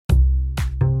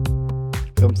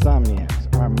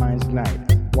Filmsomniacs, our minds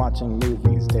ignite, watching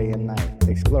movies day and night.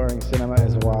 Exploring cinema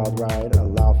is a wild ride.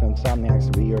 Allow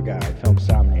Filmsomniacs to be your guide.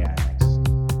 Filmsomniacs.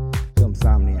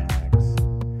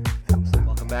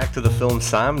 Welcome back to the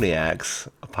Filmsomniacs,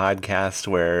 a podcast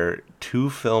where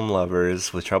two film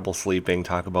lovers with trouble sleeping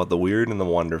talk about the weird and the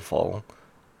wonderful.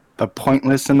 The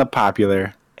pointless and the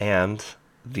popular. And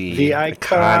the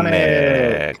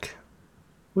iconic.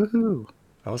 Woohoo.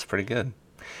 That was pretty good.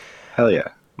 Hell yeah.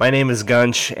 My name is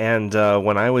Gunch, and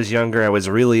when I was younger, I was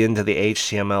really into the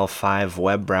HTML5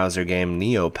 web browser game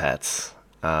Neopets.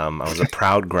 I was a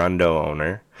proud Grundo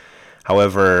owner.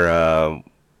 However,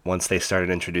 once they started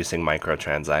introducing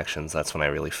microtransactions, that's when I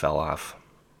really fell off.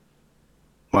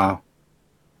 Wow.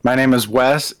 My name is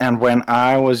Wes, and when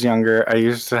I was younger, I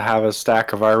used to have a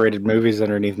stack of R-rated movies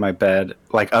underneath my bed,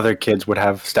 like other kids would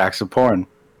have stacks of porn.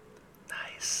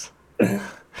 Nice.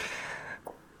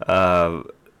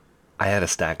 I had a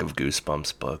stack of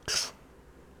Goosebumps books.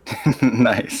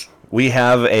 Nice. We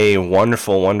have a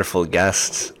wonderful, wonderful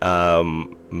guest.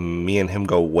 Me and him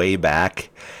go way back.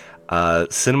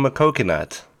 Cinema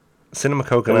Coconut. Cinema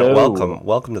Coconut, Hello.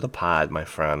 welcome to the pod, my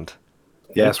friend.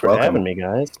 Yes, Thanks for welcome. having me,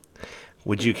 guys.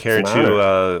 Would you care It's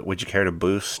an to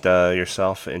boost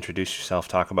yourself, introduce yourself,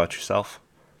 talk about yourself?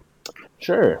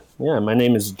 Sure. Yeah, my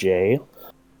name is Jay.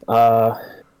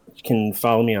 You can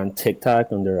follow me on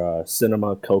TikTok under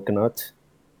Cinema Coconut.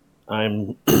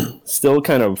 I'm still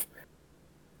kind of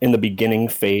in the beginning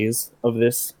phase of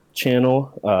this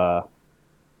channel.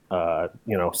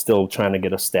 Still trying to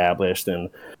get established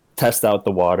and test out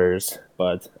the waters.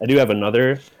 But I do have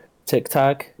another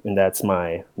TikTok, and that's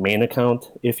my main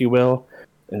account, if you will.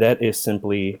 And that is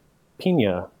simply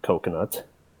Pina Coconut.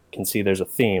 You can see there's a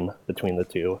theme between the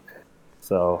two.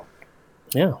 So,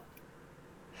 yeah.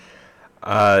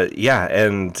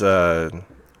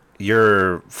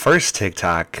 Your first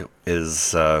TikTok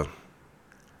is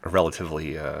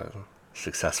relatively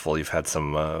successful. You've had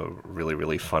some really,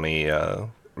 really funny,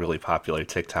 really popular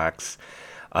TikToks.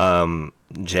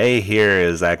 Jay here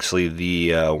is actually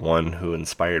the one who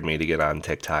inspired me to get on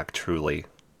TikTok, truly.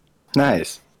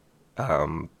 Nice.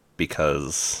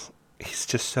 Because he's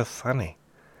just so funny.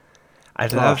 I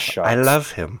shucks.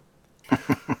 love him.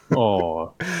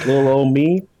 Oh, little old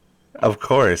me. Of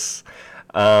course.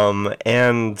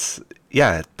 And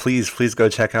yeah, please go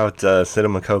check out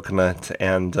Cinema Coconut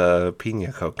and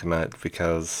Pina Coconut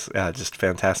because, yeah, just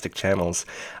fantastic channels.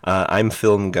 I'm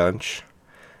Film Gunch,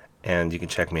 and you can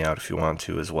check me out if you want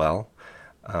to as well.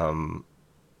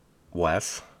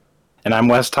 Wes? And I'm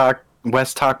West Talk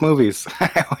Movies.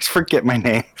 I always forget my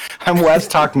name. I'm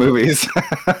West Talk Movies.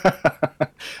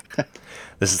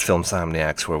 This is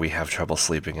Filmsomniacs, where we have trouble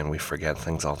sleeping and we forget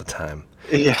things all the time.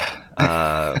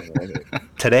 Yeah.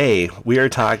 Today we are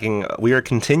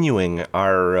continuing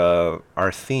our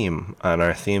theme on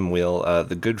our theme wheel,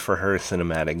 the Good for Her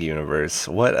cinematic universe.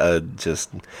 What a just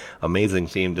amazing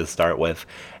theme to start with.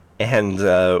 And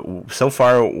so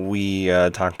far we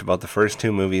talked about the first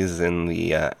two movies in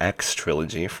the X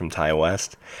trilogy from Ty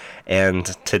West. And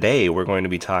today we're going to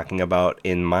be talking about,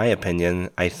 in my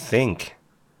opinion, I think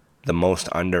the most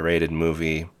underrated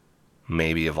movie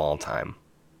maybe of all time.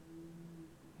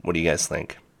 What do you guys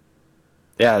think?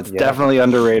 Yeah, it's definitely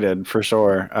underrated for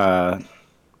sure.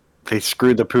 They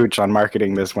screwed the pooch on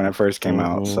marketing this when it first came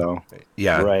out, so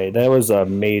Yeah. Right, that was a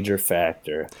major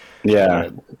factor. yeah.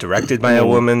 Directed by a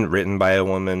woman, written by a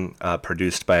woman,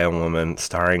 produced by a woman,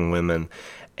 starring women,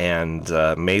 and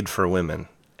made for women,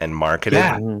 and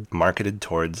marketed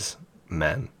towards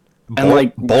men. And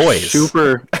like boys.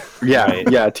 Super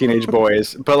yeah, teenage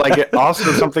boys. But like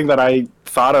also something that I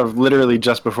thought of literally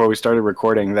just before we started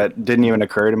recording that didn't even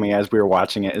occur to me as we were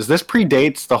watching it is this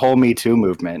predates the whole Me Too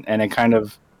movement, and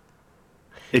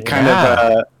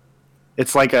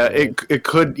it's like it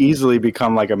could easily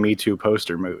become like a Me Too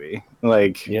poster movie.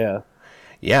 Like Yeah.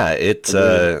 It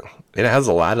has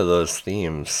a lot of those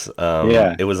themes.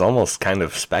 It was almost kind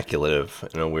of speculative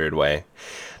in a weird way.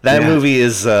 That movie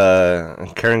is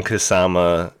Karen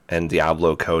Kusama and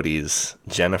Diablo Cody's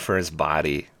Jennifer's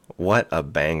Body. What a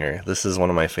banger. This is one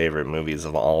of my favorite movies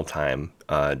of all time.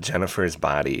 Jennifer's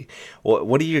Body.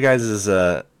 What are you guys'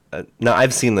 no,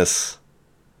 I've seen this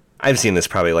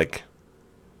probably like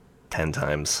 10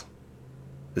 times.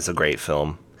 It's a great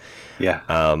film. yeah.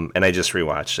 And I just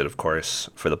rewatched it, of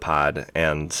course, for the pod.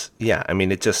 And yeah, I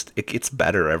mean, it gets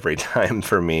better every time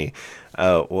for me.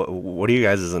 What are you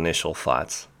guys' initial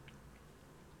thoughts?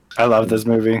 I love this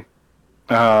movie.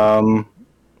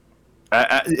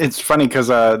 It's funny because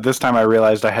this time I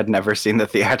realized I had never seen the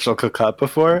theatrical cut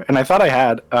before, and I thought I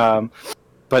had.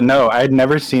 but no, I had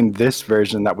never seen this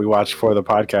version that we watched for the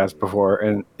podcast before,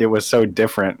 and it was so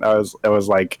different. I was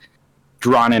like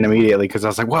drawn in immediately because I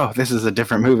was like, "Whoa, this is a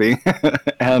different movie,"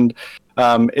 and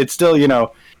it's still,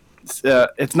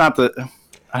 it's not the,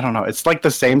 I don't know, it's like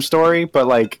the same story, but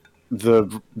like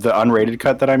the unrated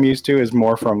cut that I'm used to is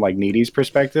more from like Needy's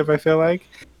perspective, I feel like,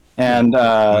 and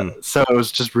so it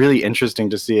was just really interesting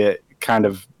to see it kind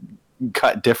of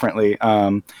cut differently.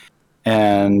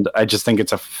 And I just think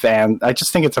it's a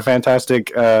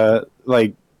fantastic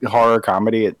like horror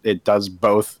comedy. It does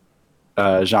both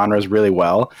genres really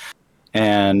well,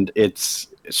 and it's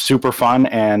super fun,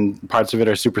 and parts of it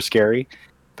are super scary.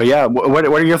 But yeah, what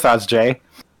are your thoughts, Jay?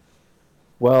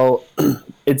 Well,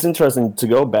 it's interesting to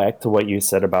go back to what you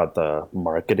said about the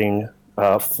marketing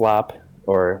flop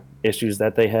or issues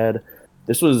that they had.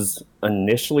 This was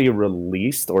initially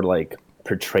released or like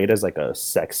portrayed as like a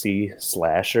sexy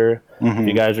slasher. If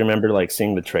you guys remember like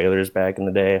seeing the trailers back in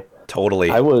the day. Totally.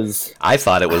 I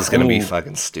thought it was going to be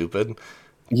fucking stupid.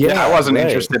 Yeah, I wasn't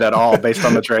interested at all based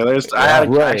on the trailers. I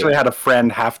actually had a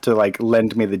friend have to like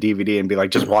lend me the DVD and be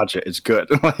like, just watch it, it's good.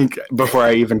 Like before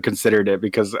I even considered it,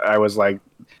 because I was like,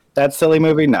 that silly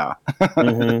movie? No.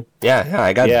 Yeah,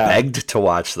 I got begged to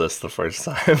watch this the first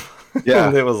time. Yeah.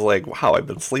 And it was like, wow, I've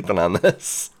been sleeping on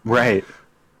this. Right.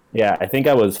 Yeah, I think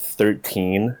I was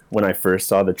 13 when I first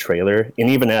saw the trailer, and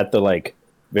even at the like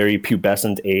very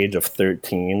pubescent age of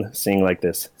 13, seeing like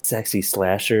this sexy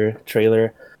slasher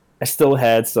trailer, I still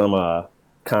had some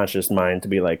conscious mind to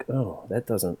be like, oh, that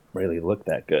doesn't really look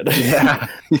that good. Yeah.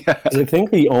 I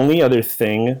think the only other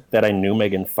thing that I knew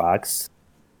Megan Fox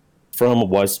from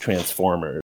was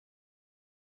Transformers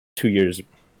 2 years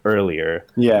earlier.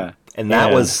 Yeah. And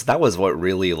that was what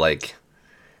really like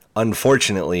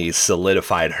unfortunately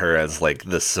solidified her as like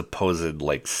the supposed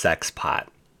like sex pot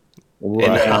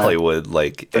in Hollywood,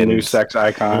 like the new sex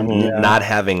icon. Not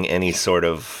having any sort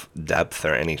of depth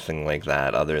or anything like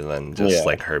that other than just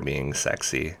like her being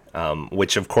sexy,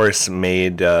 which of course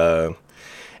made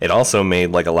it also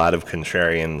made like a lot of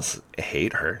contrarians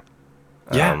hate her.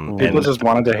 People just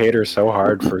wanted to hate her so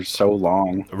hard for so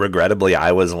long. Regrettably,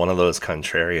 I was one of those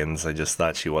contrarians. I just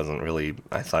thought she wasn't really,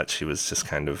 I thought she was just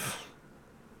kind of,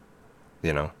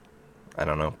 I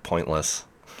don't know, pointless.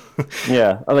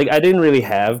 Yeah, like I didn't really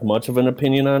have much of an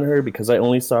opinion on her because I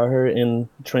only saw her in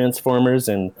Transformers,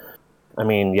 and I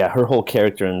mean, yeah, her whole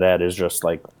character in that is just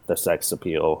like the sex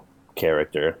appeal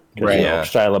character. Right.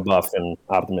 Shia LaBeouf and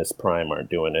Optimus Prime aren't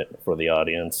doing it for the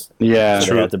audience. Yeah.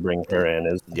 So they had to bring her in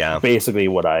is basically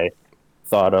what I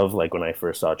thought of like when I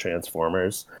first saw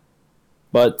Transformers.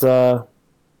 But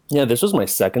this was my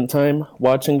second time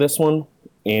watching this one,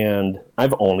 and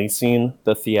I've only seen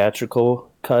the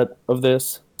theatrical cut of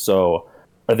this. So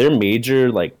are there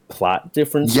major like plot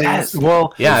differences? Yes.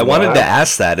 Well, yeah, I wanted to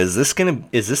ask that. Is this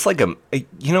like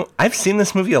I've seen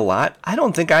this movie a lot. I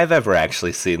don't think I've ever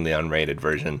actually seen the unrated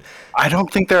version. I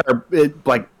don't think there are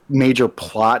like major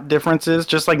plot differences,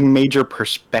 just like major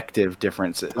perspective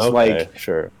differences. Okay, like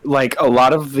sure. Like a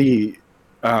lot of the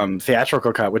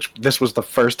theatrical cut, which this was the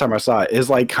first time I saw it,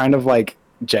 is like kind of like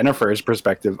Jennifer's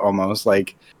perspective almost.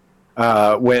 Like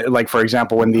when, for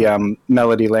example, when the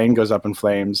Melody Lane goes up in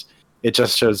flames, it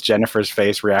just shows Jennifer's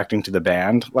face reacting to the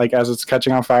band, like as it's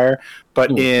catching on fire.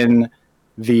 But in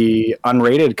the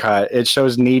unrated cut, it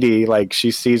shows Needy, like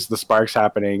she sees the sparks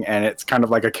happening, and it's kind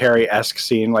of like a Carrie-esque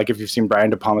scene, like if you've seen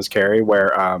Brian De Palma's Carrie,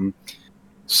 where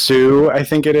Sue, I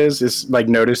think it is like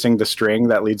noticing the string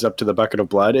that leads up to the bucket of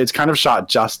blood. It's kind of shot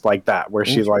just like that, where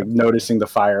she's like noticing the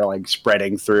fire like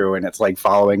spreading through, and it's like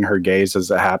following her gaze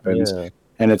as it happens. Yeah.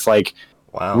 And it's like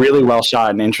really well shot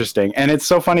and interesting. And it's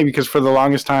so funny because for the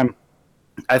longest time,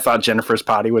 I thought Jennifer's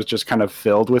potty was just kind of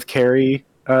filled with Carrie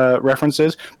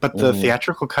references, but the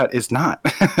theatrical cut is not.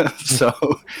 So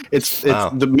it's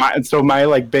my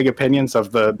like big opinions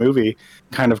of the movie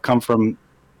kind of come from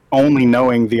only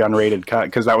knowing the unrated cut,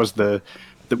 because that was the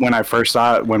when I first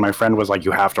saw it, when my friend was like,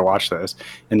 you have to watch this,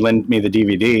 and lent me the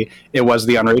DVD, it was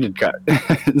the unrated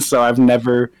cut. So I've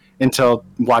never, until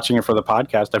watching it for the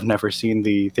podcast, I've never seen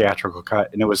the theatrical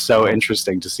cut, and it was so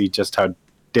interesting to see just how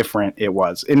different it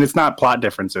was. And it's not plot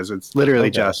differences, it's literally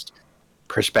just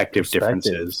perspective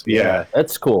differences. Yeah,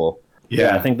 that's cool.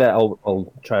 Yeah, I think that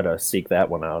I'll try to seek that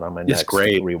one out on my next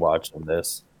rewatch of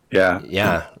this.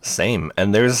 Yeah, same.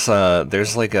 And there's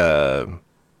like a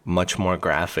much more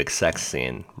graphic sex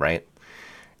scene, right,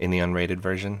 in the unrated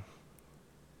version.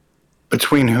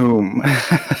 Between whom?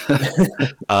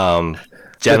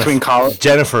 Between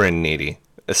Jennifer and Needy,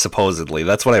 supposedly.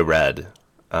 That's what I read.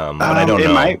 But I don't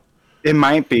know. It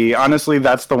might be. Honestly,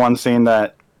 that's the one scene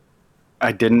that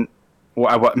I didn't.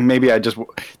 Maybe I just.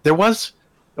 There was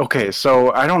Okay,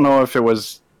 so I don't know if it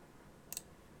was.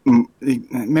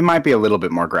 It might be a little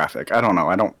bit more graphic. I don't know.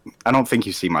 I don't think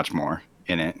you see much more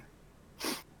in it,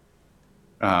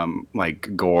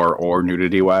 like gore or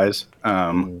nudity wise.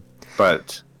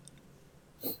 But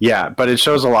yeah, but it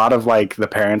shows a lot of like the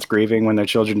parents grieving when their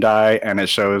children die, and it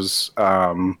shows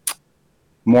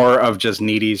more of just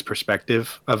Needy's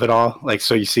perspective of it all. Like,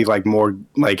 so you see like more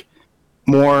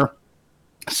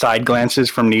side glances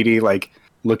from Needy, like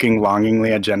looking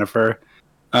longingly at Jennifer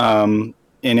in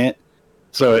it.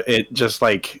 So it just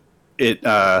like it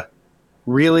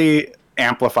really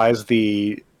amplifies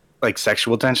the like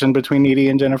sexual tension between Needy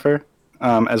and Jennifer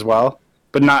as well,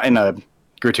 but not in a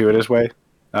gratuitous way,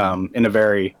 in a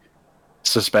very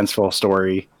suspenseful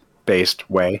story based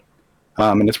way.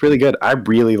 And it's really good. I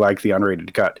really like the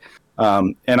unrated cut.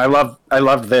 And I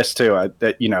loved this too.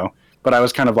 But I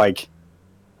was kind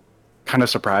of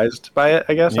surprised by it,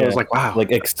 I guess. Yeah. I was like, wow.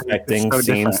 Like expecting so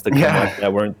scenes to different. come Yeah. up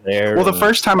that weren't there. Well, the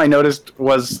first time I noticed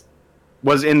was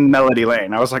in Melody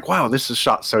Lane. I was like, wow, this is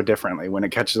shot so differently when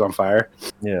it catches on fire.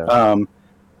 Yeah.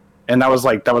 And that was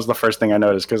the first thing I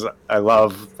noticed, because I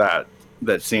love that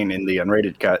scene in the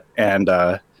unrated cut. And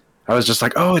I was just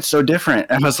like, oh, it's so different.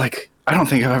 And I was like, I don't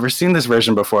think I've ever seen this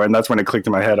version before. And that's when it clicked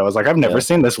in my head. I was like, I've never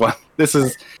seen this one. This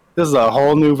is a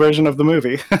whole new version of the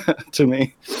movie to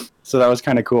me. So that was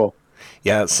kind of cool.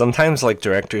 Yeah, sometimes like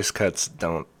director's cuts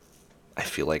don't, I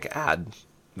feel like, add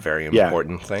very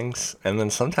important things, and then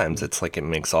sometimes it's like it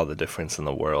makes all the difference in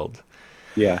the world.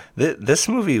 Yeah. This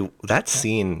movie, that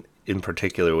scene in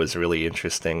particular was really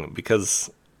interesting, because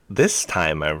this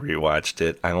time I rewatched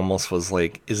it, I almost was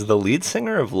like, is the lead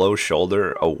singer of Low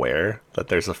Shoulder aware that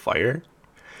there's a fire?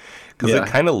 Because it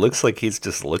kind of looks like he's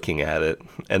just looking at it,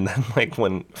 and then like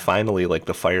when finally like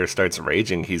the fire starts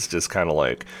raging, he's just kind of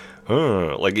like,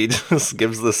 like he just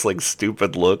gives this like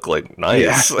stupid look, like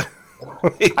nice. Yeah.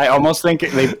 I almost think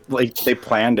they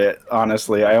planned it.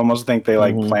 Honestly, I almost think they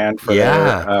planned for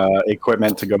their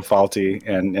equipment to go faulty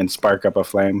and spark up a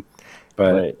flame.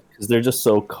 But because they're just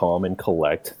so calm and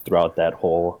collect throughout that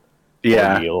whole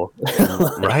ordeal.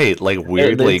 Right, like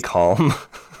weirdly calm.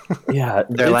 Yeah,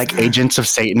 they're like agents of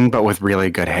Satan, but with really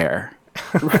good hair.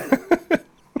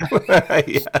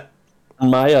 Yeah.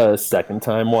 My second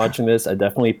time watching this, I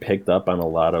definitely picked up on a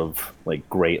lot of like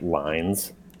great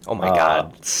lines. Oh my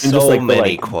god, so just, like,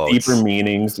 many quotes, deeper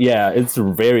meanings. Yeah, it's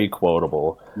very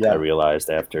quotable. Yeah. I realized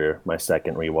after my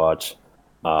second rewatch,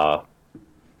 and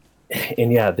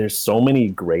yeah, there's so many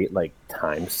great like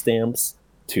timestamps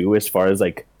too, as far as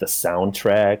like the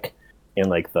soundtrack and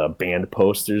like the band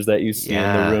posters that you see in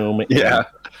the room. Yeah,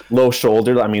 Low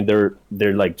Shoulder. I mean, they're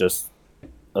like just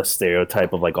a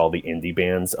stereotype of like all the indie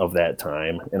bands of that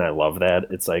time, and I love that.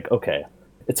 It's like, okay,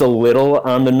 it's a little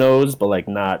on the nose, but like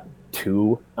not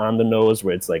too on the nose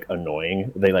where it's like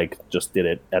annoying. They like just did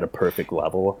it at a perfect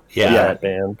level. Yeah, that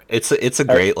band. It's a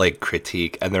great like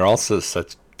critique, and they're also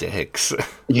such dicks.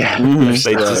 Yeah,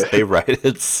 they write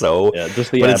it so. Yeah,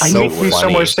 just but it's I so need to be funny.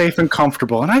 somewhere safe and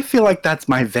comfortable, and I feel like that's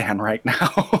my van right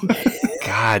now.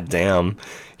 God damn,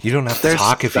 you don't have to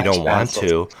talk if you don't want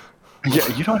to. Yeah,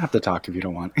 you don't have to talk if you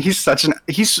don't want. He's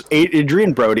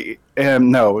Adrian Brody.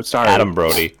 No, sorry, Adam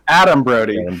Brody. Adam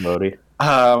Brody. Adam Brody.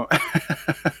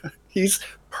 He's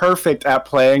perfect at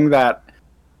playing that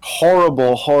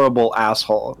horrible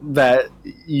asshole that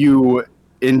you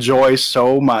enjoy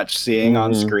so much seeing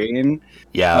on screen.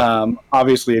 Yeah.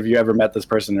 Obviously, if you ever met this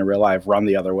person in real life, run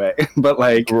the other way. But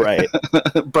like, right.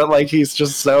 But like, he's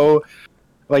just so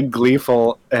like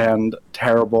gleeful and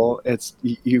terrible. It's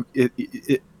you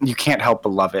can't help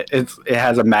but love it. It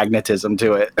has a magnetism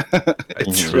to it.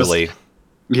 It's really.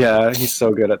 Yeah, he's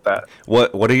so good at that.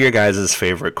 What are your guys'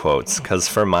 favorite quotes? Because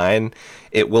for mine,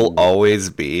 it will always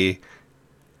be,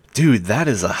 dude, that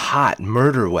is a hot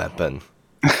murder weapon.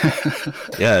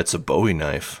 Yeah, it's a Bowie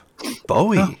knife.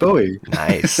 Bowie. Oh, Bowie.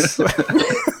 Nice. Like,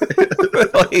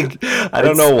 I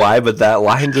don't know why, but that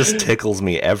line just tickles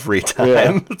me every time.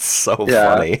 Yeah. It's so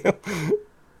funny.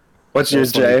 What's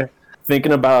yours, Jay?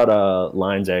 Thinking about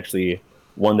lines, actually,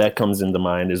 one that comes into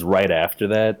mind is right after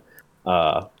that.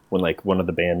 When like one of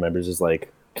the band members is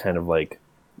like kind of like,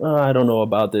 oh, I don't know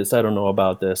about this.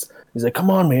 He's like, come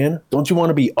on, man. Don't you want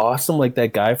to be awesome like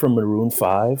that guy from Maroon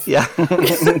 5? Yeah.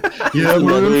 Yeah,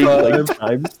 Maroon 5. Like,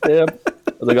 timestamp.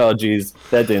 I was like, oh, geez,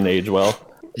 that didn't age well.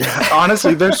 Yeah,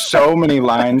 honestly, there's so many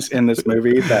lines in this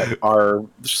movie that are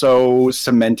so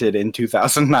cemented in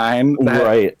 2009.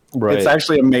 Right. It's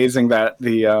actually amazing that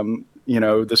the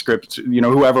the script,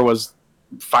 whoever was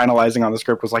finalizing on the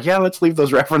script was like, yeah, let's leave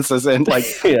those references in, like,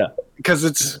 yeah, because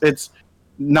it's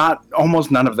not almost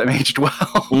none of them aged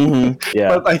well. Yeah.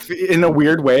 But like in a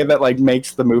weird way that like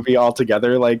makes the movie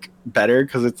altogether like better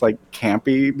because it's like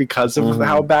campy because of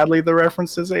how badly the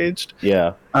references aged.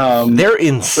 Yeah. They're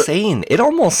insane. It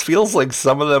almost feels like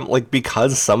some of them, like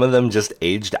because some of them just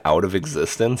aged out of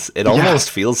existence, it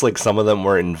almost feels like some of them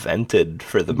were invented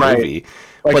for the movie.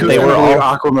 Like, but they were all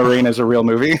Aquamarine as a real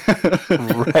movie.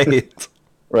 right.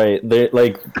 Right. They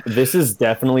like this is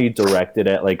definitely directed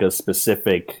at like a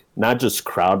specific, not just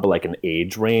crowd, but like an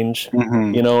age range,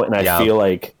 you know, and I feel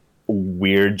like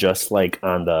we're just like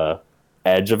on the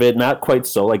edge of it, not quite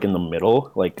so like in the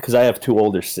middle, like because I have two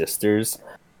older sisters,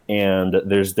 and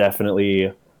there's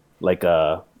definitely like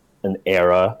an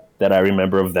era that I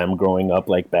remember of them growing up,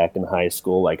 like back in high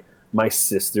school. Like my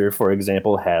sister, for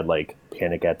example, had like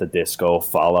Panic at the Disco,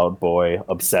 Fall Out Boy,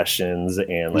 Obsessions,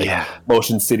 and like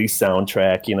Motion City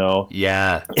soundtrack, you know?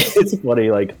 Yeah. It's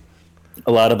funny, like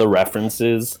a lot of the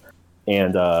references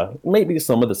and maybe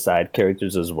some of the side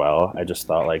characters as well. I just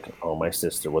thought like, oh, my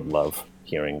sister would love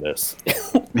hearing this.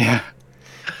 Yeah.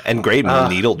 And great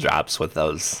needle drops with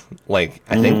those. Like,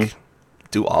 I think,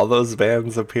 do all those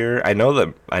bands appear? I know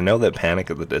that Panic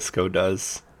at the Disco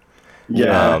does.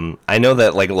 Yeah. I know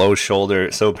that like Low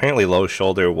Shoulder. So apparently, Low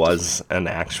Shoulder was an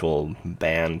actual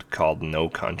band called No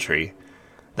Country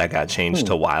that got changed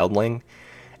to Wildling,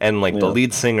 and like the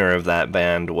lead singer of that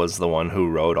band was the one who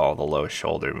wrote all the Low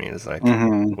Shoulder music.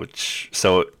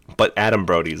 But Adam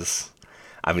Brody's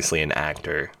obviously an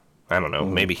actor. I don't know.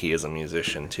 Maybe he is a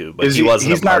musician too, but he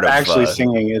wasn't. He's a part not actually of,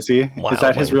 singing, is he? Wildling. Is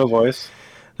that his real voice?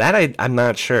 That I'm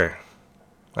not sure.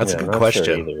 That's a good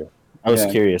question. Sure, I was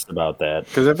curious about that.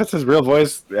 Because if it's his real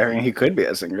voice, I mean, he could be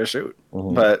a singer, shoot.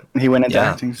 But he went into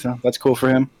acting, so that's cool for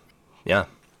him. Yeah.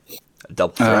 A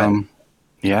double threat.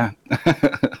 Yeah.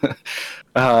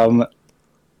 I'm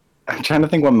trying to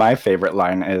think what my favorite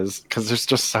line is, because there's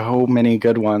just so many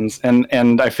good ones.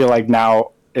 And I feel like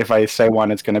now, if I say one,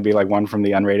 it's going to be like one from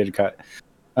the unrated cut.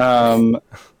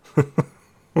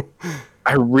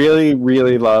 I really,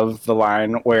 really love the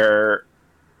line where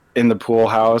in the pool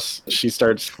house she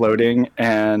starts floating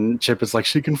and Chip is like,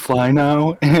 she can fly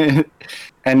now.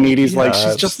 And Needy's like,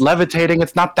 she's just levitating,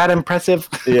 it's not that impressive.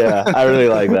 Yeah, I really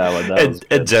like that one.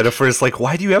 And Jennifer's like,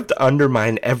 why do you have to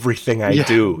undermine everything I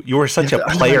do? You are such a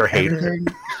player hater.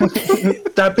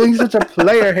 Stop being such a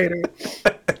player hater.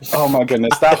 Oh my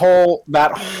goodness, that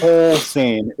whole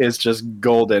scene is just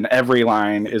golden. Every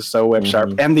line is so whip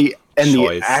sharp, and the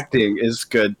acting is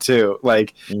good too.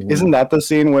 Like, isn't that the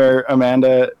scene where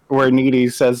Needy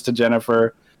says to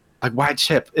Jennifer, like, why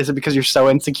Chip? Is it because you're so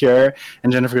insecure?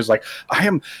 And Jennifer's like, I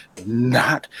am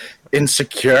not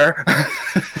insecure.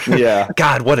 Yeah.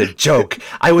 God, what a joke.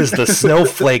 I was the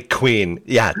snowflake queen.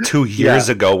 Yeah, 2 years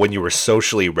ago when you were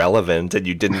socially relevant and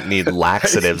you didn't need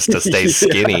laxatives to stay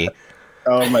skinny.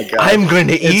 Oh my god. I'm going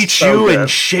to eat you and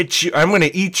shit you. I'm going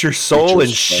to eat your soul and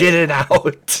shit it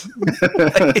out.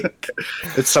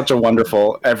 It's such a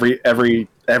wonderful, every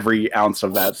ounce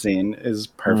of that scene is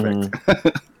perfect.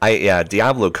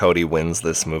 Diablo Cody wins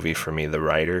this movie for me, the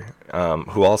writer,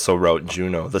 who also wrote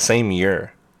Juno the same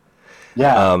year.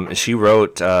 Yeah. She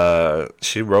wrote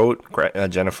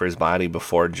Jennifer's Body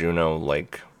before Juno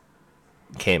like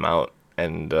came out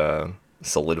and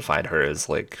solidified her as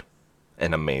like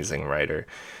an amazing writer.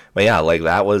 But yeah, like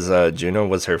that was Juno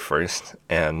was her first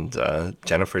and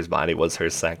Jennifer's Body was her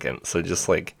second. So just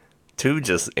like two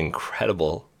just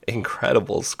incredible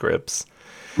scripts.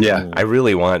 Yeah. I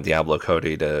really want Diablo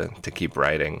Cody to keep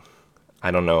writing.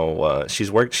 I don't know. She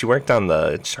worked on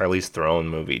the Charlize Theron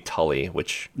movie Tully,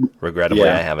 which regrettably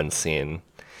I haven't seen.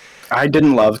 I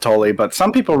didn't love Tully, but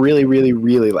some people really, really,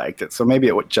 really liked it. So maybe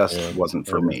it just wasn't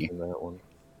for me.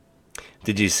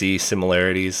 Did you see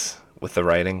similarities with the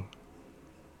writing?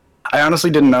 I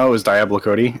honestly didn't know it was Diablo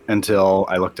Cody until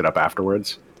I looked it up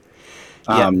afterwards.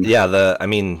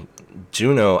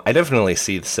 Juno, I definitely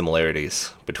see the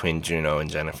similarities between Juno and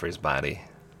Jennifer's Body.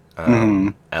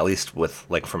 At least with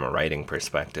like from a writing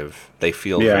perspective, they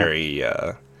feel very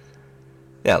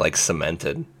like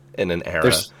cemented in an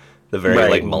era, the very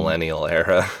like millennial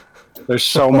era. There's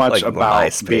so much like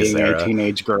about being era. a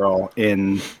teenage girl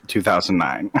in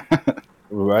 2009.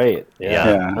 Right.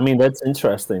 Yeah. I mean, that's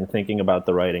interesting thinking about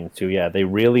the writing too. Yeah, they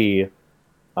really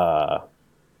I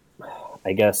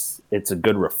guess it's a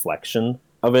good reflection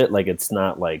of it. Like, it's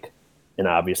not like an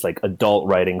obvious like adult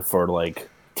writing for like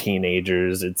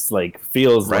teenagers. It's like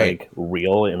feels like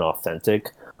real and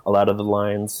authentic, a lot of the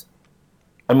lines.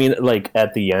 I mean, like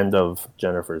at the end of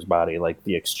Jennifer's Body, like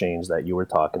the exchange that you were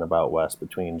talking about, Wes,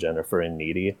 between Jennifer and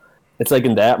Needy, it's like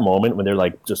in that moment when they're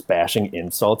like just bashing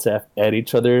insults at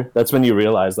each other, that's when you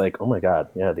realize like, oh my god,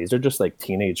 yeah, these are just like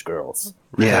teenage girls.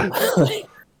 Yeah.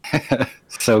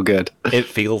 So good. It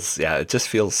just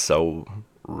feels so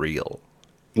real.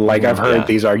 Like I've heard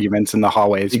these arguments in the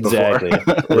hallways Exactly.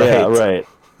 before. Yeah, right.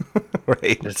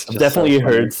 Right. I've definitely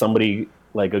heard somebody,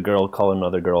 like a girl, call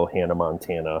another girl Hannah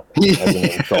Montana as an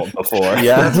insult before.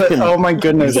 Yeah. Oh my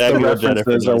goodness, Exactly the what Jennifer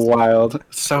references are does. wild.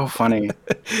 So funny.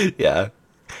 Yeah.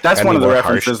 That's And one of the more harsh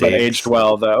references that dates. aged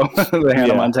well, though. The Hannah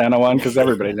Yeah. Montana one, because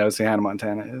everybody knows who Hannah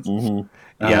Montana is.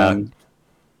 Yeah.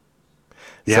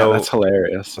 Yeah, So- that's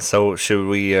hilarious. So should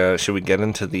we get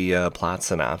into the plot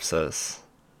synopsis?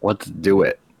 Let's do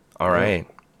it. All right.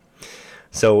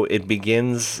 So it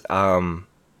begins.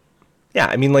 Yeah,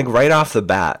 I mean, like right off the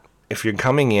bat, if you're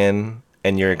coming in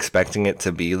and you're expecting it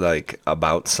to be like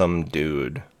about some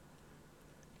dude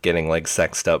getting like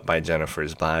sexed up by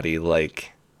Jennifer's body,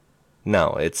 like,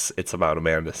 no, it's about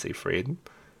Amanda Seyfried.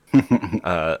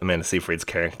 Amanda Seyfried's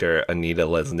character, Anita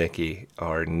Lesnicki,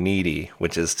 or Needy,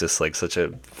 which is just like such a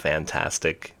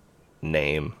fantastic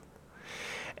name.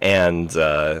 And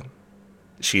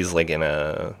she's like in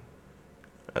a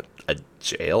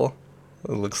jail.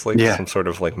 It looks like Yeah. some sort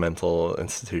of like mental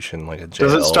institution, like a jail.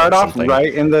 Does it start or off something.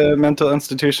 right in the mental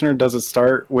institution, or does it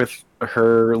start with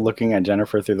her looking at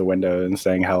Jennifer through the window and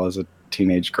saying "Hell is a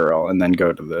teenage girl," and then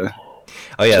go to the?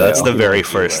 Oh yeah, that's jail? the very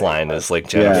first line. Is like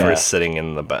Jennifer Yeah. is sitting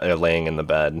in the laying in the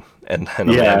bed, and then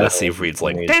Yeah. Amanda Seyfried's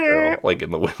like Teenage girl. like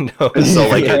in the window. So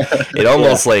like it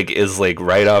almost like is like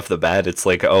right off the bat. It's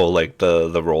like, oh, like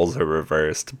the roles are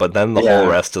reversed. But then the Yeah. whole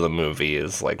rest of the movie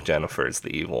is like Jennifer's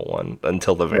the evil one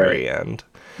until the very end.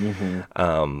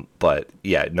 But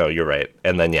yeah, no, you're right.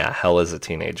 And then yeah, Hell is a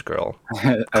teenage girl.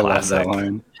 I love that Classic.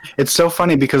 line. It's so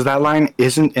funny because that line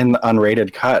isn't in the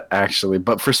unrated cut, actually,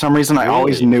 but for some reason I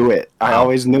always Really? knew it. I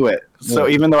always knew it. So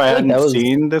Yeah. even though I I think hadn't that was-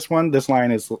 seen this one, this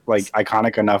line is like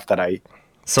iconic enough that I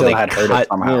So still they had heard it cut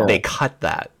somehow. they cut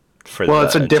that for Well, the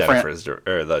it's a different- Jennifer's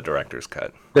or the director's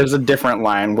cut. There's a different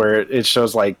line where it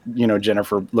shows like, you know,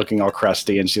 Jennifer looking all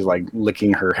crusty and she's like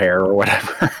licking her hair or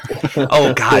whatever.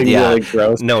 Oh God, Being yeah. really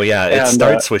gross. No, yeah. It And,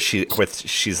 starts with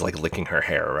she's like licking her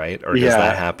hair, right? Or does Yeah.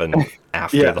 that happen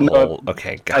after Yeah, the no, whole?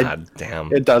 Okay, God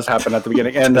damn. It does happen at the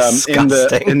beginning. And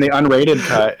Disgusting. in the unrated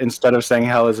cut, instead of saying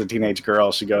 "Hell is a teenage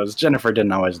girl," she goes, "Jennifer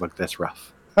didn't always look this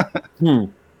rough."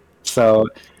 So,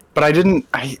 but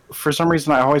for some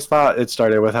reason, I always thought it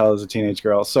started with "Hell is a teenage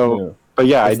girl." So, Yeah. but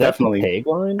yeah, I Is that definitely. the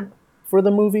tagline for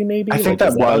the movie? Maybe I think Like,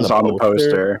 is that was on the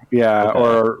poster, yeah, Okay.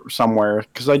 or somewhere,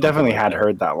 because I definitely like had that.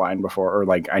 heard that line before, or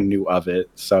like I knew of it.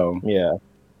 So, Yeah,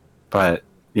 but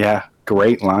yeah,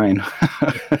 great line.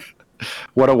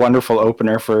 What a wonderful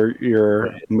opener for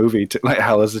your movie! Like,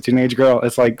 "Hell is a teenage girl."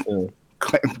 It's like Yeah.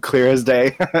 clear as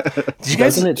day. Did you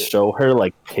guys? doesn't it show her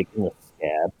like picking a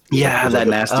scab? Yeah, that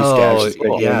nasty scab. Oh, she's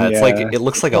picking, yeah. It's like it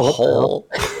looks like a What the hell? hole.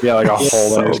 yeah, like a It's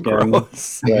hole in her so skin.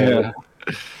 gross. Yeah.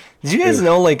 Did you guys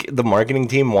know like the marketing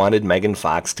team wanted Megan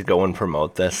Fox to go and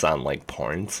promote this on like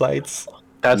porn sites?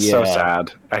 That's so Yeah.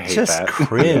 sad. I hate Just that.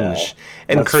 cringe.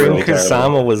 And That's Corinne really terrible.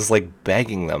 Kusama was like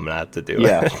begging them not to do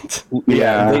Yeah. it.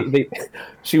 Yeah.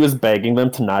 She was begging them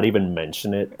to not even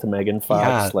mention it to Megan Fox.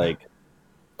 Yeah. Like,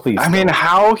 please. I mean, don't.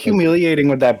 how humiliating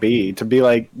would that be to be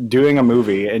like doing a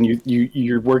movie and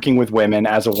you're working with women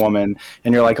as a woman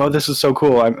and you're like, oh, this is so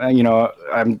cool.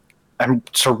 I'm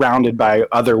surrounded by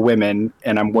other women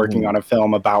and I'm working on a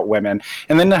film about women.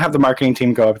 And then to have the marketing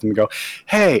team go up to them and go,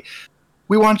 hey,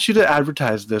 we want you to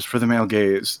advertise this for the male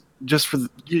gaze. Just for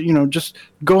just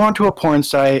go onto a porn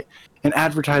site and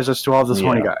advertise us to all those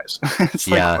horny guys. It's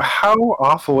Yeah. like, how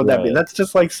awful would that be? Right. That's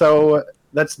just like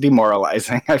that's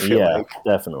demoralizing. I feel Yeah, like.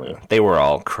 definitely. They were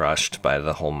all crushed by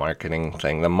the whole marketing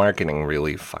thing. The marketing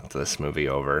really fucked this movie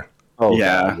over. Oh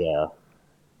Yeah. God, yeah.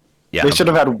 Yeah, They should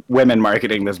have had women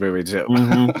marketing this movie too.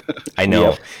 I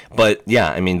know. Yep. But yeah,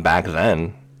 I mean back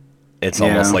then it's Yeah.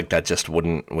 almost like that just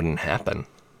wouldn't happen.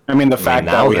 I mean, the fact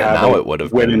now that we that- have now a it would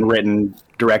have women been- written,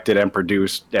 directed, and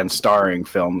produced and starring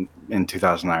film in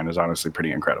 2009 is honestly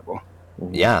pretty incredible.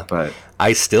 Yeah. But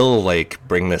I still like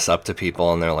bring this up to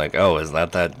people and they're like, "Oh, is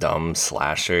that dumb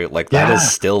slasher?" Like that Yeah.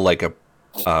 is still like a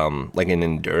like an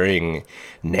enduring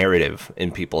narrative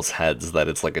in people's heads that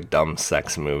it's like a dumb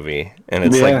sex movie. And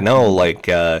it's Yeah. like no, like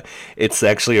it's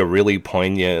actually a really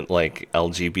poignant like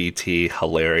LGBT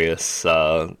hilarious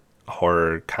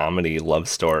horror comedy love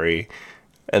story.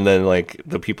 And then like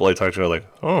the people I talk to are like,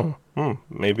 "Oh,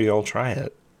 maybe I'll try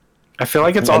it." I feel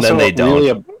like it's And then also they don't.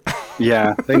 really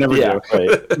yeah, they never Yeah, do.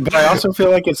 right. But I also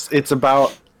feel like it's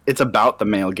about the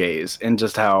male gaze and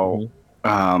just how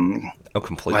Oh,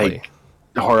 completely. like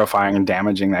horrifying and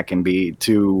damaging that can be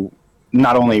to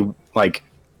not only like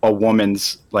a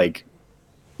woman's like,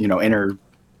 you know, inner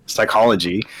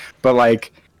psychology, but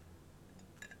like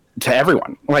to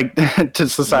everyone, like to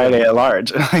society at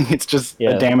large. Like, it's just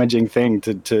a damaging thing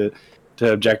to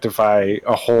objectify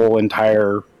a whole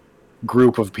entire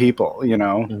group of people, you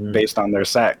know, based on their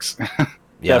sex.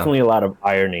 Definitely a lot of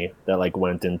irony that like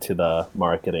went into the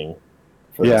marketing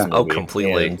for this movie. Oh,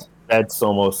 completely. And that's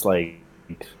almost like,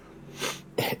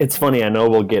 it's funny, I know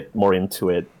we'll get more into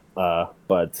it,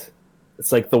 but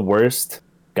it's like the worst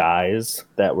guys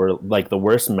that were like the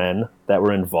worst men that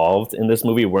were involved in this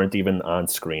movie weren't even on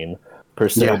screen per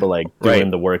se, but like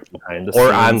doing the work behind the scenes,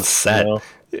 or on set.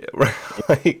 You know?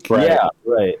 Like, Yeah,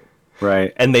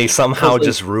 right. And they somehow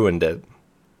just ruined it.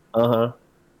 Yeah,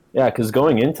 because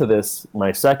going into this,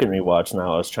 my second rewatch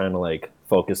now, I was trying to like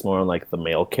focus more on like the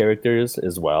male characters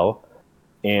as well.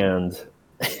 And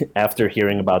after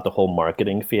hearing about the whole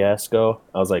marketing fiasco,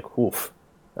 I was like, oof,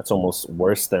 that's almost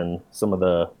worse than some of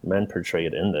the men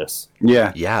portrayed in this.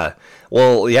 Yeah.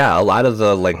 Well, yeah, a lot of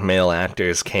the like male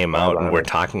actors came out and were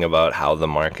talking about how the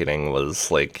marketing was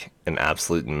like an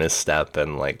absolute misstep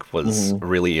and like was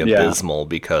really abysmal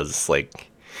because like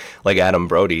Adam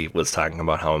Brody was talking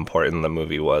about how important the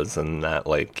movie was and that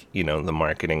like, you know, the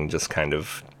marketing just kind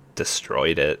of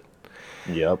destroyed it.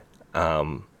 Yep.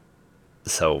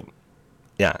 So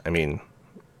yeah, I mean,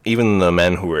 even the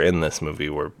men who were in this movie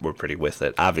were pretty with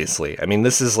it, obviously. I mean,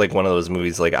 this is like one of those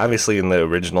movies, like obviously in the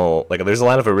original, like there's a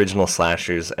lot of original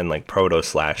slashers and like proto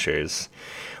slashers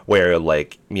where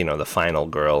like, you know, the final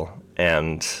girl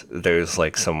and there's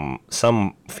like some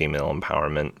female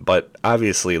empowerment, but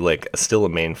obviously like still a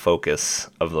main focus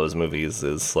of those movies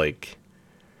is like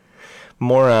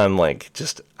more on like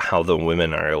just how the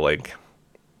women are like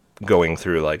going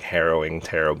through like harrowing,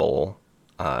 terrible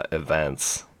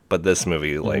events. But this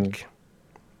movie, like,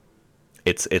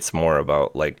 it's more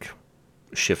about like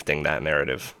shifting that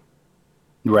narrative,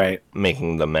 Right.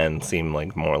 Making the men seem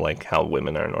like more like how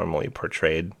women are normally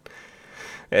portrayed.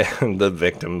 And the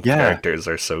victim characters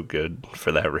are so good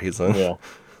for that reason. Yeah.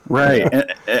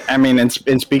 Right. I mean,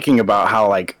 in speaking about how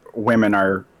like women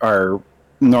are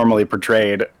normally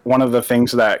portrayed, one of the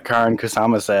things that Karin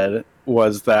Kusama said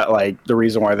was that like the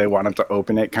reason why they wanted to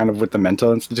open it kind of with the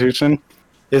mental institution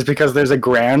is because there's a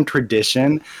grand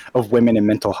tradition of women in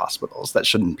mental hospitals that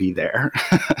shouldn't be there.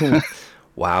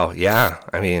 Wow. Yeah.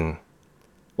 I mean,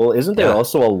 well, isn't there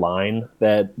also a line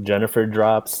that Jennifer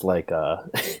drops like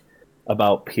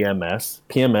about PMS?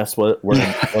 PMS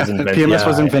was invented. PMS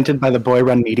was invented by the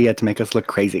boy-run media to make us look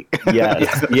crazy.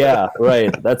 Yeah,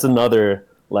 right. That's another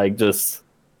like just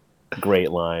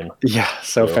great line. Yeah,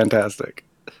 so fantastic.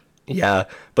 Yeah,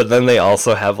 but then they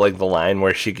also have like the line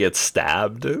where she gets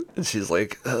stabbed and she's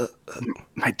like,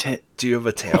 my tit. Do you have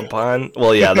a tampon?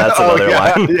 Well, yeah, that's another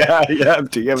line. Yeah. Do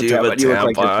you have a tampon? You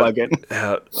look like you're plugging.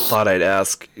 Thought I'd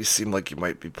ask. You seem like you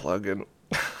might be plugging.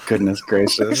 Goodness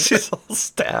gracious. She's all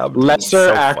stabbed.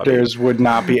 Lesser actors would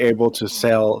not be able to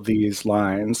sell these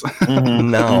lines.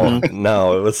 No,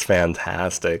 it was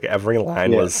fantastic. Every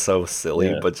line was so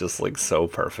silly, but just like so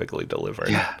perfectly delivered.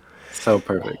 Yeah, so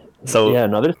perfect. So yeah,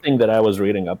 another thing that I was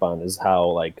reading up on is how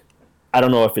like I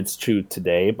don't know if it's true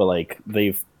today, but like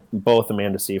they've both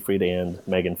Amanda Seyfried and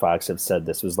Megan Fox have said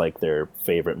this was like their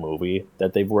favorite movie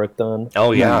that they've worked on.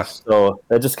 Oh yeah. So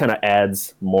that just kind of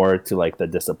adds more to like the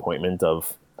disappointment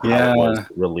of how it was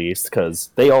released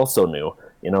because they also knew,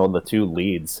 you know, the two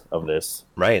leads of this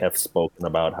have spoken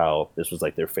about how this was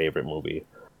like their favorite movie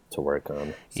to work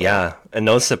on. So. Yeah, and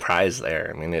no surprise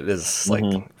there. I mean, it is like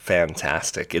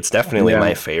fantastic. It's definitely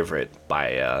my favorite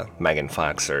by Megan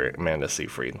Fox or Amanda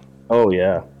Seyfried. Oh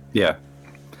yeah.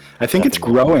 I think it's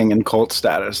growing in cult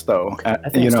status though. I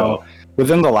think so.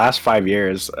 Within the last 5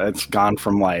 years, it's gone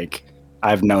from like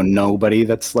I've known nobody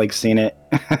that's like seen it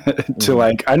to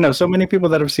like I know so many people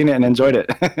that have seen it and enjoyed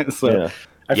it. So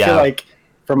I feel like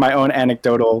from my own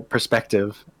anecdotal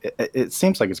perspective, it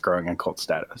seems like it's growing in cult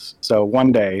status. So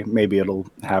one day, maybe it'll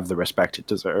have the respect it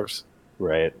deserves.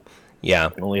 Right. Yeah. I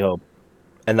can only hope.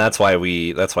 And that's why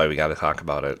we got to talk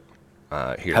about it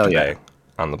here today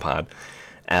on the pod.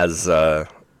 As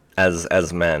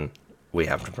men, we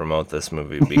have to promote this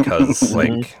movie because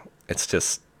like it's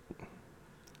just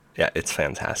it's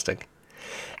fantastic.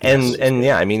 And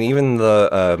I mean even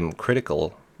the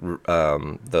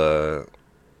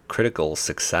critical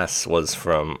success was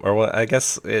from, or I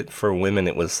guess for women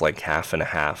it was like half and a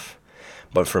half,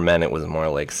 but for men it was more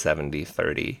like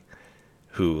 70-30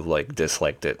 who like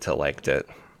disliked it to liked it.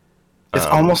 It's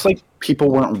almost like people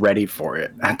weren't ready for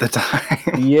it at the time.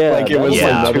 Yeah, like it was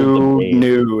like too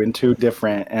new and too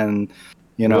different, and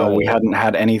You know, we Right. hadn't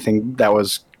had anything that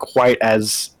was quite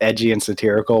as edgy and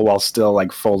satirical while still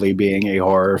like fully being a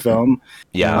horror film.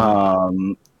 Yeah.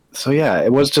 So yeah,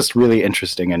 it was just really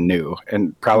interesting and new,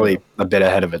 and probably a bit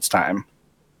ahead of its time.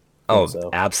 Oh, So,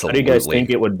 absolutely. How do you guys think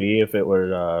it would be if it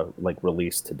were like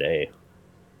released today?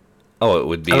 Oh, it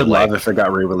would be I would like love if it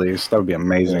got re-released. That would be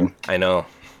amazing. I know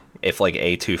if like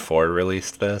A24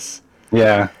 released this,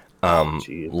 Yeah,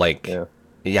 Jeez. like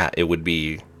Yeah. it would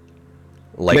be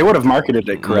like they would have marketed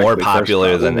it correctly. more first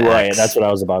popular off. than Right, X. that's what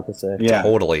I was about to say. Yeah,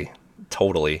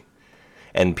 Totally.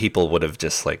 And people would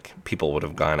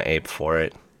have gone ape for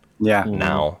it yeah,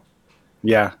 now.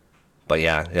 yeah. But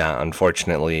yeah,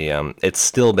 unfortunately, it's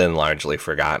still been largely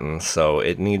forgotten, so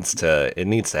it needs to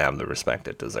have the respect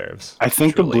it deserves. I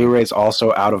think truly. the Blu-ray's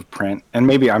also out of print, and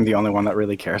maybe I'm the only one that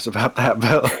really cares about that.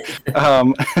 But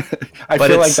I But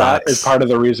feel it like that is sucks. part of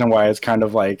the reason why it's kind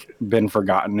of like been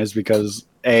forgotten, is because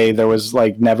A, there was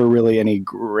like never really any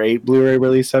great Blu-ray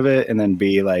release of it, and then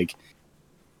B, like,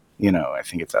 you know, I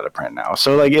think it's out of print now.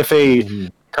 So like if a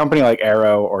company like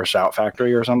Arrow or Shout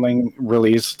Factory or something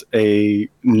released a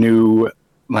new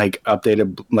like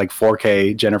updated like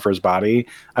 4K Jennifer's Body,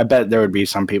 I bet there would be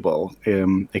some people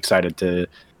excited to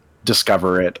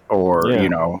discover it, or Yeah. you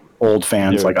know, old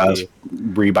fans There like would us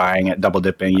rebuying it, double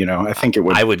dipping. You know, I think it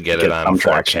would. I would get it on some 4K.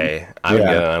 traction. I would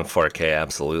Yeah. get it on 4K,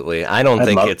 absolutely. I don't I'd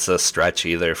think love- it's a stretch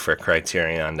either for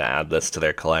Criterion to add this to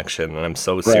their collection, and I'm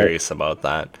so serious about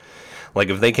that. Like,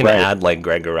 if they can Right. add, like,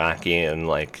 Greg Araki and,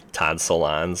 like, Todd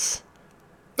Solondz,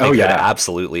 they Oh, could yeah.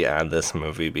 absolutely add this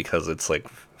movie because it's, like,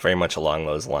 very much along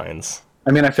those lines.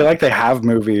 I mean, I feel like they have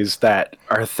movies that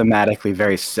are thematically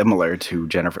very similar to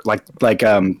Jennifer, like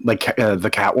the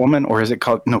Catwoman, or is it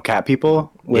called Cat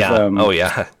People? With, Yeah. Oh,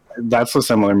 yeah. That's a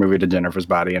similar movie to Jennifer's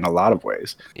Body in a lot of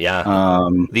ways. Yeah.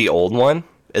 The old one?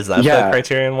 Is that yeah. the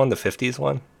Criterion one? The 50s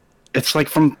one? It's like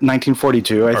from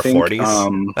 1942, I Or think.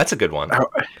 40s? That's a good one.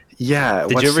 Yeah.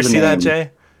 Did what's you ever the see that, name?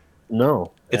 Jay?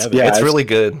 No. It's haven't. Yeah, it's it's- really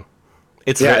good.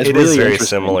 It is really very interesting.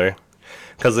 similar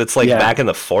because it's like Yeah. back in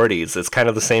the 40s. It's kind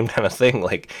of the same kind of thing.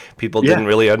 Like people Yeah. didn't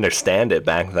really understand it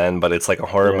back then, but it's like a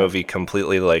horror Yeah. movie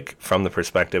completely like from the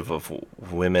perspective of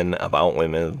women, about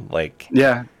women. Like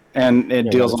Yeah, and it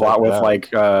deals a gotta check lot it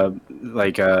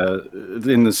with out.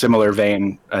 in the similar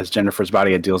vein as Jennifer's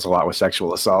Body. It deals a lot with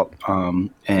sexual assault.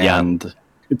 And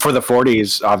for the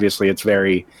 40s, obviously, it's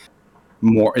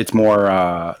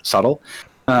more subtle.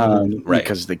 Right.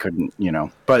 Because they couldn't, you know,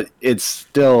 but it's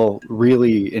still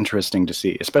really interesting to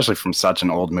see, especially from such an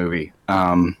old movie.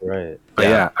 Right. But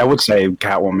yeah, I would say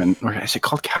Catwoman, or is it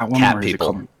called Catwoman? Cat or is People.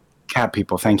 it called Cat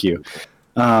People? Thank you.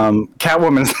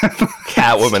 Catwoman's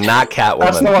Catwoman, not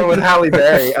that's the Catwoman. one with Halle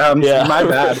Berry. Yeah. My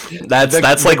bad.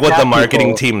 That's like what Cat the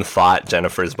marketing People- team thought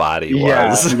Jennifer's Body Yeah,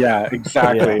 was. yeah,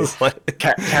 exactly. It's like-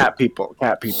 Cat people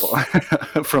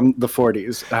from the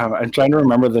 40s. I'm trying to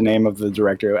remember the name of the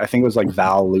director. I think it was like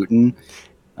Val Lewton.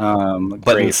 but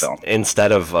Great film.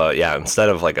 instead of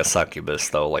like a succubus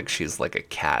though, like she's like a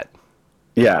cat.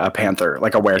 Yeah, a panther,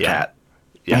 like a werecat.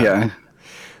 Yeah.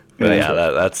 But yeah,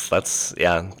 that's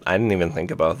yeah. I didn't even think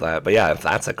about that. But yeah, if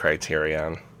that's a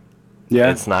Criterion,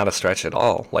 Yeah. it's not a stretch at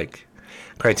all. Like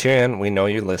Criterion, we know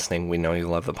you're listening. We know you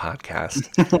love the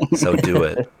podcast. So do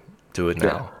it. Do it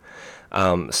now.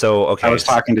 So okay. I was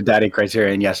talking to Daddy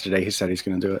Criterion yesterday. He said he's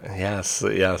going to do it.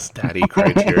 Yes, Daddy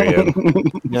Criterion.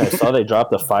 Yeah, I saw they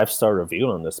dropped a 5-star review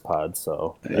on this pod,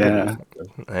 so Yeah.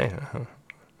 Hey,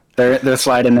 They're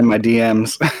sliding in my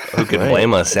DMs. who could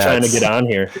blame us? Yeah, trying to it's- get on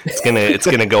here. It's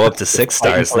gonna go up to 6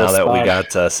 Fighting stars for a now that we spot.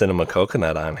 got Cinema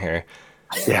Coconut on here.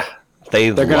 Yeah.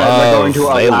 They're They're going to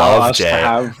they allow love us to Jay.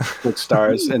 have 6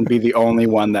 stars and be the only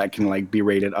one that can like be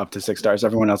rated up to 6 stars.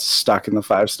 Everyone else is stuck in the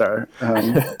 5-star.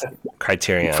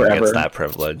 Criterion Forever. gets that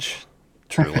privilege,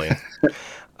 truly.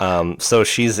 So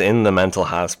she's in the mental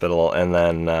hospital, and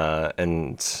then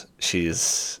and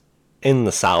she's in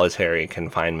the solitary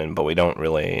confinement, but we don't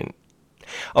really.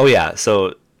 Oh yeah,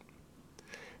 so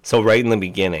right in the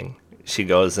beginning, she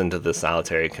goes into the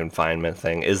solitary confinement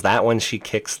thing. Is that when she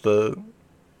kicks the?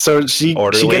 So she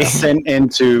Orderly. gets sent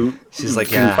into She's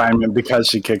like, yeah. confinement because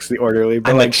she kicks the orderly.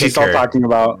 But I'm a like she's all kicker. talking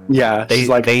about she's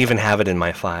like, They even have it in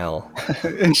my file.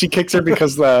 and she kicks her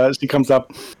because she comes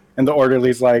up and the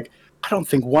orderly's like, I don't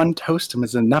think one Toastum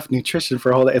is enough nutrition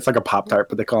for a whole day. It's like a Pop-Tart,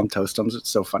 but they call them Toastums.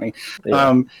 It's so funny.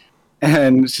 Yeah.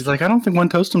 And she's like, I don't think one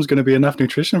Toastum's going to be enough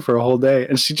nutrition for a whole day.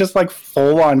 And she just like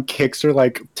full on kicks her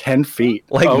like 10 feet.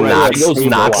 Like Oh,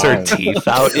 knocks her flying. teeth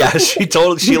out. Yeah,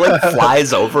 she like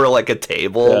flies over like a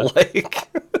table. Like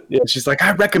Yeah, she's like,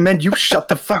 I recommend you shut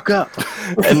the fuck up.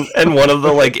 and one of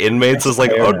the like inmates is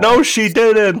like, oh no, she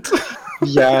didn't.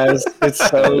 Yes, it's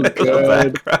so in the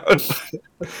good. background.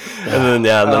 And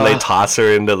then they toss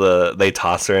her into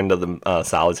the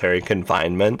solitary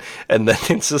confinement, and then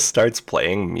it just starts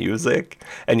playing music,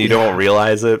 and you don't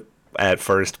realize it at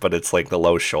first, but it's like the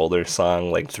Low Shoulder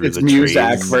song, like Through It's the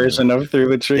Muzak Trees. version of Through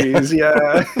the Trees.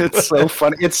 Yeah, it's so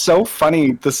funny. It's so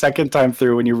funny the second time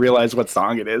through when you realize what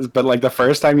song it is, but like the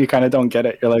first time you kind of don't get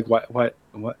it. You're like, what?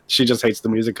 She just hates the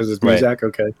music because it's Right. Muzak.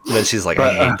 Okay. And then she's like,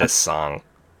 But, I hate this song.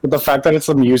 But the fact that it's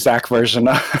the Muzak version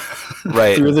of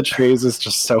Right. Through the Trees is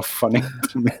just so funny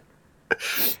to me.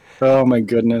 Oh my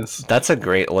goodness. That's a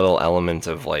great little element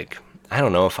of, like, I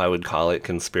don't know if I would call it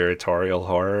conspiratorial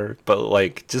horror, but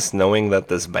like just knowing that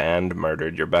this band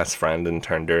murdered your best friend and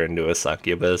turned her into a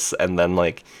succubus, and then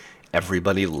like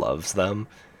everybody loves them,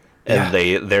 and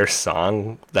their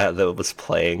song that was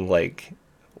playing like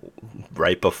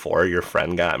right before your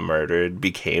friend got murdered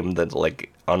became the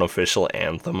like unofficial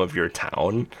anthem of your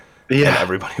town. And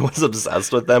everybody was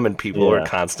obsessed with them, and people were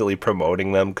constantly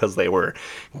promoting them because they were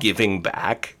giving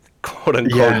back, quote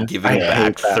unquote, giving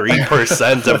back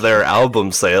 3% of their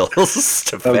album sales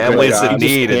to families in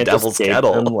need in Devil's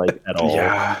Kettle. Them, like, at all.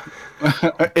 Yeah.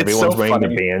 Everyone's so wearing funny.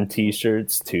 the band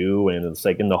T-shirts too, and it's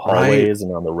like in the hallways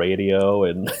and on the radio,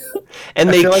 and And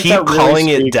they feel like keep that really calling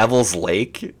it speaks- Devil's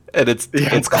Lake, and it's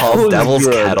that called was Devil's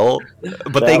good. Kettle,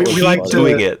 but That they was keep funny.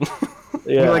 doing it.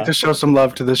 We like to show some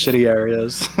love to the shitty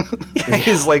areas.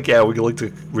 He's like, yeah, we like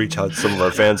to reach out to some of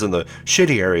our fans in the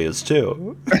shitty areas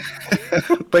too.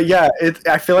 But yeah,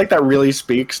 I feel like that really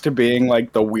speaks to being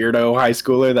like the weirdo high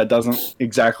schooler that doesn't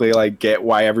exactly like get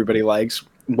why everybody likes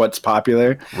what's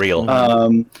popular. Real.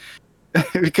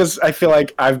 Because I feel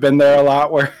like I've been there a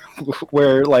lot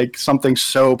where like something's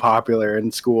so popular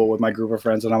in school with my group of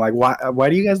friends, and I'm like, why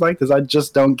do you guys like this? I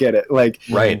just don't get it. Like,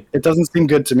 Right. it doesn't seem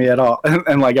good to me at all.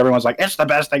 And like everyone's like, it's the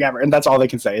best thing ever, and that's all they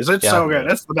can say is it's so good,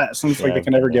 it's the best. And it's like they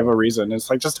can never give a reason. It's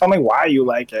like, just tell me why you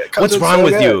like it. 'Cause What's it's wrong so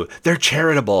with good. you? They're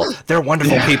charitable. They're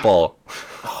wonderful people.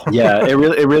 Yeah, it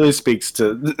really speaks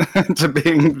to to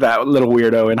being that little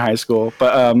weirdo in high school.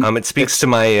 But It speaks to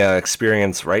my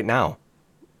experience right now.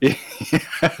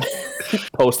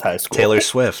 post high school. Taylor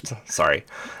Swift. Sorry.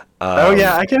 oh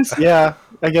yeah, I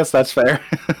guess that's fair.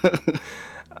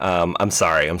 I'm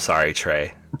sorry,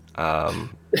 Trey.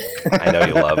 I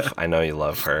know you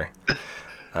love her.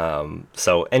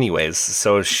 So anyways,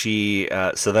 so she,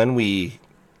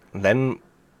 then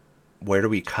where do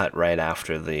we cut right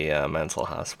after the mental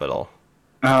hospital?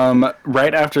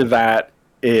 Right after that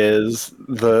is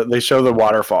they show the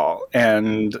waterfall,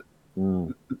 and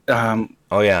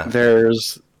Oh yeah.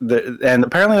 and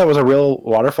apparently that was a real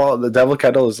waterfall. The Devil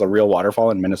Kettle is a real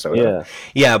waterfall in Minnesota.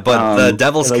 Yeah, but the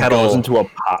Devil's It, like, Kettle goes into a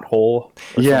pothole.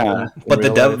 Yeah, but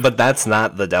but that's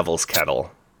not the Devil's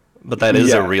Kettle. But that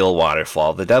is a real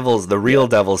waterfall. The real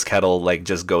Devil's Kettle like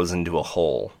just goes into a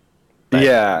hole.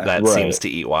 That seems to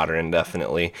eat water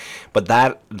indefinitely. But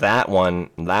that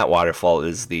waterfall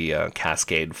is the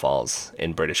Cascade Falls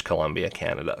in British Columbia,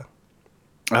 Canada.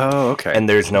 Oh, okay. And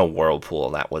there's no whirlpool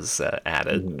that was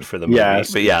added for the movie. Yeah,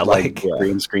 but yeah, like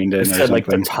green screened in. It or said like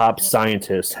the something. top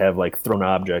scientists have like thrown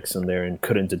objects in there and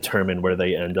couldn't determine where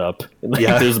they end up. And, like,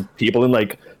 Yeah. there's people in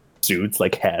like suits,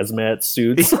 like hazmat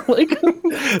suits, like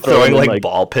throwing in, like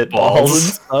ball pit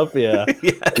balls and balls. stuff. Yeah,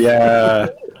 Yeah.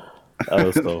 that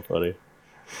was so funny.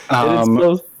 Um,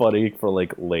 It's so funny for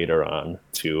like later on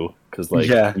too, because like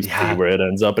you see where it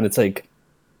ends up, and it's like,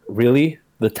 really,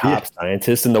 the top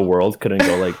scientist in the world couldn't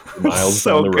go like miles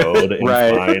So down the good. road and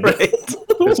find It's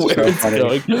where so it's funny.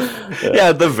 going. Yeah,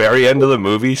 at the very end of the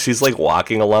movie, she's like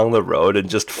walking along the road and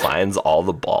just finds all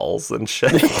the balls and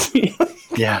shit.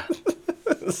 Yeah.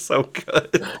 It's so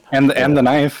good. And the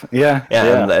knife. Yeah.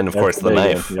 Yeah, and of course that's the the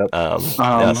big knife. one, yep.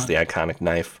 Yes, the iconic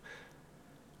knife.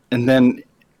 And then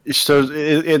so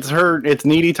it's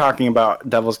Needy talking about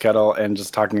Devil's Kettle and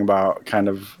just talking about kind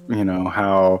of,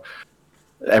 how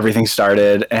everything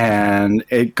started, and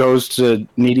it goes to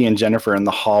Needy and Jennifer in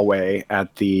the hallway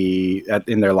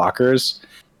in their lockers,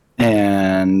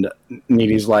 and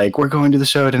Needy's like, we're going to the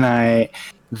show tonight.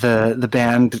 The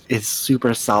band is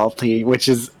super salty, which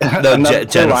is another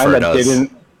Jennifer line that does.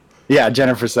 didn't. Yeah,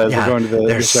 Jennifer says Yeah, we're going to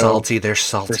they're the show. salty. They're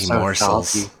salty They're so morsels.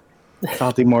 salty.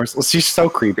 Salty morsels. She's so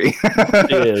creepy.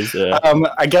 It is, yeah.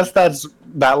 I guess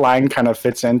that line kind of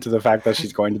fits into the fact that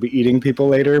she's going to be eating people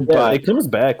later, Yeah, but it comes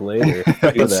back later.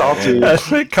 it's salty.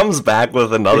 It comes back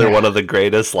with another one of the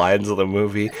greatest lines of the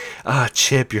movie.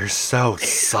 Chip, you're so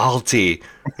salty.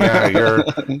 Yeah,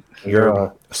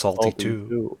 you're salty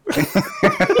too.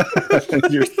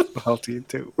 You're salty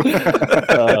too.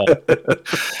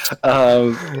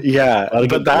 Uh, Yeah, Lot of but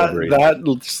good delivery.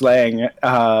 that slang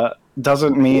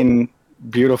doesn't mean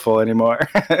beautiful anymore.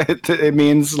 It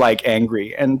means like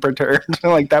angry and perturbed.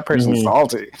 Like that person's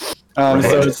salty.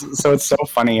 So it's so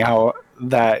funny how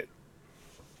that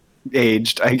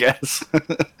aged, I guess.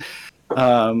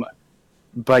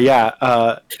 But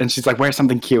yeah, and she's like, wear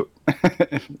something cute,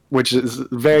 which is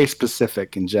very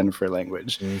specific in Jennifer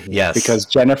language. Yes, because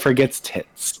Jennifer gets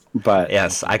tits, but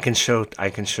yes, I can show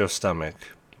stomach,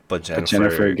 but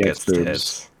Jennifer gets boobs.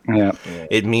 tits. Yeah,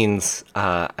 It means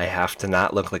I have to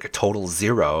not look like a total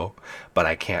zero, but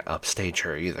I can't upstage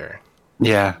her either.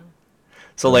 yeah.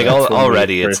 So like That's when we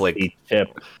already it's first like see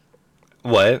Chip.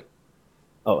 what?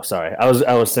 Oh, sorry. I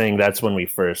was saying that's when we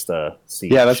first see.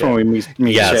 Yeah, that's Chip. when we meet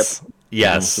Yes, Chip.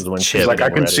 yes. This is when she's Chip. She's like, I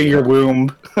can ready. see your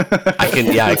womb.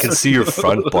 I can see your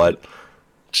front butt.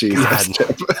 Jesus, God.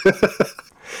 Chip.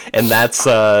 And that's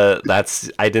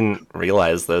I didn't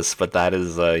realize this, but that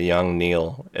is young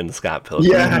Neil in Scott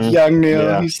Pilgrim. Yeah, young Neil.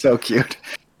 Yeah. He's so cute.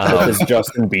 With his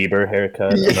Justin Bieber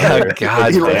haircut. Yeah, Another-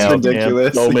 God He looks damn.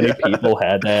 ridiculous. So many Yeah. people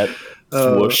had that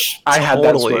swoosh. I had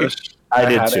Totally. that swoosh. I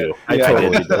did had too. it. Yeah, I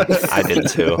totally did. I did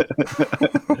too.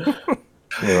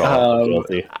 We're all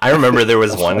guilty. I remember there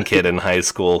was one kid in high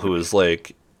school who was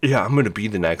like, "Yeah, I'm gonna be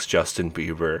the next Justin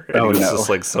Bieber," and Oh, he was no. just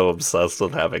like so obsessed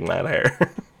with having that hair.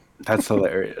 That's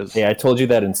hilarious. Yeah, I told you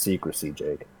that in secrecy,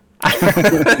 Jake.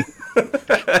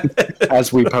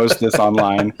 As we post this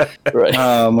online. Right.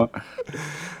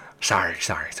 Sorry.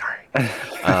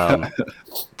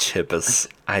 Chip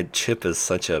is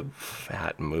such a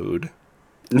fat mood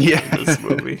Yeah. in this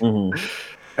movie.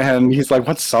 And he's like,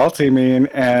 what's salty mean?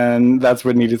 And that's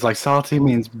when Needy's like, salty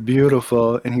means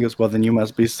beautiful. And he goes, well, then you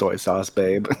must be soy sauce,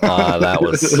 babe. That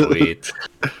was sweet.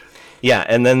 Yeah,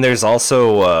 and then there's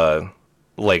also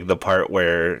like the part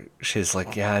where she's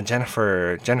like, yeah,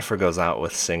 Jennifer goes out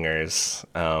with singers.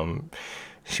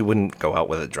 She wouldn't go out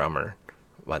with a drummer,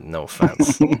 but no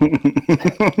offense.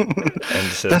 And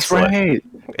she's That's like- right.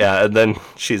 yeah, and then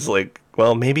she's like,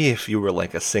 well, maybe if you were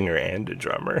like a singer and a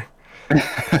drummer.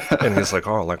 And he's like,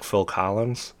 oh, like Phil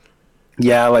Collins?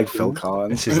 Yeah, like Phil And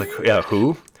Collins. she's like, yeah,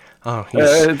 who? Oh, he's,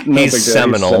 No big deal. he's He's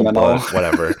seminal, seminal. but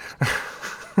whatever.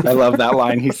 I love that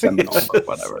line. He's seminal, but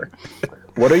whatever.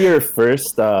 What are your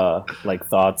first like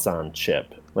thoughts on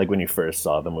Chip? Like when you first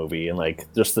saw the movie and like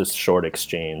just this short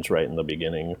exchange right in the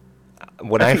beginning.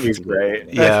 When I think he's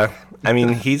great. Yeah, I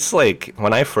mean, he's like,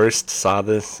 when I first saw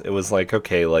this, it was like,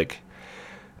 okay, like,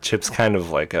 Chip's kind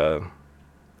of like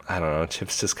I don't know,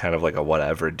 Chip's just kind of like a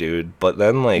whatever dude. But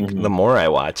then, like, the more I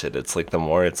watch it, it's like, the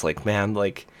more it's like, man,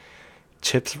 like,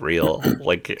 Chip's real.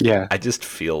 Like, Yeah. I just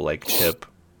feel like Chip.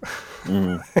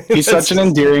 He's such an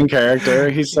endearing character.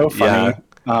 He's so funny.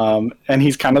 And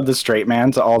he's kind of the straight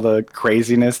man to all the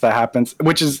craziness that happens,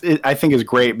 which is, I think, is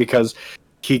great because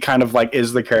he kind of like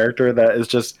is the character that is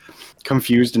just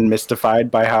confused and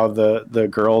mystified by how the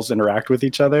girls interact with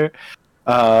each other.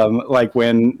 Like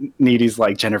when Needy's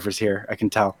like, Jennifer's here, I can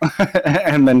tell.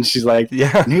 And then she's like,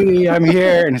 Yeah. Needy, I'm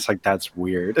here. And it's like, that's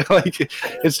weird. Like,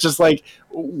 it's just like,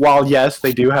 while yes,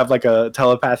 they do have like a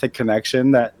telepathic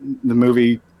connection that the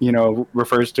movie, you know,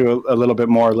 refers to a little bit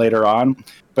more later on,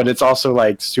 but it's also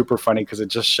like super funny because it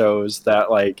just shows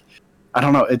that, like, I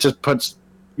don't know, it just puts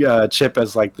Chip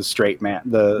as like the straight man,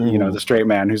 you know, the straight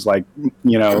man who's like,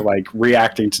 you know, like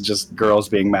reacting to just girls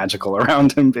being magical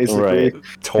around him, basically. Right. And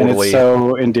Totally. it's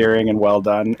so endearing and well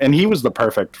done. And he was the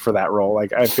perfect for that role.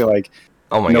 Like, I feel like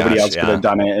Oh my nobody gosh, else could have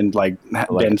done it. And like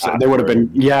Like they would have been,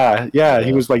 awkward. yeah.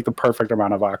 He was like the perfect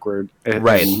amount of awkward. And-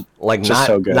 Right. and Like, just not,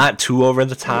 so good. not too over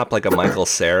the top like a Michael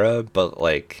Cera, but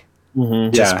like,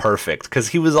 just Yeah. perfect. Because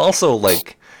he was also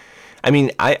like, I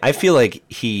mean, I feel like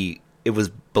it was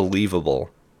believable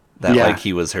that Yeah. like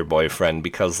he was her boyfriend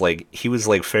because like he was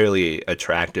like fairly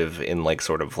attractive in like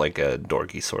sort of like a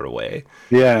dorky sort of way.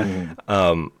 Yeah.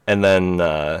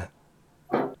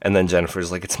 And then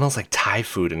Jennifer's like, it smells like Thai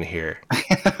food in here.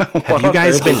 What Have you on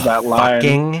guys earth been is that line?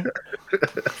 fucking?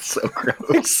 So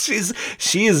gross.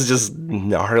 She is just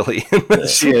gnarly in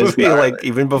this She is movie. gnarly. Like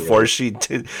even before she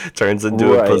turns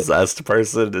into a Right. possessed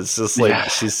person, it's just like Yeah.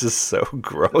 she's just so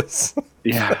gross.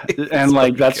 Yeah, and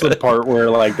like that's the part where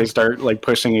like they start like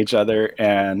pushing each other,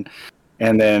 and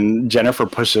then Jennifer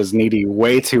pushes Needy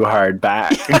way too hard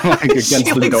back, like against She,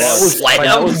 the like, door. slap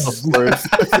That him. was the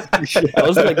first. That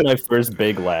was like my first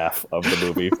big laugh of the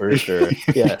movie for sure.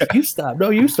 Yeah, you stop. No,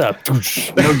 you stop. You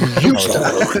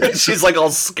stop. She's like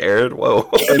all scared. Whoa.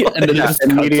 And then it Yeah, just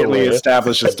cuts immediately away.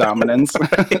 establishes dominance.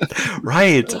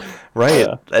 Right.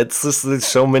 Yeah. It's just there's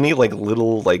so many like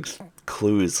little like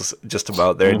clues just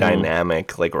about their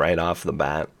dynamic like right off the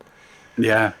bat.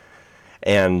 Yeah,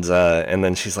 And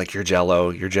then she's like, you're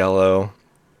Jello.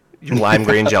 You're lime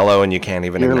green Jello, and you can't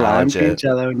even You're lime acknowledge green it.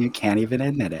 Jello, and you can't even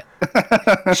admit it.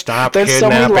 Stop There's so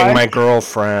many kidnapping lines- my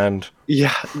girlfriend.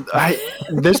 Yeah,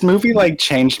 this movie like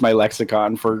changed my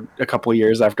lexicon for a couple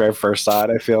years after I first saw it.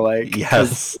 I feel like 'Cause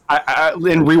Yes.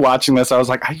 in rewatching this, I was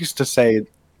like, I used to say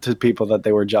to people that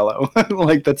they were Jello.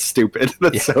 Like that's stupid.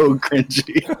 That's so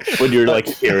cringy. When you're like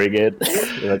hearing it,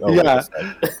 you're like, oh, Yeah. wait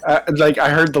a second. Like I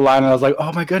heard the line and I was like,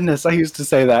 oh my goodness, I used to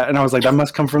say that, and I was like, that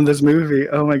must come from this movie.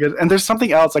 Oh my goodness. And there's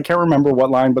something else, I can't remember what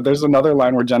line, but there's another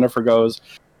line where Jennifer goes,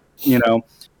 you know,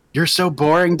 you're so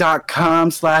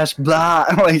boring.com/blah.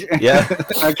 Like, Yeah.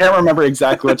 I can't remember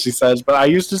exactly what she says, but I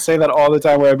used to say that all the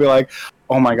time where I'd be like,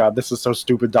 oh my god, this is so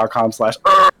stupid.com/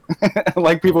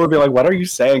 like people would be like, what are you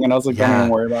saying? And I was like, don't Yeah. even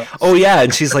worry about it. Oh yeah,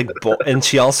 and she's like, and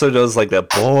she also does like the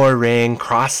boring,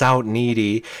 cross out,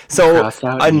 needy. So Cross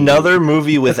out, another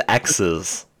movie with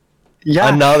X's.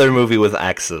 Yeah. Another movie with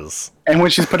X's. And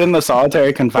when she's put in the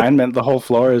solitary confinement, the whole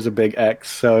floor is a big X.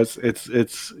 So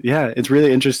it's yeah, it's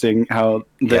really interesting how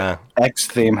the Yeah. X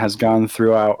theme has gone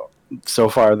throughout so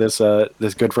far this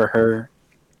Good for Her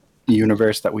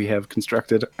universe that we have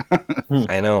constructed.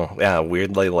 I know. Yeah,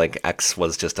 weirdly, like X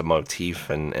was just a motif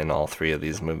in all three of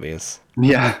these movies.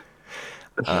 Yeah.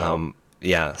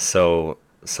 Yeah.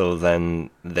 So then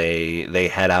they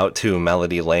head out to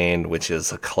Melody Lane, which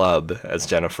is a club, as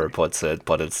Jennifer puts it,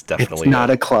 but it's definitely It's not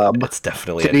a club. It's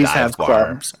definitely a Cities dive have bar.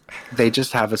 clubs. They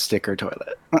just have a sticker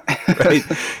toilet. Right?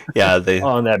 Yeah, they.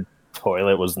 Oh, and that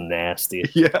toilet was nasty.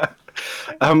 Yeah.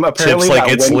 Apparently Chips like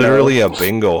that it's window- literally a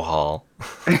bingo hall.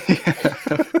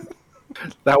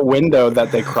 that window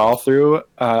that they crawl through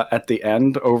at the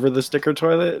end over the sticker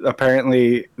toilet,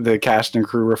 apparently the cast and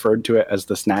crew referred to it as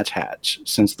the snatch hatch,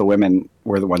 since the women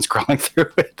were the ones crawling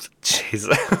through it.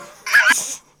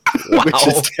 Jesus. Which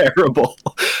is terrible.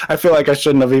 I feel like I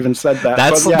shouldn't have even said that.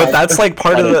 That's yeah, but that's like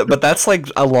part of the but that's like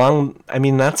along I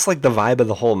mean that's like the vibe of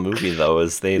the whole movie though,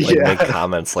 is they like Yeah. make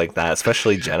comments like that,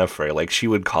 especially Jennifer, like she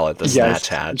would call it the yes, snatch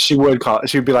hatch. she would call.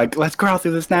 She'd be like, "Let's crawl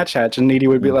through the snatch hatch," and Needy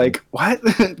would be like, "What?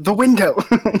 The window?"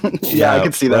 Yeah, I Yeah,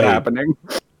 could see that right. happening.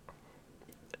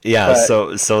 Yeah,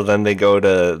 But- so then they go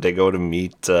to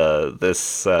meet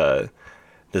this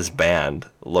band,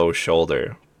 Low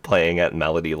Shoulder, playing at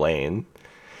Melody Lane,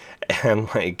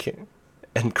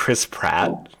 and Chris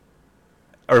Pratt.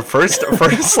 Or first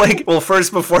like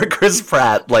first before Chris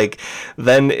Pratt, like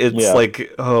then it's Yeah.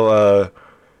 like,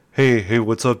 hey,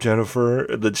 what's up, Jennifer?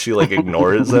 And then she like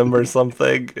ignores him or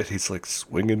something, and he's like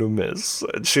swing and a miss,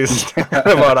 and she's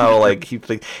talking about how like he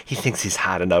thinks he's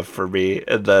hot enough for me,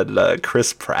 and then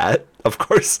Chris Pratt, of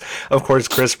course,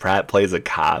 Chris Pratt plays a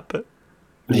cop.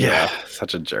 Yeah,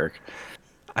 such a jerk.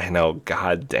 I know,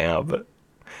 god damn.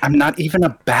 I'm not even a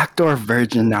backdoor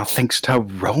virgin now, thanks to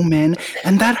Roman,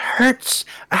 and that hurts.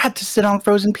 I had to sit on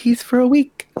frozen peas for a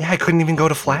week. Yeah, I couldn't even go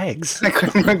to Flags. I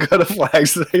couldn't even go to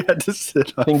Flags. I had to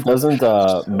sit I on. think doesn't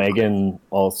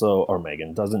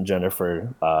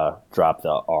Jennifer drop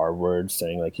the R word,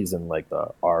 saying like he's in like the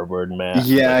R word math?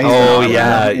 Yeah. Oh, he's yeah,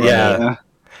 not- yeah.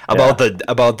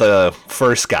 About the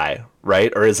first guy,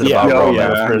 right? Or is it Yeah, about oh, Roman?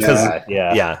 yeah, First yeah. guy,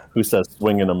 yeah, Yeah. Who says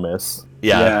swing and a miss?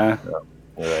 Yeah.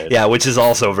 Right. Yeah, which is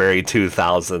also very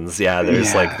 2000s. Yeah,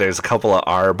 there's Yeah. there's a couple of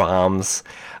R bombs.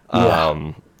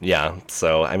 Yeah.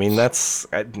 So I mean,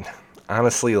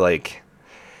 honestly, like,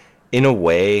 in a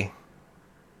way,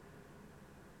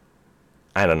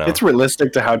 I don't know. It's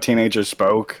realistic to how teenagers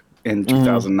spoke in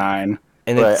 2009.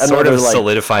 And Right, it sort another, of like,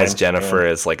 solidifies time Jennifer span.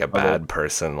 as like a bad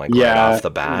person, like right Yeah. off the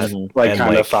bat. Like And,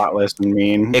 kind of thoughtless and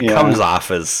mean. It Yeah. comes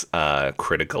off as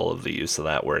critical of the use of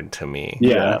that word to me.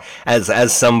 Yeah.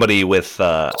 As somebody with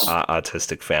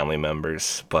autistic family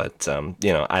members, but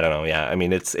I don't know. Yeah, I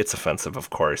mean it's offensive,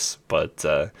 of course, but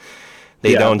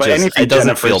they Yeah, don't but just. anything It doesn't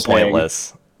Jennifer's feel saying-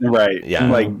 pointless. Right. Yeah.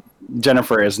 Like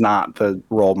Jennifer is not the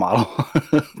role model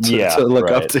to look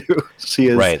up right. to. She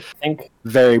is Right. I think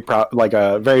very like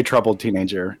a very troubled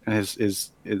teenager. Is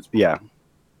yeah.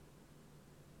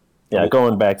 yeah,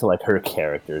 going back to like her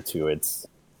character too, it's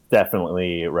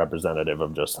definitely representative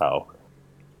of just how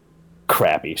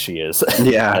crappy she is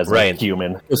Yeah, as right. a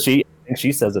human. 'Cause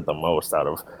she says it the most out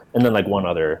of, and then like one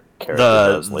other character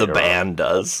does The later on. band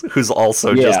does, who's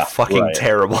also Yeah, just fucking right.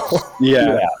 terrible.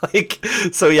 Yeah. Yeah. Like,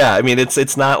 so yeah, I mean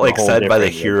it's not like whole said by the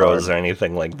different heroes regard. or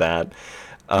anything like that.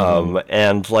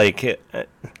 And like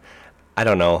I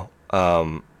don't know,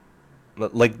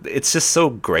 like it's just so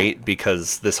great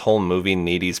because this whole movie,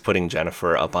 Needy's putting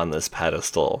Jennifer up on this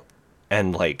pedestal,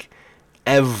 and like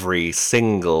every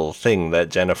single thing that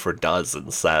Jennifer does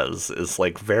and says is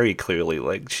like very clearly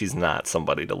like she's not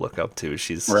somebody to look up to.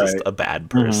 She's just Right. a bad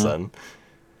person.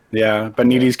 Yeah, but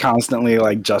Needy's constantly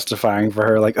like justifying for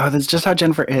her, like, "Oh, that's just how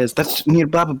Jennifer is. That's blah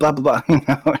blah blah blah blah." You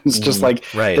know? It's just like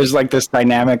Right. there's like this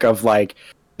dynamic of like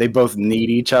they both need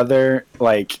each other,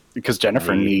 like because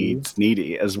Jennifer needs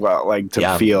Needy as well, like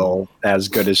to feel as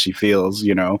good as she feels.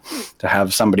 You know, to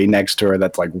have somebody next to her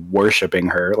that's like worshiping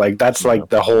her, like that's like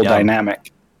the whole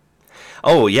dynamic.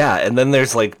 Oh yeah, and then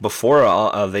there's like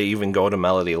before they even go to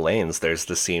Melody Lanes, there's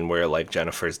the scene where like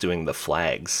Jennifer's doing the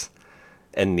flags,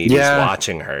 and Needy's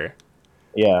watching her.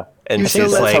 Yeah, and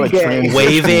she's like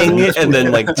waving, and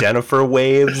then like Jennifer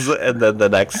waves, and then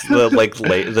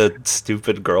the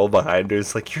stupid girl behind her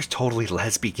is like, "You're totally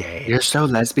lesbi gay. You're so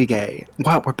lesbi gay.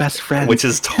 What? We're best friends." Which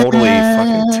is totally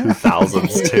fucking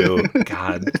 2000s too.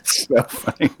 God, it's so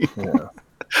funny. Yeah.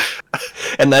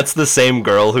 And that's the same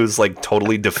girl who's like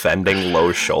totally defending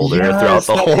Low Shoulder throughout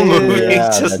the whole movie.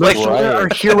 Yeah, just like our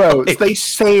heroes, they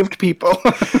saved people.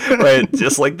 Right,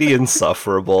 just like the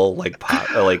insufferable, like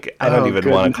I don't even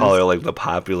want to call her like the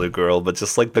popular girl, but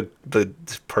just like the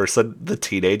person, the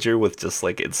teenager with just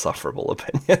like insufferable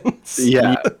opinions.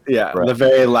 Yeah, the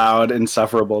very loud,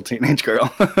 insufferable teenage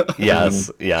girl. Yes.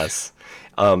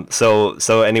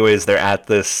 So anyways, they're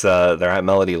at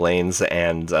Melody Lanes,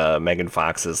 and Megan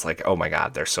Fox is like, "Oh my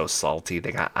god, they're so salty.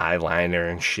 They got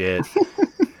eyeliner and shit."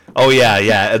 Oh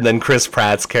yeah. And then Chris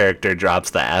Pratt's character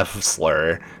drops the F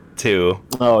slur too.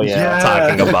 Oh yeah.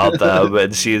 Talking about them,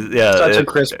 and she's such a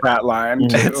Chris Pratt line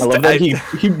too. I love that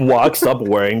he walks up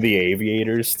wearing the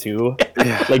aviators too.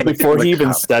 Yeah. Like before he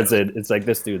even says it, it's like,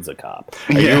 this dude's a cop.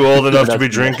 Are you old enough to be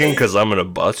drinking? Because I'm gonna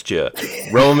bust you,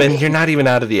 Roman. You're not even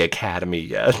out of the academy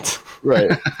yet.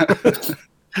 Right.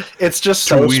 It's just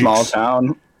so small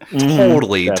town.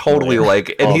 Totally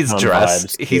like, and he's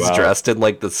dressed in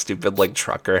like the stupid like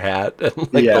trucker hat and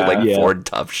like the Ford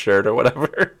Tough shirt or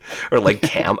whatever, or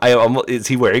like is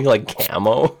he wearing like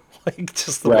camo? Like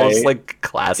just the most like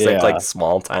classic like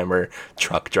small timer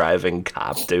truck driving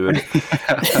cop dude.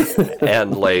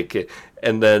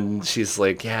 and then she's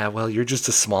like, "Yeah, well, you're just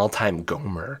a small time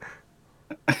Gomer.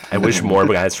 I wish more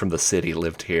guys from the city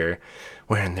lived here,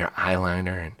 wearing their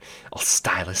eyeliner and all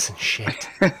stylish and shit."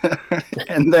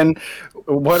 And then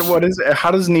what is it? How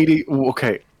does Needy?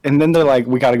 Okay, and then they're like,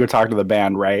 "We got to go talk to the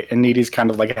band, right?" And Needy's kind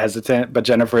of like hesitant, but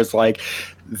Jennifer's like,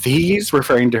 "These,"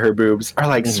 referring to her boobs, "are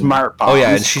like smart bombs." Oh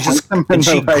yeah, and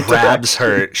she grabs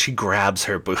her. She grabs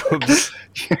her boobs.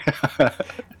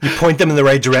 You point them in the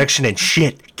right direction, and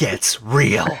shit gets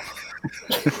real.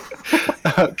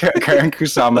 Karen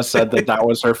Kusama said that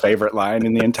was her favorite line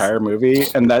in the entire movie,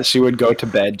 and that she would go to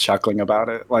bed chuckling about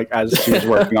it. Like as she was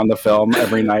working on the film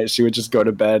every night, she would just go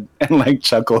to bed and like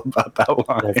chuckle about that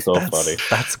line. That's so funny.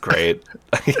 That's great.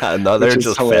 Yeah, another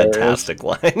just hilarious. Fantastic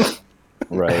line.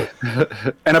 Right.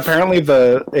 And apparently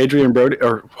the Adrian Brody,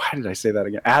 or why did I say that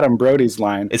again? Adam Brody's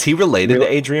line. Is he related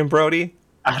to Adrian Brody?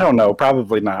 I don't know.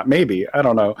 Probably not. Maybe. I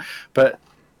don't know. But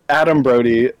Adam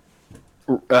Brody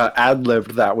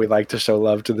ad-libbed that we like to show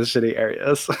love to the shitty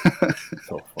areas.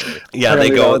 So funny. Yeah,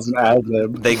 apparently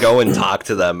they go and talk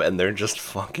to them, and they're just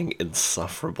fucking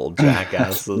insufferable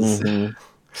jackasses.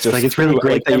 Just like, it's really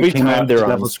great that every time they're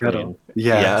on screen.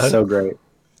 Yeah, so great.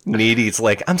 Needy's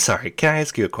like, "I'm sorry, can I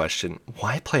ask you a question?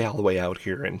 Why play all the way out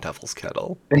here in Devil's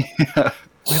Kettle?" Yeah.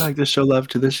 We like to show love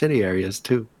to the shitty areas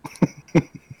too.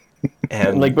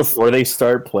 And like before they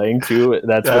start playing too,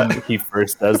 that's when he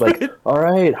first says like, "All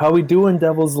right, how we doing,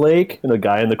 Devil's Lake?" And the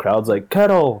guy in the crowd's like,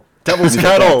 "Kettle, Devil's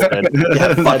Kettle."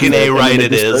 Yeah, fucking A right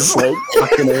it is.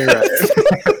 Fucking A right.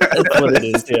 That's what it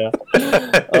is. Yeah.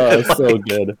 Oh, it's so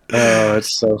good. Oh,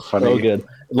 it's so funny. So good.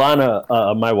 Lana,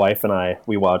 my wife and I,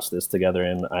 we watched this together,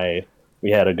 and we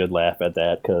had a good laugh at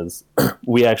that because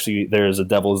there's a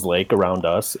Devil's Lake around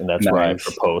us, and that's where I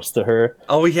proposed to her.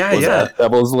 Oh yeah, at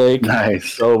Devil's Lake.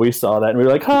 Nice. So we saw that and we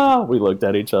were like, "Ha!" We looked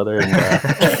at each other and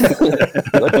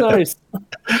like, nice.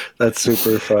 That's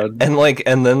super fun. And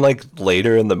then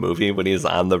later in the movie when he's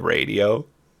on the radio,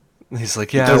 he's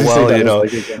like, "Yeah, we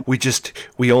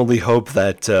only hope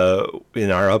that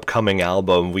in our upcoming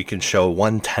album we can show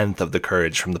 1/10 of the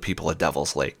courage from the people at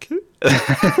Devil's Lake." Do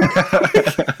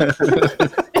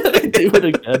it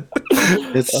again.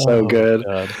 It's so good.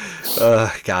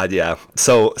 God, yeah.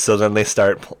 So then they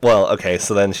start. Well, okay.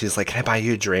 So then she's like, "Can I buy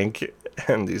you a drink?"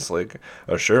 And he's like,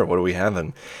 "Oh, sure. What are we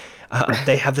having?"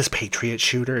 They have this Patriot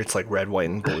shooter. It's like red, white,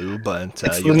 and blue, but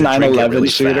it's the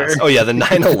 9/11 shooter. Fast. Oh yeah, the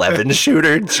 9/11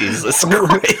 shooter. Jesus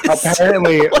Christ!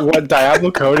 Apparently, what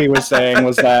Diablo Cody was saying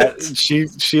was that she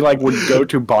like would go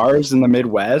to bars in the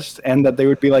Midwest, and that they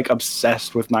would be like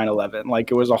obsessed with 9/11.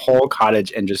 Like it was a whole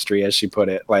cottage industry, as she put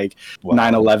it. Like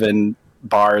 9/11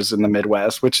 bars in the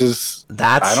Midwest, which is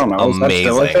I don't know, amazing.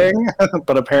 Is that still a thing?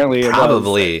 But apparently,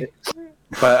 probably. it was.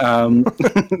 But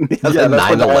The yeah, that's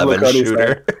what Diablo 9/11 Cody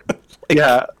shooter. said.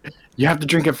 Yeah, you have to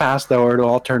drink it fast though, or it'll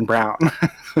all turn brown.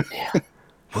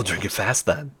 We'll drink it fast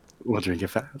then. We'll drink it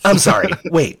fast. I'm sorry.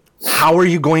 Wait, how are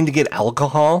you going to get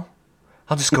alcohol?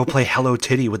 I'll just go play Hello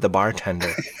Titty with the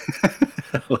bartender.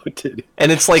 Hello, Titty.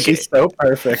 And it's like, She's so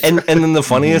perfect. and then the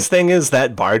funniest thing is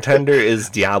that bartender is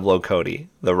Diablo Cody,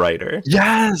 the writer.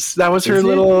 yes, that was her Is it?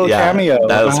 little Yeah, cameo.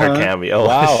 that was her Uh-huh. cameo.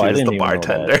 Wow, She I was didn't the even know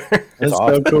bartender. that. It's so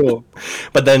awesome. cool.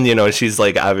 But then, she's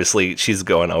like, obviously, she's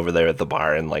going over there at the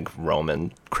bar, and like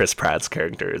Roman, Chris Pratt's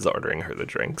character, is ordering her the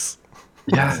drinks.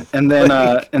 Yeah, and then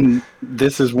and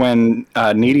this is when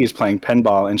Needy is playing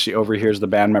pinball, and she overhears the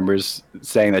band members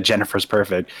saying that Jennifer's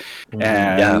perfect. And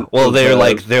Yeah. Well, they're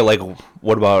like,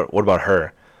 what about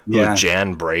her? Who, Yeah.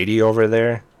 Jan Brady over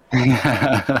there?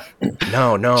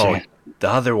 No, Jan. the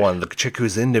other one, the chick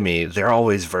who's into me. They're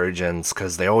always virgins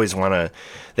because they always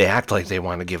they act like they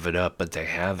want to give it up, but they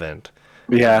haven't.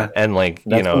 yeah, And like,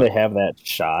 That's when they have that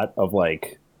shot of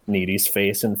like Needy's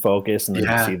face in focus, and then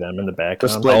Yeah. you see them in the the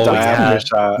background. split Oh, diameter yeah.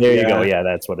 shot. There you yeah. go. Yeah,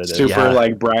 that's what it is. Super Yeah.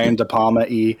 like Brian De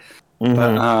Palma-y.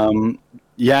 Mhm.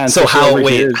 Yeah. And So she how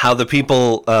overhears- how the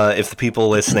people if the people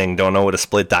listening don't know what a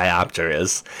split diopter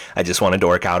is, I just want to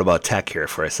dork out about tech here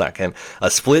for a second.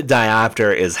 A split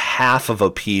diopter is half of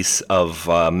a piece of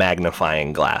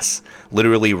magnifying glass,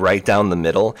 literally right down the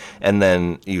middle, and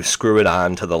then you screw it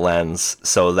on to the lens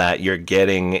so that you're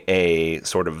getting a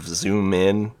sort of zoom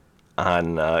in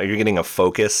on you're getting a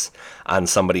focus on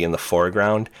somebody in the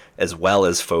foreground as well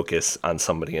as focus on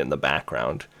somebody in the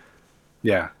background.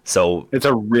 Yeah. So It's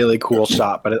a really cool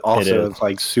shot, but it also is. is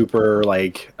like super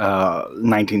like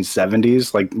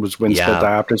 1970s, like was when Yeah. split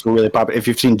diopters were really popular. If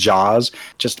you've seen Jaws,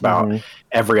 just about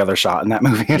every other shot in that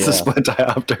movie is a Yeah. split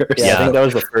diopter. Yeah, Yeah. I think that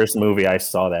was the first movie I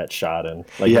saw that shot in.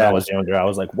 Like when Yeah. I was younger, I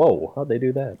was like, "Whoa, how'd they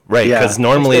do that?" right, Yeah. because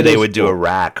normally It they is would do a cool.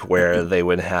 rack where they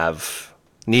would have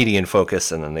Needy in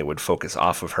focus, and then they would focus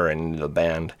off of her and into the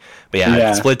band. But yeah,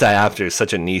 Yeah. split diopter is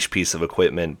such a niche piece of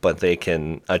equipment, but they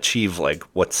can achieve like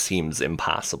what seems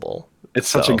impossible. It's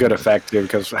such So, a good effect too,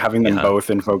 because having them Yeah.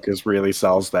 both in focus really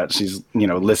sells that she's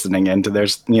listening into their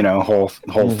whole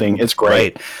thing. It's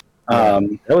great. Right.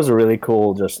 That was a really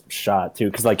cool just shot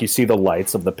too, because like you see the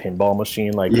lights of the pinball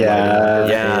machine like Yeah. lighting up her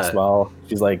Yeah. face while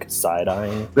she's like side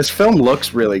eyeing. This film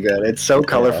looks really good. It's so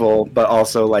colorful, but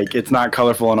also like it's not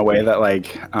colorful in a way that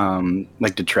like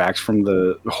detracts from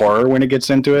the horror when it gets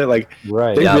into it. Like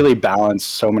Right. they Yeah. really balance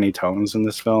so many tones in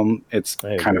this film. It's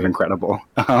I kind of agree. incredible.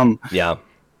 Yeah.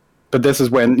 But this is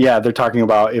when they're talking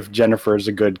about if Jennifer is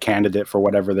a good candidate for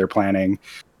whatever they're planning.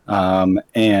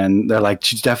 And they're like,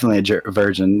 she's definitely a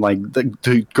virgin. Like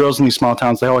the girls in these small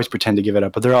towns, they always pretend to give it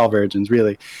up, but they're all virgins,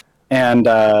 really. And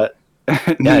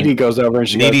Needy goes over and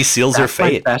she Needy goes, seals her "That's my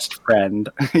fate." best friend.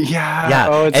 Yeah. Yeah,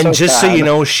 Oh, it's and so just so sad. you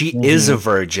know, she is a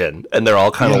virgin, and they're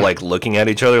all kind of Yeah. like looking at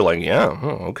each other, like, "Yeah,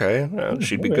 okay,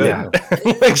 she'd be good."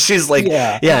 Yeah. Like she's like,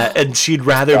 Yeah. and she'd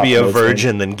rather be a Stop listening.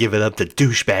 virgin than give it up to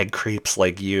douchebag creeps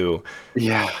like you.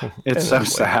 Yeah, it's so Like,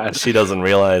 sad. She doesn't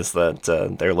realize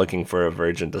that they're looking for a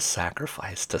virgin to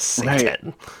sacrifice to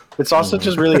Satan. It's also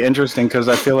just really interesting because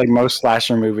I feel like most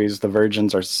slasher movies, the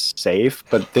virgins are safe,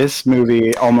 but this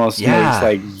movie almost Yeah. makes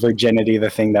like virginity the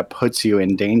thing that puts you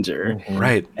in danger.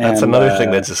 Right. That's And, another thing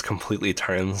uh, that just completely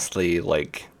turns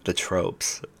the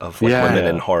tropes of like Yeah. women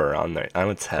in horror on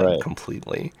its head Right.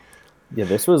 completely. Yeah,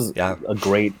 this was Yeah. a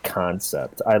great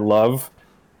concept.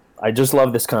 I just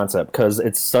love this concept because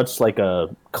it's such like a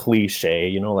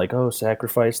cliche, like, oh,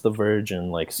 sacrifice the virgin,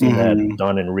 like see that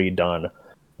done and redone.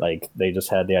 Like they just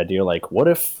had the idea, like, what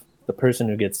if the person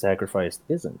who gets sacrificed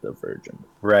isn't a virgin?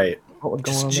 Right. What would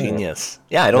go Just on there? genius.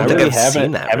 Yeah, I don't I think really I've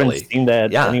seen that haven't really. seen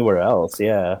that Yeah. anywhere else.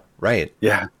 Yeah. Right.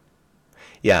 Yeah.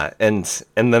 Yeah, and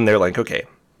then they're like, okay,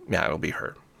 yeah, it'll be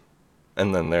her.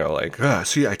 And then they're like,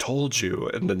 see, I told you.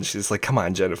 And then she's like, come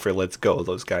on, Jennifer, let's go.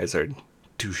 Those guys are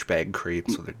douchebag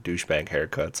creeps with their douchebag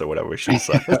haircuts or whatever she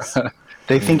says.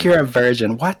 They think you're a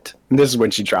virgin. What? And this is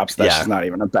when she drops that Yeah. she's not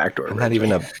even a backdoor I'm virgin. not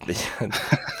even a...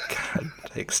 God,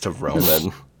 thanks to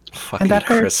Roman. Fucking that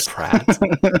Chris hurts. Pratt.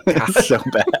 It's so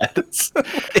bad.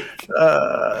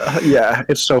 Yeah,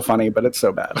 it's so funny, but it's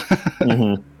so bad.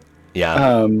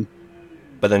 Yeah.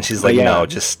 But then she's but like, yeah. no,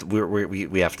 just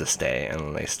we have to stay. And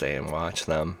then they stay and watch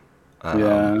them.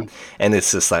 Yeah. And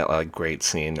it's just like great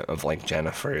scene of like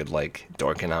Jennifer like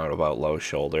dorking out about Low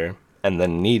Shoulder, and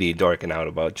then Needy dorking out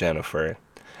about Jennifer,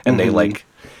 and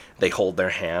they hold their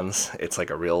hands. It's like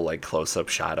a real like close up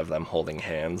shot of them holding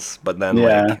hands. But then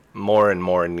Yeah. like more and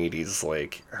more Needy's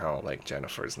like, oh, like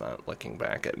Jennifer's not looking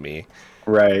back at me,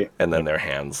 Right. and then their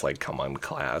hands like come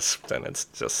unclasped, and it's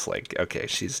just like, okay,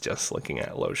 she's just looking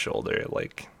at Low Shoulder.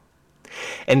 Like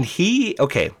And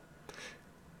okay.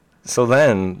 So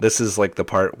then this is like the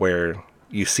part where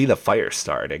you see the fire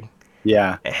starting.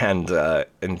 Yeah.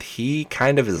 And he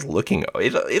kind of is looking.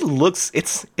 It looks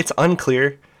it's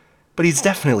unclear, but he's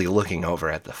definitely looking over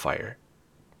at the fire.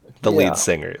 The lead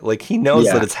singer, like he knows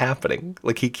that it's happening.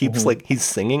 Like he keeps like he's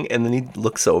singing, and then he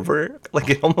looks over. Like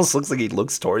it almost looks like he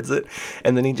looks towards it,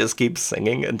 and then he just keeps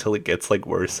singing until it gets like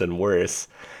worse and worse.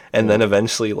 And then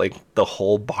eventually, like the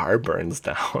whole bar burns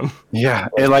down. Yeah,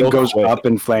 it like goes up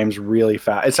in flames really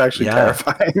fast. It's actually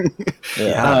terrifying.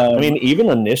 I mean, even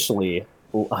initially,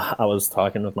 I was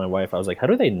talking with my wife. I was like, "How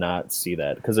do they not see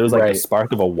that?" Because there was like a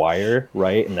spark of a wire,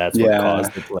 right? And that's what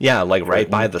caused it. Like right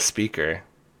by the speaker.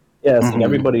 Yeah, it's like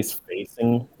everybody's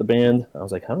facing the band. I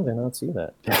was like, "How do they not see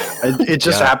that?" It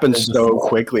just happens so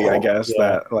quickly, I guess,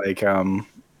 that like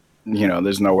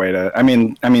there's no way to. I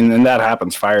mean, and that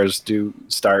happens. Fires do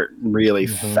start really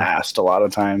fast a lot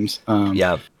of times.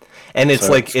 And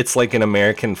it's like an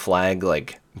American flag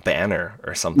like banner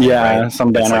or something. Yeah, right?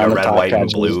 some banner it's like on a the red, top white, and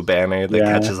catches. blue banner that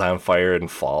catches on fire and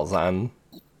falls on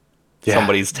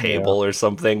somebody's table or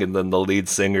something, and then the lead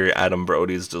singer Adam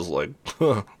Brody's just like,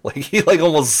 like he like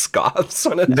almost scoffs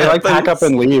when it They happens. like pack up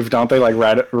and leave, don't they? Like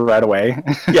right away.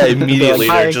 Yeah, immediately They're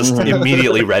like, they're just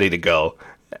immediately ready to go,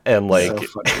 and like.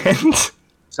 So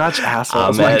such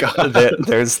assholes. Oh my God.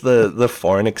 There's the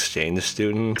foreign exchange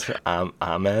student,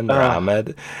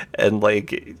 Ahmed, and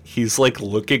like he's like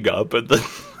looking up at the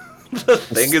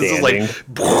thing is just like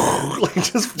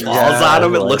just falls on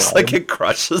him. It looks like it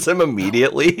crushes him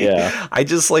immediately. Yeah. I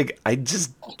just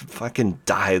fucking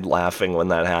died laughing when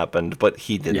that happened, but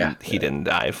he didn't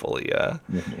die fully.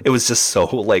 It was just so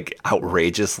like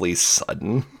outrageously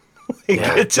sudden.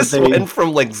 It just went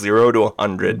from like 0 to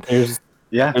 100.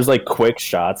 There's like quick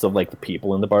shots of like the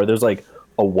people in the bar. There's like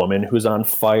a woman who's on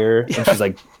fire and she's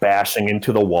like bashing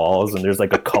into the walls, and there's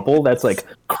like a couple that's like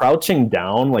crouching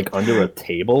down like under a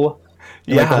table.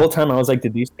 And, like the whole time I was like,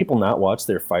 did these people not watch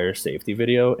their fire safety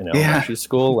video in elementary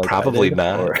school? Like probably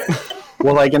not.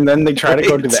 Well, like, and then they try to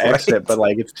go to the exit, but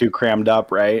like it's too crammed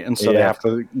up, right? And so they have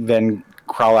to then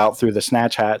crawl out through the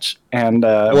snatch hatch. And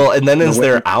and then as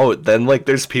they're out, then like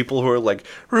there's people who are like,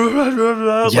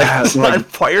 like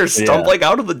fire stumbling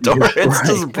out of the door. It's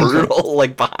just brutal,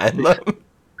 like behind them.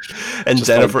 And just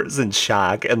Jennifer's in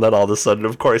shock, and then all of a sudden,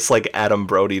 of course, like Adam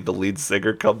Brody, the lead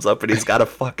singer, comes up and he's got a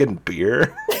fucking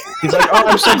beer. He's like, "Oh,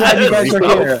 I'm so glad you guys are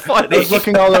here. Funny. I was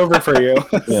looking all over for you."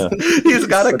 He's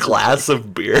got a glass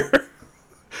of beer.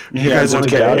 You guys are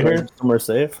get out of here somewhere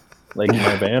safe, like in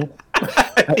my van.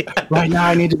 Right now,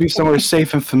 I need to be somewhere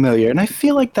safe and familiar, and I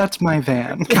feel like that's my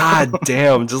van. God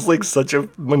damn, just like such a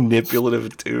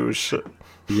manipulative douche.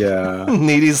 Yeah.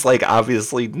 Needy's like,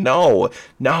 obviously, no,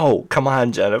 come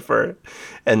on, Jennifer.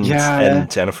 And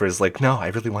Jennifer's like, no, I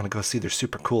really want to go see their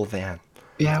super cool van.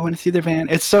 Yeah, I want to see their van.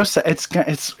 It's so sad.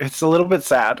 It's a little bit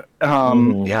sad.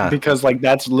 Because like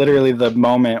that's literally the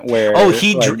moment where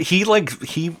he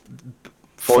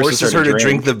forces her to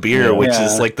drink the beer, which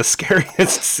is like the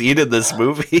scariest scene in this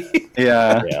movie.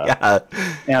 And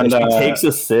he takes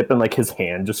a sip, and like his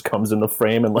hand just comes into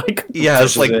frame, and like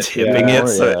it's like tipping it.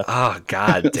 So, oh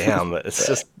god damn! It's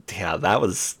just that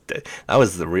was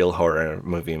the real horror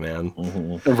movie,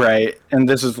 man. Right, and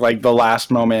this is like the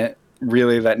last moment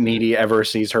really that Needy ever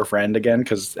sees her friend again,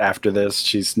 because after this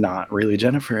she's not really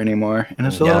Jennifer anymore, and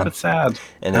it's a little bit sad.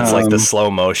 And it's like the slow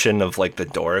motion of like the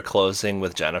door closing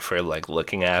with Jennifer like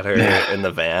looking at her in the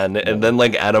van, and then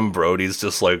like Adam Brody's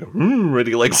just like and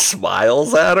he like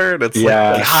smiles at her, and it's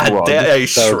like god damn, he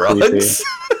shrugs.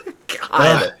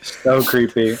 God, so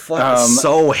creepy,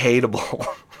 so hateable.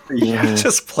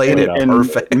 Just played it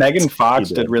perfect. Megan Fox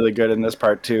did really good in this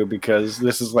part too, because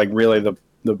this is like really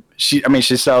she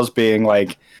sells being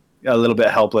like a little bit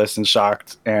helpless and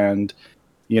shocked and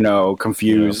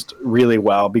confused really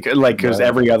well, because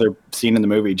every other scene in the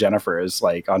movie Jennifer is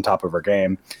like on top of her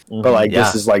game, but like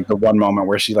this is like the one moment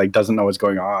where she like doesn't know what's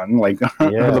going on, like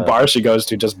the bar she goes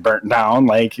to just burnt down,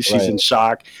 like she's in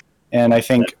shock. And I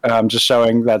think just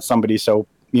showing that somebody so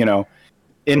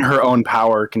in her own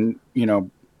power can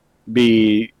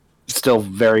be still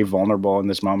very vulnerable in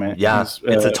this moment. It's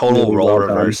a total really role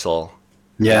reversal.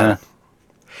 Yeah.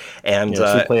 And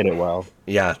she played it well.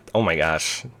 Yeah. Oh my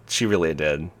gosh, she really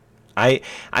did.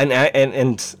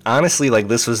 And honestly, like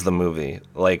this was the movie.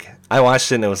 Like I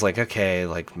watched it and it was like, okay,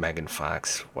 like Megan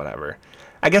Fox, whatever.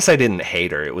 I guess I didn't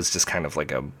hate her. It was just kind of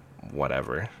like a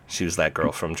whatever. She was that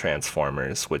girl from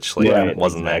Transformers, which like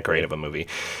wasn't that great of a movie.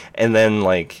 And then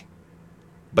like,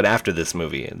 but after this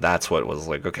movie, that's what was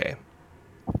like, okay,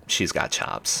 she's got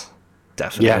chops,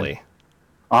 definitely.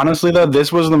 Honestly, though,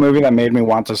 this was the movie that made me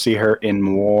want to see her in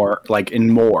more,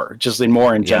 just in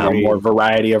more in general, more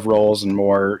variety of roles and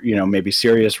more, maybe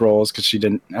serious roles, because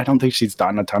I don't think she's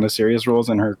done a ton of serious roles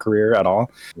in her career at all.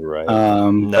 Right.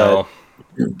 No.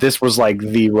 This was like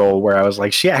the role where I was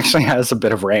like, she actually has a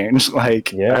bit of range.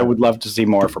 Like, I would love to see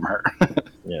more from her.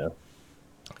 Yeah.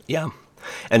 Yeah.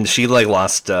 And she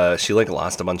lost a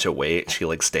bunch of weight. She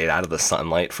stayed out of the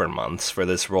sunlight for months for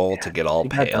this role to get all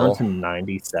pale. Got down to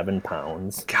 97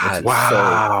 pounds. God,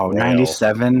 wow,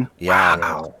 97. Yeah,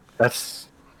 wow. That's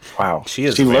wow. She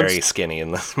is very skinny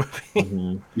in this movie.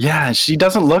 Mm-hmm. Yeah, she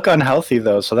doesn't look unhealthy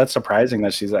though, so that's surprising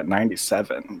that she's at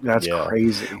 97. That's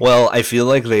crazy. Well, I feel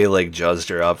like they jazzed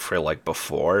her up for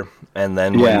before, and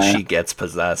then when she gets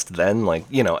possessed, then when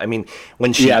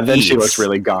she then eats, she looks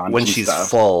really gaunt. When she's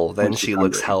full, then she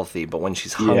looks hungry. healthy, but when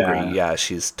she's hungry,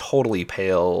 she's totally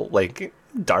pale,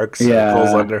 dark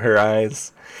circles under her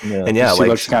eyes. Yeah. And she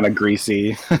looks kind of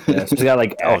greasy. Yeah, she's got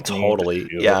totally.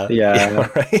 Too. Yeah,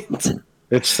 right.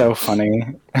 It's so funny.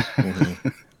 Mm-hmm.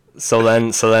 So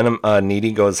then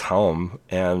Needy goes home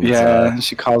and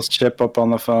she calls Chip up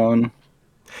on the phone.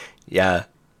 Yeah,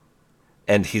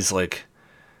 and he's like,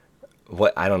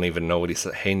 "What? I don't even know what he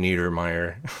said." Hey,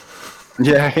 Niedermeyer.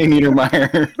 Yeah, hey,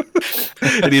 Niedermeyer.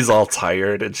 And he's all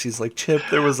tired, and she's like, "Chip,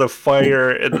 there was a fire,"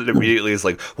 and then immediately he's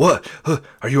like, "What?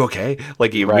 Are you okay?"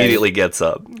 He immediately gets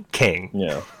up, king.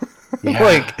 Yeah.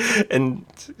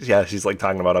 She's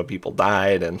talking about how people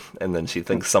died, and then she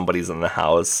thinks somebody's in the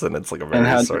house, and it's a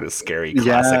very sort of scary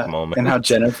classic moment. And how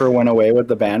Jennifer went away with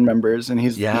the band members, and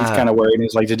he's kind of worried.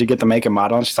 He's like, "Did you get the make and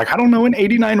model?" And she's like, "I don't know, an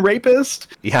 '89 rapist."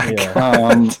 Yeah.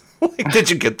 Did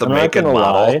you get the make and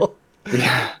model?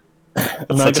 Yeah.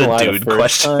 I'm not gonna lie, dude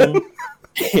question.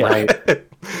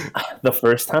 The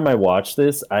first time I watched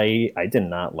this, I did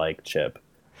not like Chip,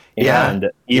 and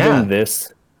even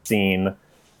this scene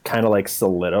kind of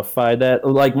solidified that.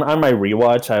 On my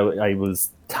rewatch, I was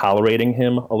tolerating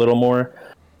him a little more,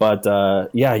 but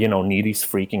Needy's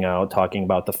freaking out, talking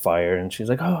about the fire, and she's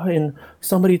like, "Oh, and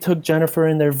somebody took Jennifer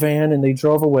in their van and they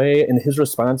drove away," and his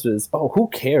response is, "Oh, who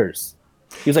cares?"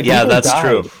 He's like, "Yeah, that's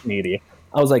true, Needy."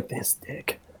 I was like, "This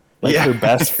dick." Her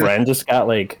best friend just got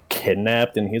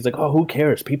kidnapped, and he's like, "Oh, who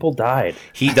cares? People died."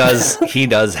 He does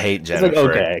hate Jennifer. He's like,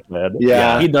 "Okay, man."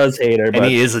 Yeah, he does hate her, and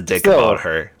he is a dick about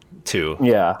her too.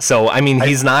 Yeah. So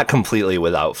he's not completely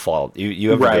without fault.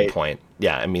 You have a good point.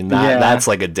 Yeah, that's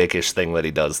a dickish thing that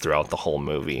he does throughout the whole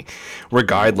movie,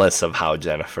 regardless of how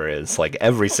Jennifer is.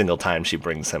 Every single time she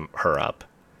brings her up.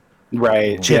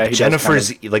 Right. Chip,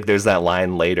 Jennifer's there's that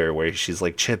line later where she's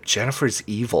like, "Chip, Jennifer's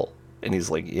evil." And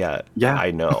he's like, yeah, I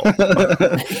know.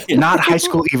 Not high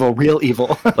school evil, real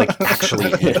evil.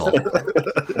 Actually evil.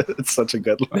 It's such a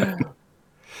good line.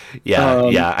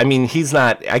 Yeah.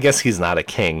 I guess he's not a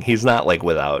king. He's not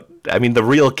without. The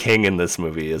real king in this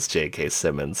movie is J.K.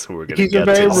 Simmons, who we're going to get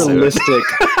to soon. He's a very realistic.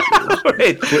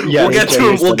 Right.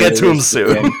 We'll get to him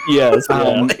soon. Yes.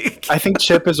 I think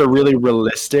Chip is a really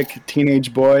realistic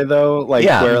teenage boy, though.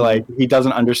 Where he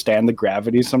doesn't understand the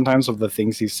gravity sometimes of the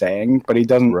things he's saying, but he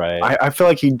doesn't. Right. I feel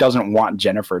like he doesn't want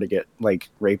Jennifer to get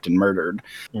raped and murdered,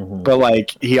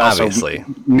 but he also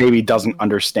maybe doesn't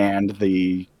understand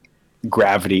the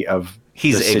gravity of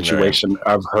the situation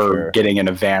of her getting in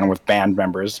a van with band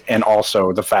members, and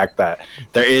also the fact that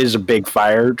there is a big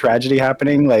fire tragedy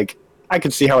happening. I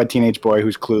could see how a teenage boy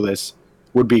who's clueless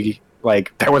would be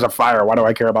there was a fire. Why do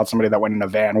I care about somebody that went in a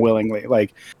van willingly?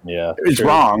 It's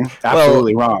wrong.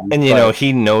 Absolutely wrong. And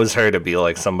he knows her to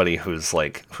be somebody who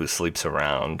sleeps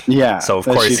around. Yeah. So of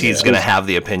course he's gonna have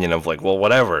the opinion of well,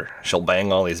 whatever. She'll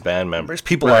bang all these band members.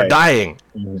 People are dying.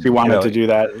 She wanted to do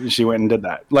that. She went and did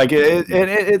that.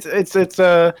 It's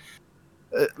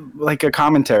a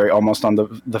commentary almost on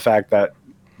the fact that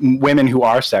women who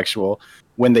are sexual,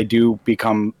 when they do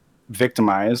become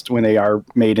victimized, when they are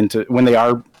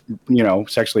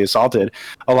sexually assaulted,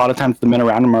 a lot of times the men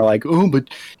around them are like, "Oh, but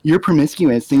you're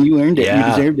promiscuous and you earned it, you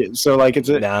deserved it." So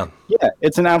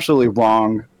it's an absolutely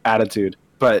wrong attitude,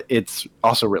 but it's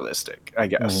also realistic, I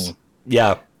guess.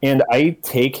 Yeah. And I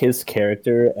take his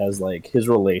character as his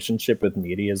relationship with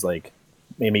Needy is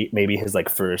maybe his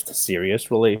first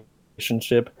serious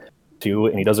relationship too,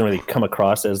 and he doesn't really come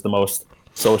across as the most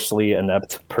socially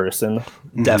inept person.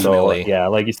 Definitely. So,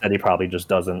 like you said, he probably just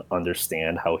doesn't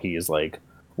understand how he's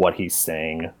what he's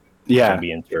saying can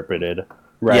be interpreted.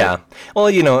 Right. Yeah. Well,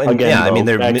 again,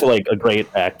 they're back to a great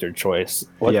actor choice.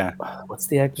 What's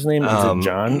the actor's name? Is it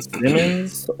John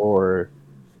Simmons or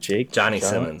Jake? Johnny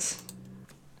Simmons.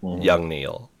 Mm-hmm. Young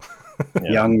Neil.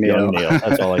 Young Neil.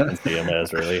 That's all I can see him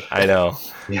as, really. I know.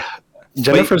 Yeah.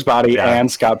 Jennifer's Body yeah.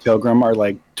 and Scott Pilgrim are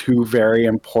like two very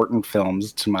important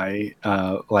films to my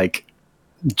like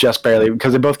just barely,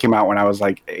 because they both came out when I was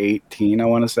like 18, I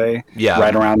want to say. Yeah.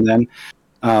 Right around then.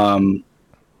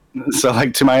 So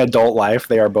like to my adult life,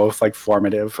 they are both like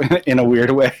formative in a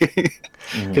weird way,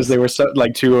 because they were so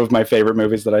like two of my favorite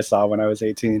movies that I saw when I was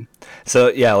 18. So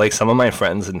yeah, like some of my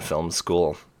friends in film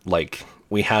school, like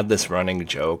we had this running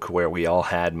joke where we all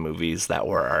had movies that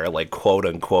were our like quote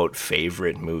unquote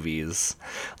favorite movies.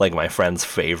 Like my friend's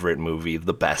favorite movie,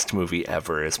 the best movie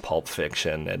ever, is Pulp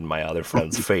Fiction, and my other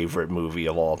friend's favorite movie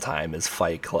of all time is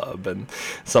Fight Club, and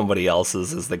somebody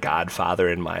else's is The Godfather,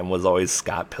 and mine was always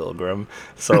Scott Pilgrim.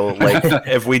 So like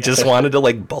if we just wanted to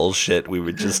like bullshit, we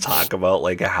would just talk about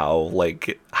like how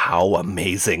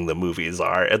amazing the movies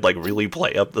are and like really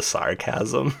play up the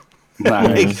sarcasm.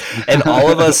 Like, and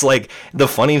all of us, like, the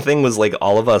funny thing was, like,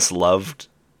 all of us loved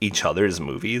each other's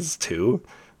movies, too.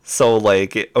 So,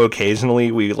 like,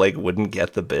 occasionally we, like, wouldn't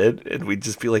get the bit, and we'd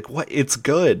just be like, what? It's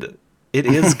good. It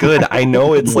is good. I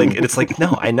know it's like, and it's like,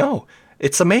 no, I know.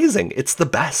 It's amazing. It's the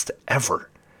best ever.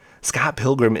 Scott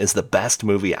Pilgrim is the best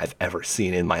movie I've ever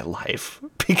seen in my life,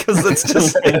 because that's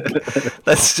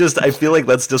just I feel like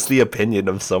that's just the opinion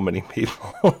of so many people.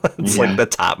 It's like the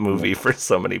top movie for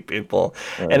so many people,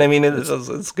 and I mean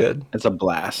it's good. It's a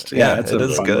blast. Yeah, it's it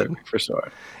is good movie, for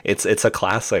sure. It's a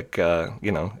classic.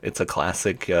 It's a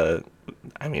classic.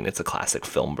 I mean, it's a classic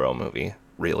film bro movie,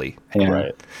 really. Yeah.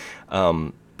 Right.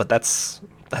 But that's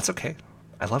okay.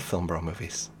 I love film bro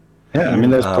movies. Yeah, I mean,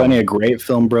 there's plenty of great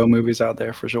film bro movies out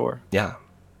there for sure. Yeah,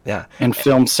 yeah, and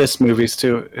film cis movies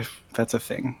too, if that's a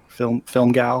thing. Film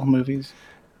gal movies.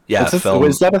 Yeah, film.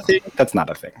 Is that a thing? That's not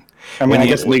a thing. I mean, When I you-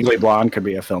 guess Legally Blonde could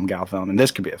be a film gal film, and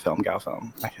this could be a film gal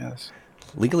film, I guess.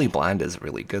 Legally Blonde is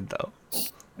really good though.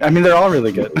 I mean, they're all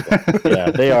really good. Yeah,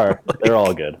 they are. They're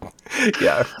all good.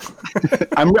 Yeah.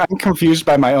 I'm confused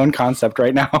by my own concept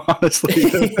right now, honestly.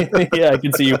 Yeah, I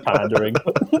can see you pondering.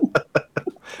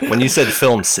 When you said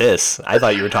film cis, I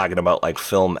thought you were talking about like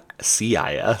film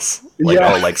CIS. Like,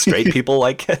 Yeah. oh, like straight people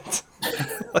like it.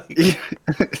 Like,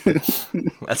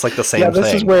 that's like the same Yeah, thing.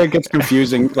 this is where it gets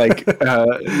confusing, like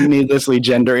needlessly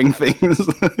gendering things.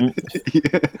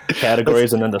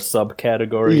 Categories and then the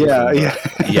subcategories. Yeah, and, yeah.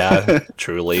 Yeah,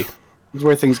 truly. This is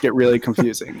where things get really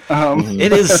confusing.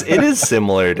 It is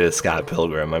similar to Scott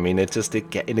Pilgrim. I mean, it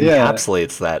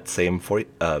encapsulates that same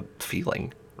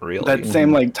feeling. Really, that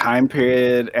same like time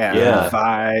period and Yeah.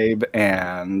 vibe,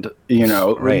 and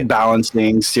Right.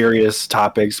 balancing serious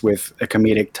topics with a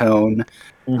comedic tone.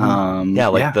 yeah,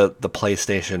 like the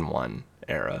PlayStation 1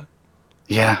 era.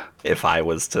 yeah. If I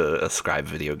was to ascribe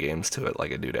video games to it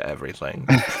like I do to everything.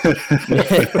 Well,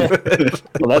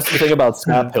 that's the thing about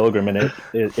Scott Pilgrim, and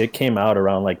it came out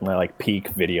around like my like peak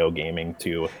video gaming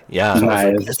too. Yeah. So I was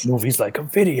like, Nice. this movie's like a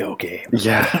video game.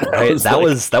 Yeah. Right? That like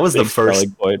was the big first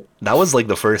selling point. that was like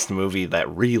the first movie that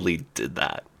really did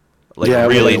that. Like Yeah,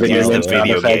 really with used the sound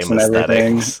video effects game and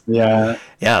everything. aesthetics. Yeah.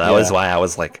 Yeah, that was why I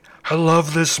was like, I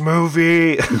love this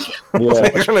movie. Yeah, when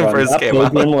it first Scott came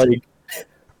Pilgrim, out. like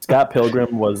Scott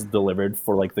Pilgrim was delivered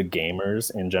for like the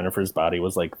gamers, and Jennifer's Body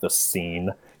was like the scene.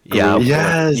 Yeah.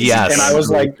 Yes. Yes. And I was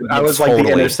like the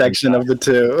Totally. intersection of the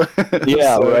two.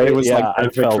 Yeah, So right. It was yeah, like I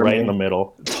perfect fell for right me. in the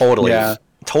middle. Totally. Yeah.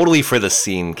 Totally for the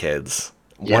scene, kids.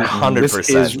 Yeah. 100%. This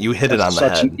is You hit it on the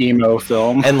such head. an emo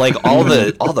film. And like all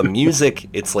the music,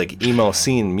 it's like emo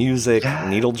scene music,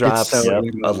 needle drops, so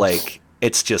Yep. emo. like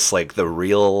it's just like the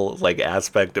real like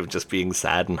aspect of just being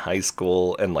sad in high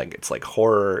school, and like it's like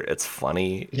horror, it's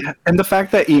funny. Yeah, and the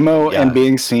fact that emo Yeah. and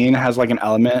being seen has like an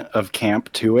element of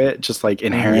camp to it, just like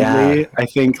inherently, Yeah. I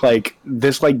think like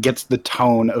this like gets the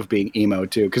tone of being emo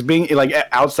too. Because being like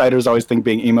outsiders always think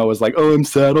being emo is like, oh, I'm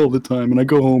sad all the time, and I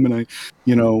go home and I,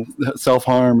 self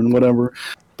harm and whatever.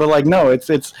 But like, no,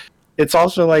 it's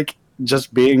also like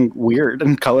just being weird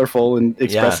and colorful and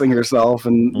expressing yourself,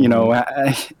 and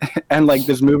and like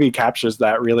this movie captures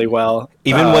that really well.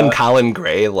 Even when Colin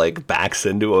Gray like backs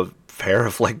into a pair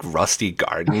of like rusty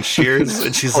garden shears,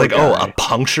 and she's like, "Oh, a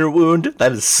puncture wound?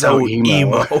 That is so So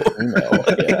emo." emo."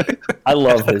 Yeah. I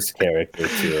love his character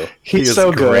too. He's is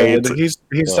so great. good. He's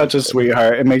such a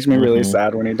sweetheart. It makes me really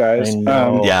sad when he dies. I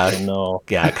know. Yeah. I know.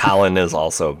 Yeah, Colin is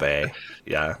also Bay.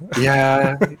 Yeah,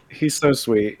 Yeah, he's so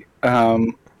sweet.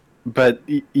 But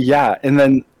yeah, and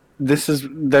then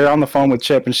they're on the phone with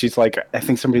Chip, and she's like, I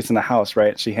think somebody's in the house,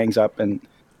 right? She hangs up and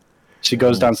she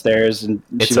goes downstairs, and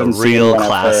she it's a doesn't see real anyone at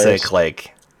classic first.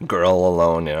 like girl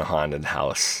alone in a haunted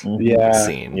house Yeah,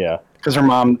 scene. Yeah. because her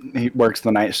mom works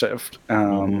the night shift,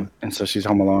 and so she's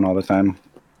home alone all the time.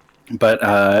 But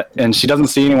and she doesn't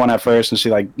see anyone at first, and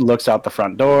she like looks out the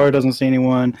front door, doesn't see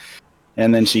anyone,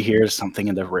 And then she hears something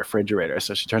in the refrigerator,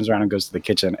 so she turns around and goes to the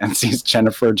kitchen and sees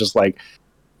Jennifer just like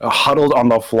huddled on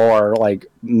the floor, like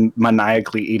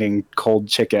maniacally eating cold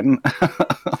chicken.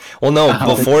 Well, no,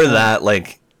 before that,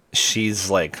 like she's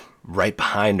like right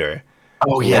behind her.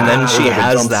 Oh yeah, And then she There's a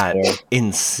has jump that scare.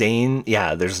 insane,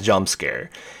 there's a jump scare.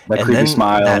 That and creepy then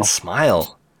smile. that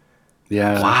smile.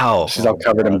 Yeah. Wow. She's all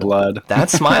covered in blood. That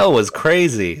smile was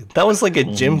crazy. That was like a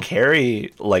Jim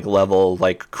Carrey like level,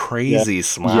 like crazy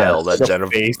smile Yes. that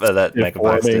Jennifer that Megan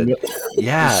Fox did. Deforming.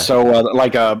 Yeah. So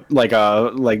like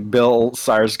Bill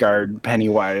Sarsgaard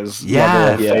Pennywise Yeah.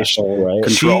 level of Yeah. facial Right.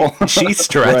 control. She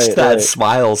stretched Right, that right.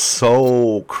 smile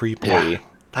so creepily.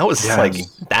 That was Yes.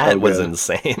 like that So was good.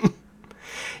 insane.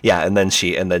 Yeah, and then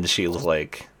she was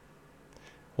like,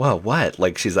 "Whoa, what?"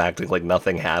 Like she's acting like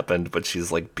nothing happened, but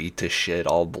she's like beat to shit,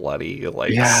 all bloody,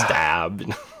 like Yeah.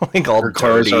 stabbed, like all Her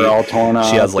clothes dirty. are all torn up.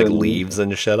 She has like and- leaves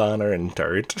and shit on her and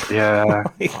dirt. Yeah.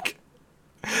 Like,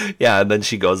 yeah, and then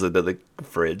she goes into the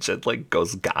fridge and like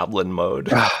goes goblin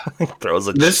mode. Like, throws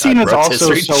a This scene is also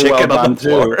rotisserie so chicken well on done the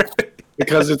floor. too,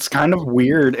 because it's kind of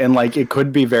weird and like it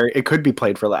could be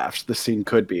played for laughs. The scene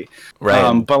could be,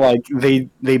 Right. But like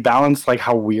they balance like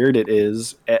how weird it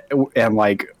is, and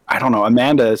like I don't know.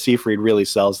 Amanda Seyfried really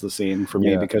sells the scene for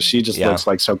me Yeah. because she just Yeah. looks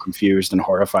like so confused and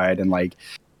horrified and like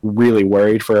really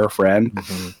worried for her friend.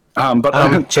 But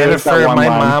there's that Jennifer, one my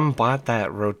line- mom bought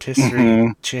that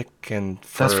rotisserie chicken.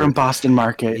 That's for- from Boston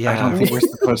Market. I don't think we're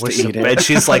supposed to eat it. And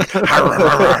she's like,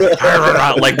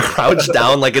 like crouched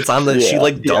down, like it's on the. She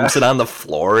like dumps it on the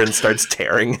floor and starts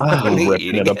tearing it and ripping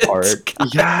eating it apart.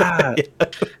 Yeah.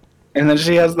 And then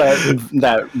she has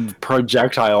that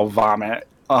projectile vomit,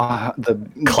 the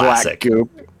Classic. black goop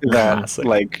that Classic.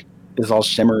 like is all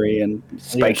shimmery and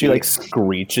spiky. Yeah, she like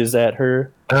screeches at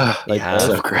her Ugh, like Yeah.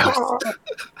 so that. gross.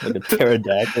 Like a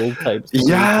pterodactyl type. scene.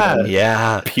 Yeah.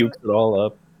 Yeah. Pukes it all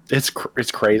up. It's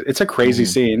crazy. It's a crazy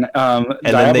scene. And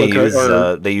then they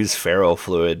Diablo- use ferro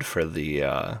fluid for the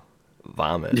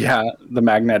vomit. yeah, the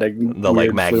magnetic, The like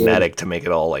weird magnetic to make it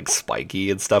all like spiky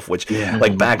and stuff, which Yeah.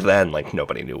 like back then like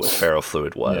nobody knew what ferro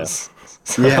fluid was.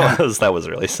 So Yeah. that was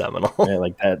really seminal. Yeah,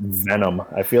 like that venom.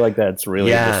 I feel like that's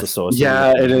really Yeah. just associated.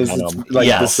 Yeah, with it is. venom. It's like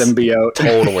Yes. the symbiote.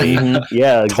 Totally.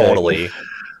 Yeah, exactly. Totally.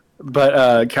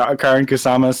 But Karen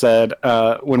Kusama said,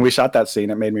 when we shot that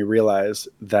scene, it made me realize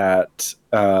that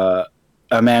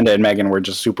Amanda and Megan were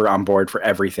just super on board for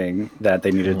everything that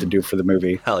they needed to do for the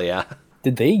movie. Hell yeah.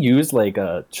 Did they use like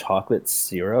a chocolate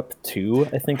syrup too?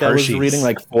 I think I was Hershey's. reading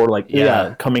like for like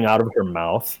Yeah. coming out of her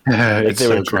mouth. Like It's they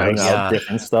so were trying gross. out Yeah.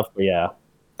 different stuff. But yeah,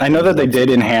 I know that they did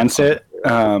enhance it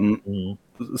Mm.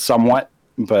 somewhat,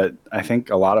 but I think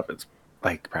a lot of it's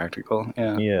like practical.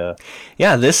 Yeah. yeah.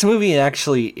 Yeah, this movie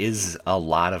actually is a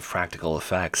lot of practical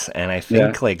effects, and I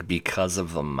think like because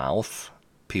of the mouth,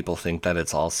 people think that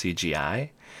it's all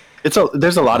CGI.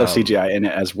 There's a lot of CGI in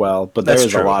it as well, but That's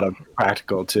there's a true. lot of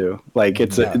practical too. Like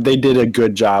they did a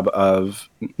good job of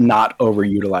not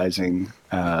overutilizing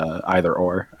either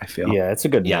or. I feel. Yeah, it's a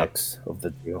good Yeah. mix of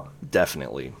the two.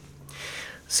 Definitely.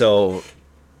 So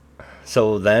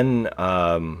then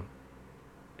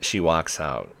she walks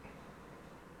out,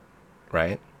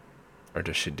 right? Or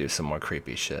does she do some more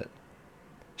creepy shit?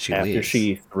 She After leaves.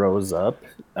 she throws up,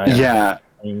 Yeah.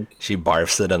 I think She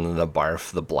barfs it, and then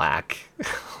the black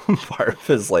barf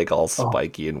is like all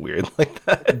spiky and weird like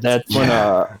that. that's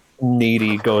when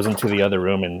Needy goes into the other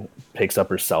room and picks up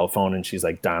her cell phone and she's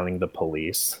like dialing the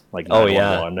police, like Oh,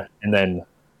 yeah. 911. And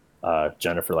then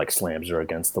Jennifer like slams her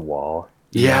against the wall.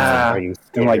 Yeah. Are you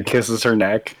And like scared? kisses her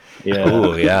neck. Yeah.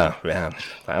 Ooh, yeah, man.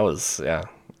 That was, yeah.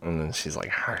 And then she's like,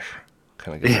 harsh.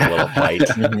 Kind of gives her a little bite.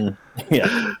 Mhm.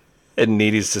 Yeah. And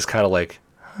Needy's just kind of like,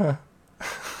 huh.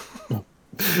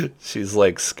 She's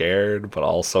like scared, but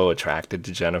also attracted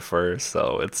to Jennifer.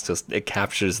 So it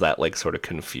captures that like sort of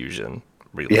confusion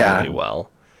really, Yeah. really well.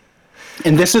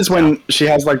 And this is when she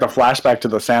has like the flashback to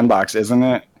the sandbox, isn't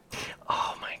it?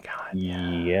 Oh my God.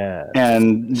 Yeah.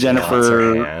 And cuts Jennifer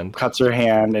her hand. cuts her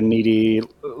hand, and Needy,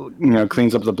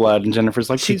 cleans up the blood. And Jennifer's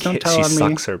like, She, "Please don't she tell on me."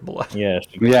 sucks her blood. Yeah.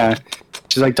 Yeah,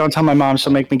 she's like, "Don't tell my mom;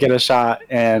 she'll make me get a shot."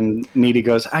 And Needy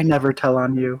goes, "I never tell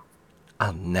on you."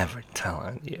 I'll never tell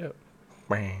on you.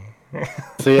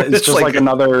 So yeah, it's It's just like- like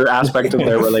another aspect of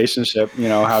their relationship. You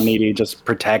know how Needy just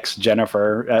protects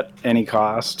Jennifer at any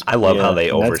cost. I love how Yeah, they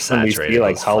and that's when we oversaturated see,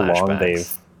 like, those how long flashbacks.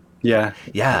 they've- Yeah,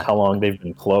 Yeah. How long they've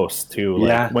been close too. Like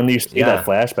Yeah. when you see Yeah. that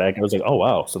flashback, it was like, oh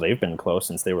wow, so they've been close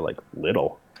since they were like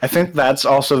little. I think that's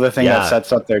also the thing Yeah. that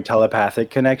sets up their telepathic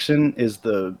connection is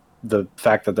the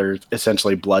fact that they're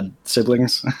essentially blood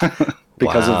siblings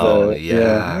because Wow, of the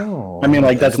yeah. Oh. I mean,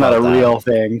 like that's Think not a about that. real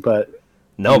thing, but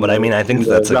No, but I mean, I think in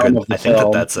the that's a realm good. of the I think that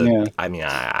film. that's a. Yeah. I mean,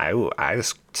 I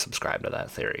subscribe to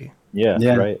that theory. Yeah,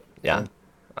 Yeah. right. Yeah,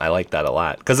 I like that a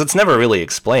lot because it's never really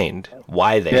explained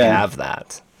why they Yeah. have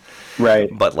that. Right.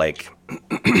 But like,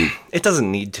 it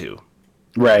doesn't need to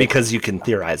Right. because you can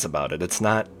theorize about it. It's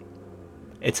not.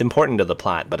 It's important to the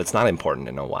plot, but it's not important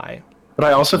to know why. But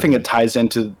I also think it ties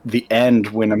into the end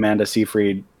when Amanda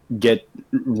Seyfried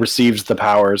receives the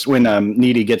powers, when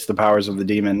Needy gets the powers of the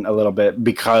demon a little bit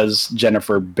because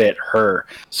Jennifer bit her.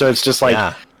 So it's just like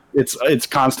Yeah. it's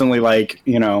constantly like,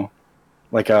 you know,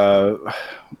 like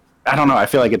I don't know. I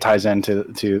feel like it ties into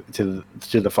to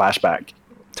the flashback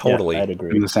Totally. Yeah, I'd in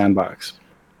agree. the sandbox.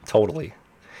 Totally.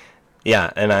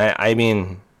 Yeah, and I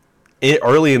mean,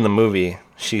 early in the movie,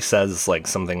 she says like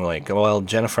something like, "Well,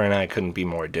 Jennifer and I couldn't be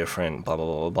more different, blah blah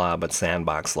blah blah." But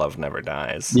Sandbox love never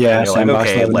dies. Yeah, and you're Sandbox like,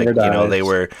 okay, love like never you know,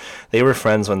 dies. they were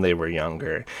friends when they were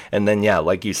younger, and then yeah,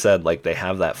 like you said, like they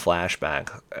have that flashback,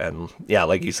 and yeah,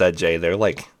 like you said, Jay, they're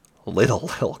like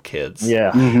little kids.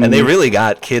 Yeah. And they really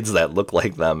got kids that look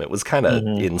like them. It was kind of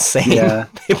insane. Yeah.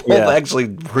 They both Yeah. actually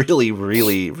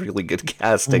really good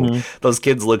casting. Those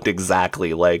kids looked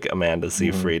exactly like Amanda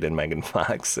Seyfried and Megan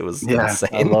Fox. It was Yeah. insane.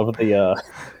 I love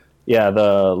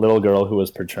the little girl who was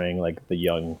portraying like the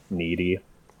young Needy.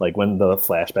 Like when the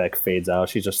flashback fades out,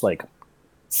 she's just like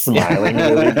smiling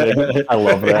really good. I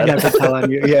love I that. have to tell on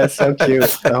you. Yeah, so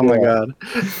cute. Oh my god.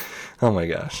 Oh my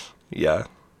gosh. Yeah.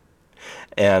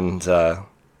 And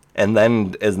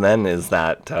then is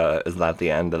that the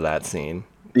end of that scene?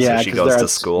 Yeah, So she 'cause goes they're to at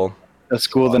school. At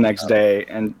school the next day,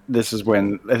 and this is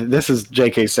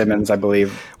J.K. Simmons, I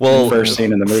believe. Well, first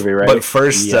scene in the movie, right? But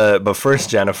first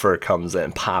Jennifer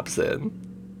pops in.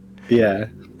 Yeah.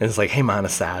 And it's like, "Hey,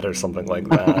 Monosad," or something like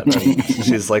that. And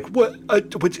she's like, "What?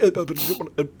 It's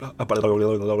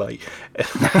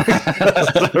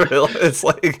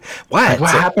like, what? What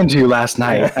happened to you last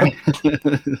night? And What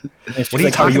she's are you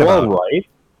like, talking you about? all right?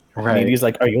 Right. Needy's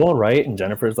like, are you all right? And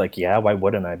Jennifer's like, yeah, why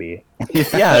wouldn't I be?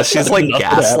 Yeah, she's like Nothing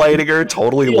gaslighting her.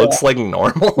 Totally Yeah. looks like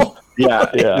normal.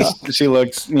 Yeah. Yeah. She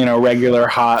looks, regular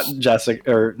hot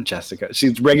Jessica.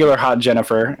 She's regular hot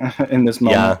Jennifer in this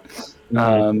moment.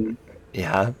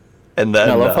 Yeah, and then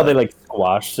And I love how they like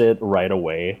squashed it right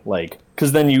away, like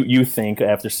because then you think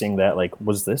after seeing that, like,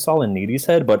 was this all in Needy's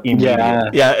head? But immediately,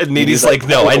 Yeah, and Needy's like,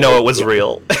 "No, I know it was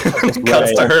real."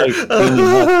 Cuts to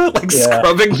her, like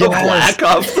scrubbing the black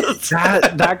off.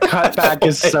 That cutback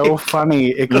is so funny.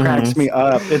 It cracks me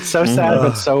up. It's so sad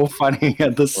but so funny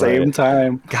at the same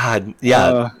time. God,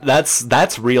 yeah,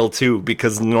 that's real too.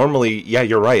 Because normally, yeah,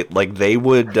 you're right. Like they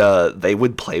would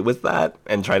play with that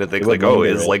and try to think like, "Oh,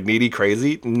 is like Needy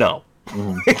crazy?" No.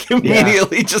 Like,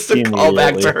 immediately, just a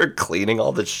callback to her cleaning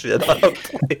all the shit up.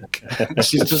 Like,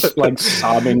 she's just like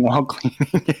sobbing while cleaning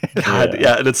it. God,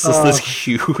 yeah, and it's just this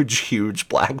huge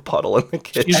black puddle in the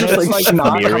kitchen. She's just like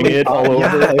not smearing coming it all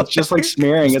off. over. Yeah, it's just like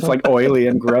smearing. It's like oily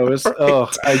and gross. Oh,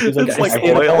 She's like, It's I like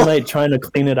stayed up oil. all night trying to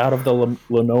clean it out of the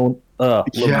linoleum. Yeah,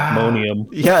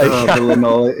 the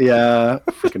linoleum. Yeah,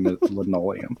 freaking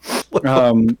linoleum.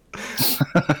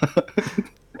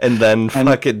 And then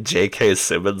fucking J.K.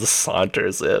 Simmons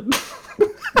saunters in.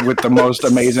 With the most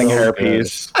amazing So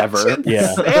hairpiece ever.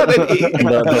 Yeah, Insanity.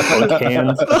 the hook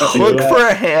hands. The hook for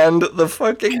a hand, the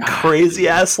fucking crazy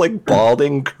ass like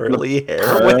balding curly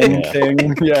hair wig.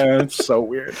 Thing. Yeah, it's so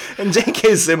weird. And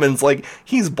J.K. Simmons, like,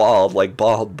 he's bald, like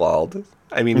bald.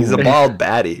 I mean, he's a bald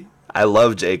baddie. I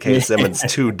love J.K. Simmons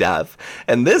to death.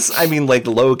 And this, I mean, like,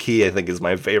 low key, I think is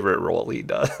my favorite role he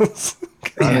does.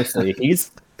 Honestly,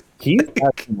 he's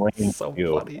got some range So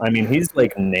too. funny. I mean, he's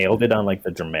like nailed it on like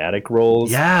the dramatic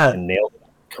roles. Yeah. and nailed it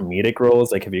on comedic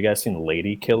roles. Like, have you guys seen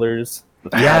Lady Killers?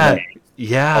 Yeah. Oh,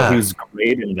 Yeah. he was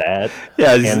great in that.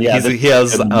 Yeah, And yeah, he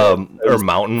has this- or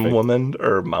Mountain Woman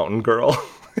or Mountain Girl.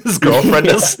 His girlfriend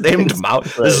is named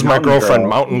Mountain. This is my Mountain girlfriend, Girl.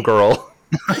 Mountain Girl.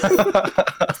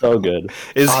 So good.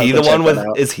 Is I'll he have the to one check with? that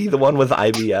out. Is he the one with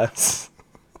IBS?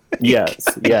 Yes.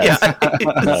 Yeah.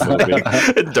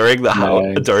 That movie. during the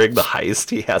Nice. during the heist,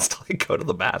 he has to like go to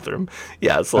the bathroom.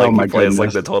 Yeah, so like Oh my he plays like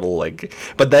goodness. the total like.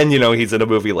 But then he's in a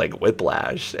movie like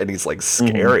Whiplash, and he's like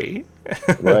scary.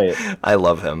 Right. I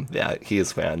love him. Yeah, he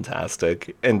is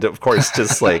fantastic, and of course,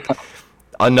 just like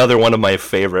another one of my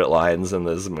favorite lines in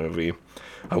this movie.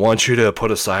 I want you to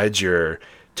put aside your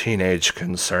teenage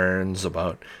concerns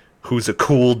about who's a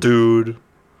cool dude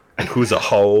and who's a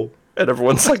hoe. And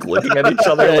everyone's like looking at each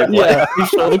other like, what? Yeah, you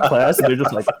show the class, and they're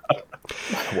just like,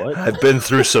 "What?" I've been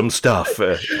through some stuff.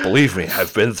 Believe me,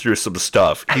 I've been through some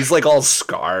stuff. He's like all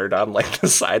scarred on like the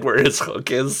side where his hook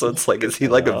is. So it's like, is he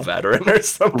like a veteran or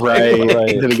something? Right.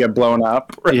 Right. Did it get blown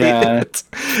up? Right? Yeah.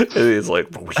 And he's like,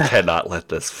 we cannot let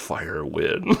this fire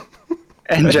win.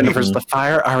 And Jennifer's, the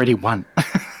fire already won.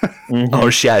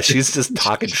 Oh yeah, she's just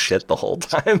talking shit the whole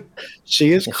time.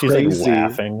 She is She's crazy. like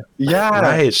laughing. Yeah,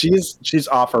 Right. She's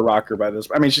off her rocker by this.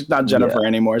 I mean, she's not Jennifer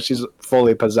anymore. She's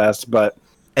fully possessed, but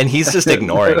And he's just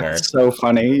ignoring her. it's so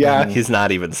funny. Yeah, He's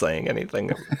not even saying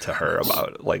anything to her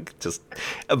about, like, just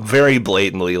very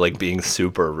blatantly, like, being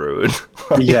super rude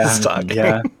while he's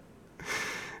talking.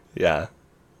 Yeah.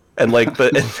 And like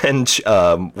what's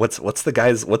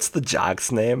the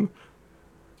jock's name?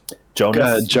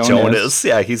 Jonas. Jonas.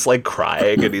 Yeah, he's like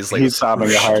crying and he's like He's sobbing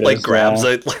the hardest.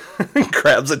 like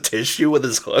grabs a tissue with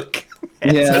his hook.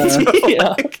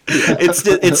 Yeah.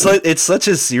 It's such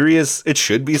a serious, it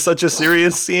should be such a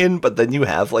serious scene, but then you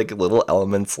have like little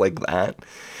elements like that.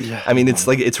 Yeah. I mean,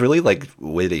 it's really like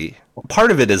witty.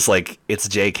 Part of it is like it's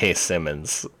J.K.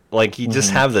 Simmons. Like, you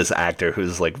just have this actor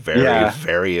who's like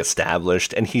very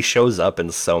established, and he shows up in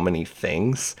so many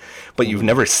things, but you've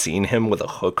never seen him with a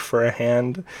hook for a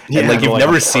hand, and like you've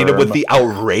never seen him with the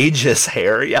outrageous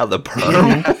hair. Yeah, the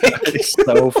perm. It's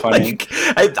so funny.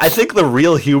 Like, I think the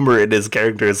real humor in his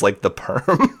character is like the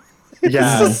perm.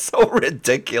 Yeah. It's so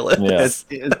ridiculous.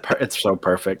 Yeah. It's so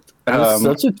perfect. It's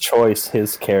such a choice,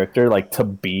 his character, like, to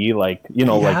be like, you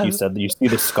know, like you said, you see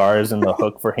the scars and the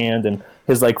hook for hand, and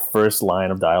his like first line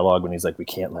of dialogue when he's like, "We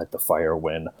can't let the fire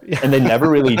win," and they never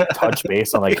really touch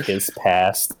base on like his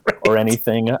past or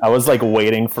anything. I was like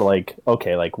waiting for like,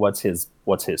 okay, like what's his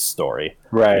story,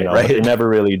 Right, you know, right. But they never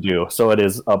really do. So it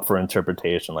is up for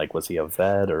interpretation. Like, was he a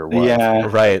vet or what? Yeah.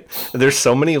 Right. There's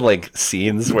so many like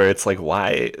scenes where it's like,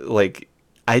 why? Like,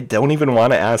 I don't even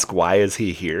want to ask why is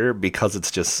he here, because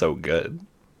it's just so good.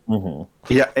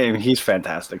 Yeah, and he's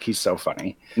fantastic. He's so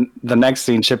funny. The next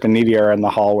scene, Chip and Needy are in the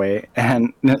hallway,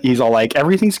 and he's all like,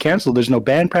 "Everything's canceled. There's no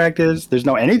band practice. There's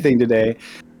no anything today."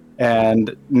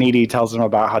 And Needy tells him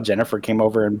about how Jennifer came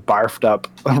over and barfed up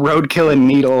roadkill and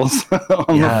needles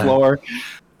on the floor.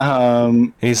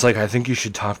 And he's like, "I think you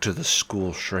should talk to the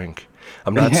school shrink.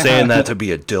 I'm not saying that to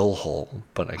be a dill hole,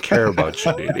 but I care about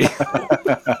you, Needy."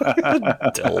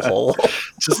 Dill hole.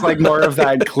 Just like more of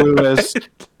that clueless,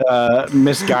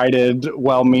 misguided,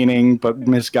 well-meaning but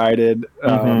misguided,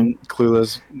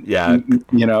 clueless. Yeah.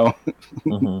 You know,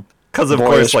 Because of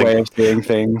boyish course, like, way of seeing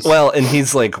things. well, and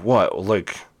he's like, "What?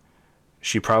 Like,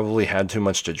 she probably had too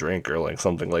much to drink or like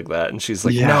something like that." And she's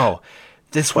like, Yeah. "No,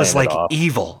 this was Playing like it off.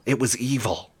 evil. It was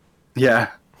evil." Yeah.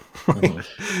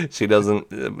 She doesn't.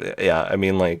 Yeah, I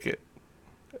mean, like,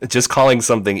 just calling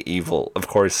something evil. Of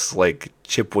course, like,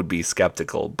 Chip would be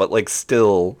skeptical, but like,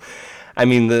 still, I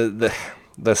mean,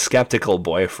 the skeptical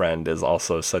boyfriend is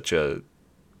also such a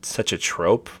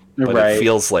trope, but Right. it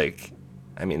feels like,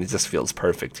 I mean, it just feels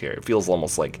perfect here. It feels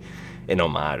almost like an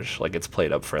homage, like it's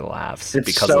played up for laughs It's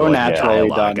because so of the, like, naturally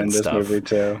dialogue done in and this stuff. movie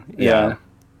too.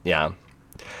 Yeah.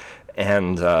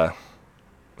 And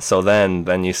so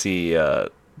then you see,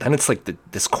 then it's like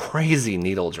this crazy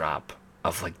needle drop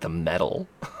of like the metal,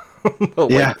 the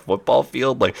like, football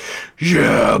field, like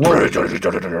Yeah.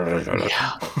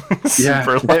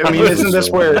 Super I mean, loud. isn't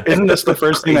this the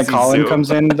first thing that Crazy Colin zoom.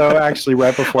 comes in though? Actually,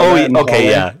 right before. Oh, that in the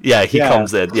okay, hallway? yeah, he Yeah.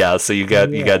 comes in, yeah. So you got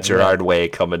Gerard Way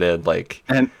coming in, like,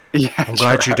 And yeah, I'm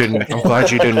glad you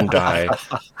didn't die.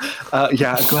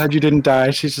 yeah, glad you didn't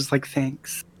die. She's just like,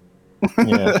 thanks.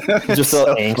 Yeah, he's just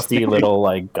So a angsty little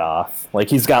like goth. Like,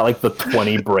 he's got like the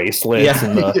 20 bracelets Yeah.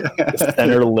 and the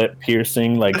center lip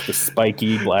piercing, like the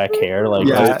spiky black hair. Like,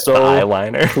 Yeah. it's so The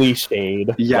eyeliner.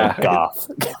 cliched. Yeah. like,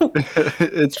 goth.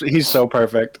 He's so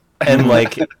perfect. And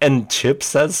like, and Chip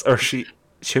says, or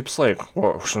Chip's like,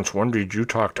 "Well, since when did you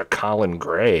talk to Colin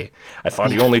Gray? I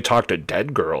thought he only talked to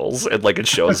dead girls." And like, it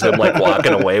shows him like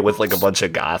walking away with like a bunch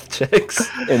of goth chicks.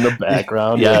 In the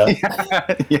background. Yeah.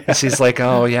 Yeah. And she's like,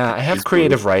 "Oh yeah, I have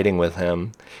creative writing with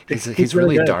him. He's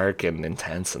really really good." dark and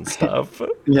intense and stuff."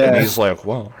 Yeah. And he's like,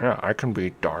 "Well, yeah, I can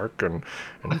be dark and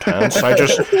intense. I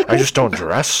just don't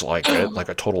dress like it, like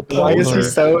a total Why is he poser."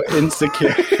 so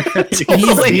insecure? He's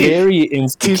Totally. very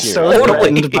insecure. He's so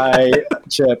Totally. threatened by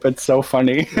Chip. It's so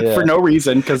funny Yeah. for no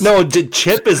reason. Because No,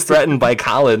 Chip is threatened by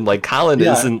Colin. Like, Colin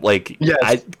Yeah. isn't like,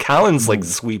 Yes. Colin's like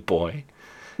sweet boy.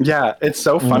 yeah, it's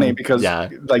so funny because Yeah.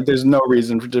 like there's no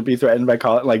reason to be threatened by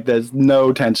Colin. Like there's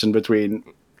no tension between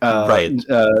Right.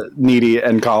 Needy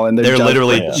and Colin. They're just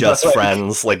literally friends. just Like,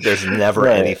 friends. Like, there's never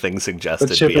Right. anything But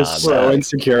suggested Chip beyond is so that.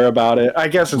 insecure about it. I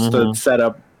guess it's to set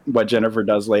up what Jennifer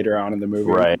does later on in the movie.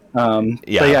 Right. But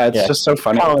Yeah. yeah, it's Yeah. just so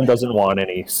funny. Colin doesn't want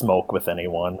any smoke with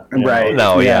anyone. you know? Right.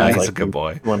 No, yeah, Yeah. he's a good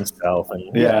boy. To himself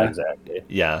and Yeah. exactly.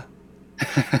 Yeah.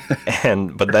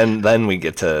 But then we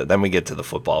get to the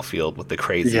football field with the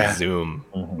crazy Yeah. zoom.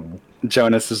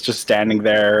 Jonas is just standing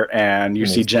there, and you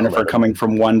And see he's Jennifer coming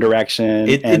from one direction,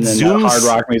 It and then zooms- the hard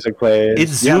rock music plays.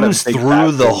 It Yeah, the zooms big through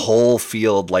fat the thing. whole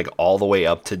field, like all the way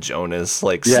up to Jonas,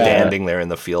 like Yeah. standing there in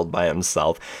the field by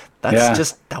himself. That's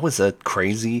Yeah. that was a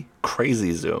crazy,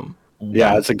 crazy zoom.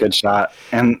 Yeah, it's a good shot.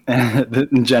 And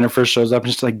Jennifer shows up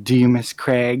and she's like, "Do you miss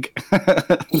Craig?"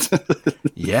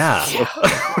 Yeah.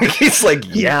 He's like,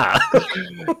 yeah.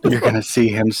 You're gonna see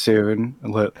him soon,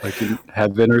 like in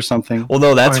heaven or something. Well,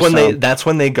 no, that's Or when some- that's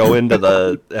when they go into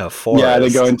the forest. Yeah,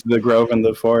 they go into the grove in the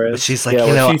But forest. she's like, Yeah,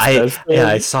 you know, when she says I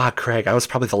that- saw Craig. I was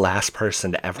probably the last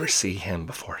person to ever see him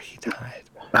before he died.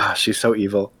 Ah, she's so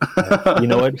evil. You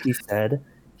know what he said?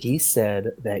 He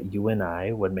said that you and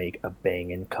I would make a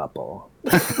banging couple.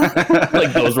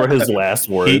 Like those were his last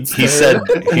words. He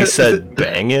said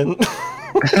banging.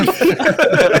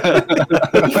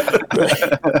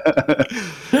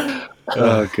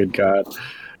 Oh, good God.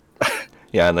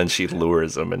 Yeah, and then she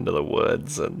lures him into the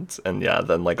woods, and yeah,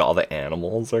 then like all the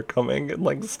animals are coming and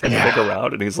like standing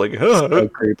around, and he's like, So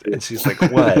creepy. and she's like,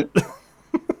 what?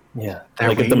 Yeah, They're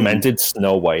like a waiting. demented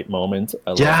Snow White moment.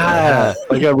 I love that. Yeah,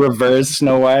 like a reverse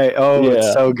Snow White. Oh, it's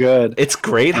Yeah. so good. It's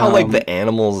great how like Um, the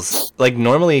animals, like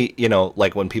normally, you know,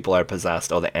 like when people are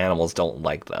possessed, oh, the animals don't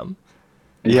like them.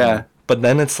 Yeah, But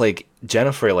then it's like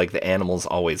Jennifer, like the animals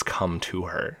always come to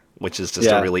her, which is just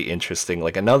Yeah. a really interesting,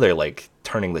 like another like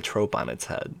turning the trope on its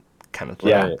head kind of thing.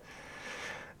 Yeah.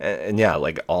 And yeah,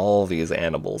 like all these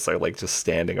animals are like just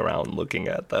standing around looking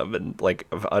at them, and like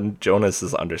Jonas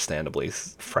is understandably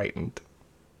frightened,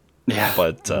 yeah.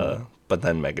 but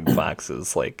then Megan Fox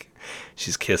is like,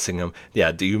 she's kissing him.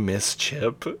 Yeah, do you miss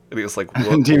Chip? And he was like,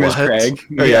 what? Do you miss what? Craig?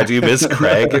 Oh, yeah, do you miss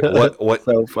Craig? What?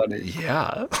 So funny.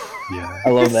 Yeah. Yeah. I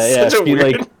love that. Yeah, Such a she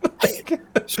weird-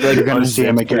 like gonna see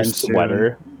him unzips her again soon.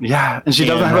 sweater. Yeah, and she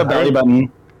doesn't And have a belly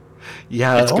button.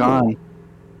 Yeah. It's gone.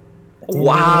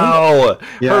 Wow. Her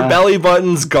Yeah. belly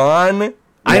button's gone.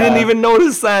 I didn't Yeah. even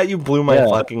notice that. You blew my Yeah.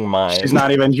 fucking mind. She's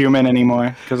not even human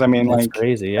anymore. Because I mean, That's like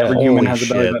crazy. Yeah. every human Holy has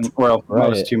a belly shit. button. Well, Right.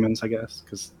 most humans, I guess.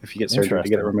 Because if you get surgery to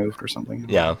get it removed or something.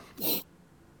 Yeah.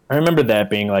 I remember that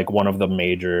being like one of the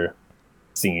major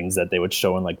scenes that they would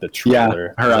show in like the Yeah,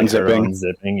 trailer. her like, unzipping.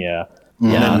 unzipping, yeah.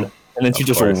 Yeah. And then she Of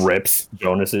just course. rips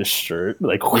Jonas's shirt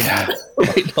like Yeah.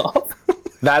 right off.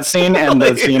 That scene and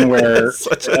the scene where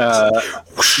Such a-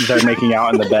 they're making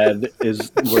out in the bed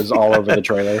was all over the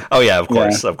trailer. Oh yeah, of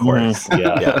course, Yeah. of course. Mhm.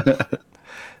 Yeah. Yeah.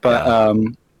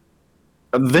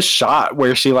 But this shot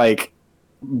where she like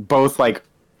both like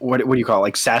what do you call it?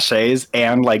 Like sachets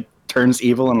and like turns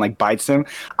evil and like bites him.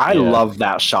 I Yeah. love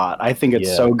that shot. I think it's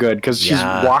Yeah. so good because she's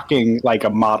Yeah. walking like a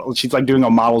model. She's like doing a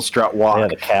model strut walk, Yeah,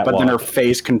 the catwalk. but then her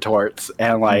face contorts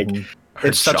and like Mhm. Her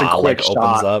it's such a jaw, quick like, shot.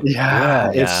 opens up.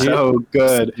 Yeah, Yeah. it's so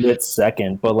good. Split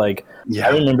second, but like Yeah.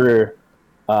 I remember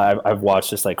I've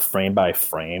watched this like frame by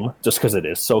frame just because it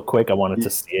is so quick. I wanted to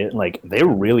see it. And, like they're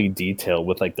really detailed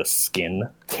with like the skin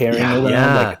tearing Yeah. around.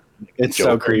 Yeah. Like, It's so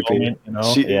Joker creepy. moment, you know?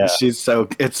 She, she's so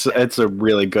it's a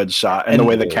really good shot, and the And-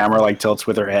 way the camera like tilts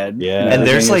with her head. Yeah. And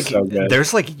there's everything like is so good.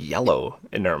 there's like yellow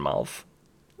in her mouth.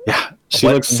 yeah, she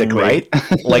What- looks sickly. right?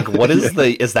 Like what is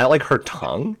is that like her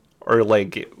tongue? Or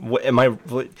like am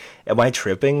I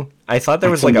tripping? I thought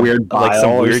there was some like a weird like some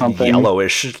bile or weird something.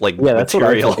 yellowish like Yeah, that's what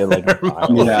I material. took it, like, in her bile.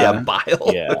 mouth. Yeah. Yeah,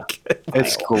 bile. Yeah.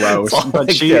 It's Bile. gross, It's all, but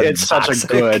like, it's such a toxic.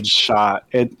 good shot.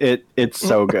 It's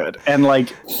so good, and like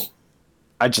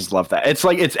I just love that. It's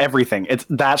like it's everything. It's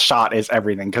that shot is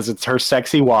everything because it's her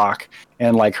sexy walk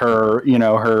and like her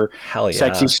her Hell yeah.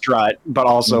 sexy strut, but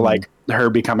also Mhm. like her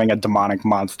becoming a demonic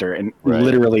monster and Right.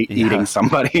 literally Yeah. eating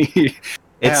somebody.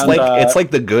 It's And, like it's like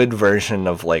the good version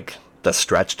of like the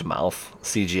stretched mouth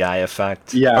CGI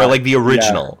effect, Yeah, or like the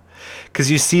original, because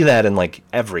you see that in like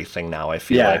everything now. I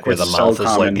feel Yeah, like where the it's so mouth is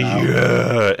like common now.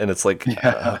 yeah, and it's like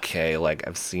Yeah. okay, like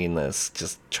I've seen this.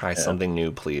 Just try something new,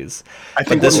 please. I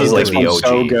think this what was, made like, this the one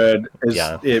so OG. good is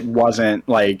Yeah. it wasn't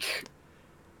like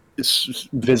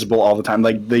visible all the time.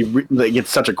 Like like it's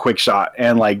such a quick shot,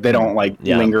 and like they don't like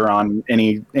Yeah. linger on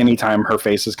anytime her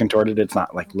face is contorted. It's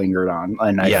not like lingered on,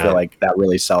 and I Yeah. feel like that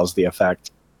really sells the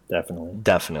effect. Definitely.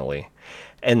 Definitely.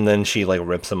 And then she like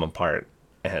rips him apart,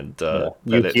 and You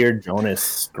then it- hear Jonas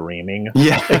screaming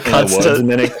Yeah, in the cuts woods, to- and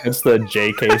then it cuts to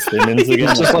J.K. Simmons again.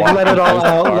 It's just like, let it all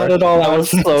out, let it all That out.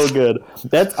 was so good.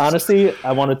 That's honestly,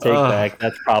 I want to take Ugh. back.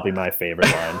 That's probably my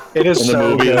favorite line it is in the so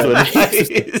movie. is good. when he's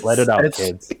just, let it out, It's-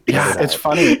 kids. Let Yeah, it it's out."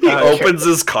 funny. he opens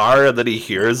his car and then he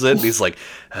hears it, and he's like,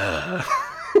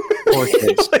 Poor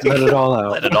kids. Let it all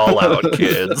out. Let it all out,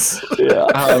 kids. Yeah.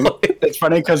 It's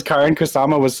funny because Karin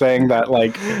Kusama was saying that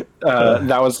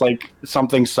that was like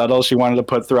something subtle she wanted to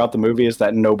put throughout the movie, is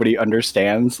that nobody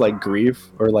understands like grief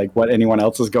or like what anyone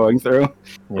else is going through.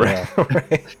 Yeah.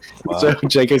 Right. Wow. So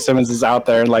J.K. Simmons is out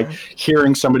there and like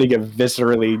hearing somebody get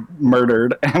viscerally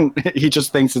murdered, and he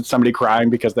just thinks it's somebody crying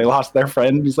because they lost their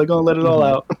friend. He's like, "Oh, let it all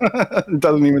out."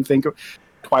 Doesn't even think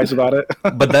twice about it.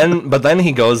 But then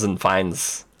he goes and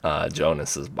finds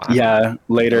Jonas's body. Yeah,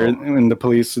 later when the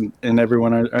police and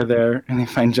everyone are there, and they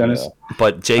find Jonas.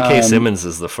 But J.K. Simmons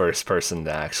is the first person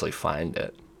to actually find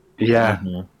it, Yeah.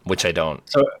 which I don't.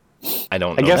 So I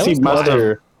don't. I know. guess he was must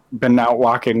another- have been out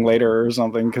walking later or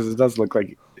something, because it does look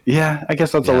like. Yeah, I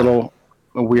guess that's a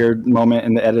weird moment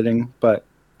in the editing, but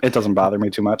it doesn't bother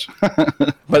me too much.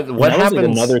 But what that was, happens? like,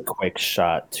 another quick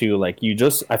shot too. Like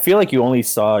I feel like you only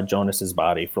saw Jonas's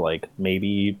body for like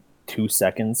maybe 2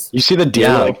 seconds. You see the deer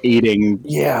Yeah. like eating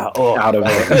Yeah. out of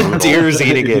it. Deer's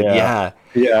eating it. Yeah.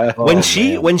 Yeah.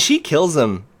 Yeah. When she kills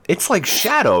him, it's like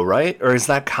Shadow, right? Or is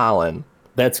that Colin?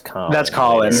 That's Colin. That's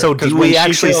Colin. So 'Cause do when we she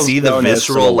actually kills see the Jonas,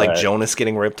 visceral like silhouette. Jonas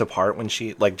getting ripped apart when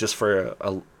she like just for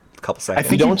a couple I seconds?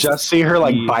 think you don't just see her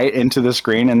like see- bite into the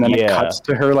screen, and then it Yeah. cuts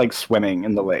to her like swimming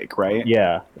in the lake, right?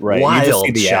 Yeah. Right. You Wild just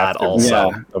see the shot aftermath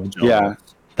also. of Jonas. Yeah.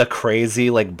 The crazy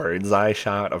like bird's eye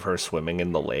shot of her swimming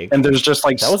in the lake. And there's just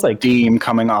like That was, like- steam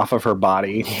coming off of her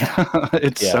body.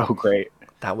 It's Yeah. so great.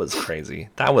 That was crazy.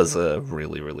 That was a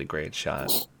really, really great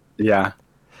shot. Yeah.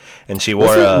 And she Was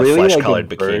wore it a really like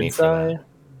flesh-colored a bikini bird's for eye?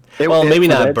 that. Well, It- maybe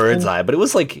for not that bird's scene- eye, but it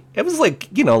was like it was It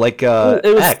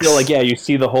was X. still like, yeah, you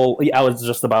see the whole. I was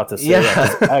just about to say, Yeah. yeah,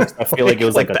 'cause X, I feel like it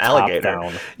was like, Like a the alligator.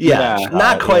 top-down. Yeah, Yeah.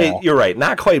 not quite. yeah. You're right.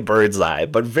 Not quite bird's eye,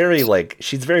 but very like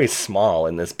she's very small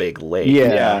in this big lake.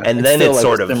 Yeah. and then still it's like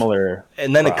sort a of similar.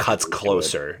 and then it property cuts to it.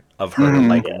 closer of her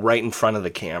like right in front of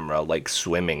the camera, like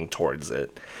swimming towards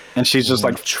it. And she's just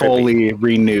like Trippy. fully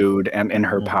renewed and in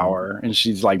her power, and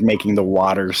she's like making the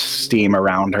water steam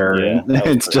around her. Yeah, and that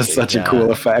was it's just crazy. such a Yeah.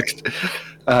 cool effect.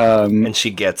 And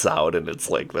she gets out, and it's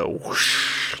like the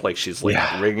whoosh, like she's like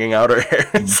Yeah. wringing out her hair.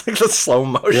 It's like the slow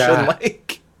motion, Yeah.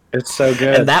 like. It's so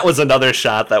good. And that was another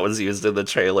shot that was used in the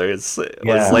trailers. It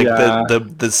was Yeah. like Yeah.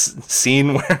 the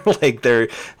scene where like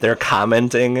they're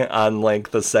commenting on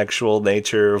like the sexual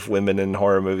nature of women in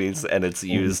horror movies, and it's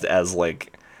used as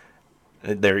like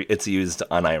it's used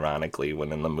unironically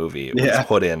when in the movie it Yeah. was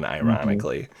put in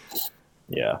ironically.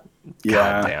 Yeah. yeah.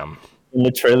 God damn. In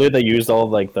the trailer, they used all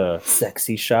like the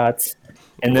sexy shots,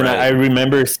 and then Right. I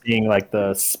remember seeing like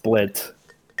the split,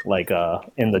 like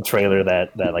in the trailer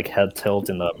that like head tilt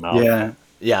in the mouth Yeah.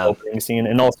 Yeah. opening scene,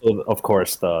 and also of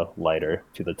course the lighter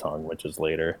to the tongue, which is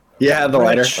later. Yeah, the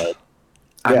lighter. But,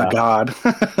 I'm yeah. a god.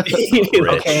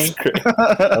 Rich.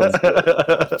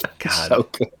 God, So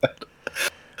good.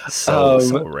 so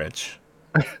rich.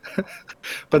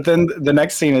 But then the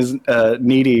next scene is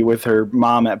Needy with her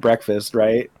mom at breakfast,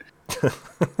 right?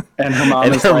 And her mom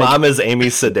And is her like, mom is Amy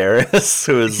Sedaris,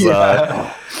 who is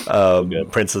Yeah.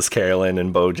 Princess Carolyn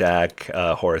and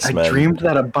BoJack Horseman. I dreamed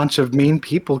that a bunch of mean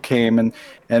people came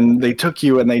and they took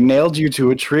you and they nailed you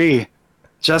to a tree,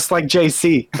 just like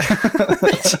JC.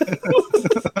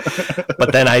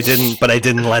 But then I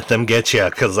didn't let them get you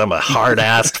because I'm a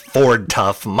hard-assed Ford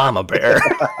tough mama bear.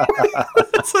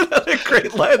 That's another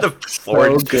great line of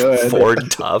Ford, good.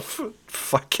 Ford tough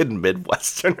fucking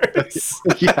Midwesterners.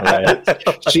 Yeah,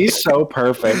 she's so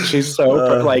perfect. She's so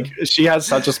like she has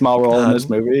such a small role in this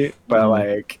movie, but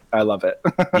like I love it.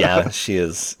 Yeah, she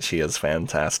is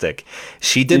fantastic.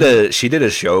 She did a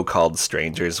show called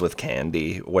Strangers with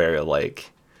Candy where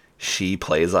like she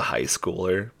plays a high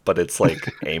schooler, but it's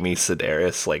like Amy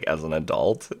Sedaris like as an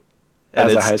adult. And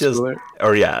As a it's high just, schooler?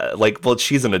 or yeah, like, well,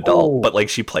 she's an adult, Oh. but like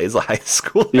she plays a high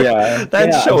schooler. Yeah. that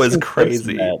Yeah, show I've is seen clips of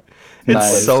crazy. that.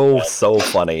 It's Nice. so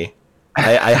funny.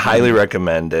 I highly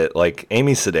recommend it. Like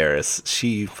Amy Sedaris,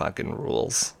 she fucking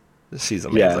rules. She's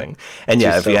amazing. And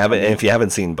yeah, She's if so you haven't funny. if you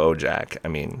haven't seen BoJack, I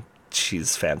mean,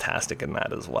 she's fantastic in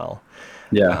that as well.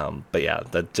 Yeah, But yeah,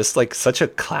 that just like such a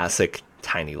classic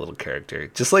tiny little character,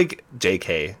 just like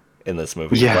JK in this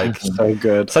movie. yeah, Like so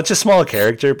good. such a small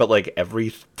character, but like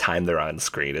every time they're on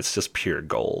screen, it's just pure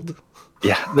gold.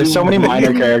 Yeah, there's so many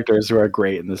minor characters who are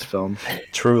great in this film.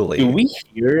 Truly. Do we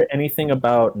hear anything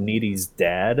about Needy's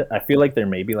dad? I feel like there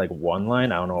may be like one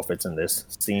line. I don't know if it's in this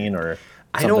scene or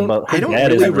I something don't. about her I don't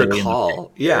dad really isn't in the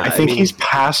recall. Yeah, I think mean, he's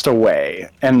passed away, Is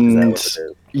and that what it is?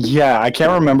 yeah, I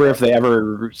can't remember if they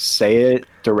ever say it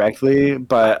directly,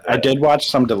 but I did watch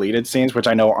some deleted scenes, which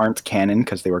I know aren't canon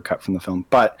because they were cut from the film.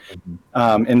 But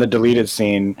in the deleted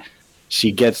scene,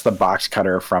 she gets the box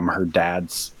cutter from her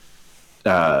dad's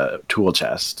tool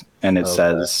chest, and it Okay.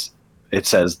 says it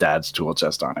says Dad's tool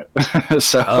chest on it.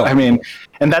 So Oh. I mean,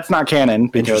 and that's not canon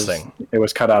because Interesting. it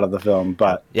was cut out of the film.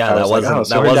 But Yeah, I that was like, wasn't oh,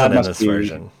 so that her dad wasn't in must this be-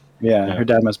 version. Yeah, her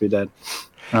dad must be dead.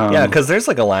 Yeah, because there's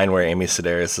like a line where Amy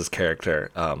Sedaris'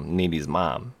 character, Needy's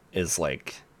mom, is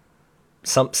like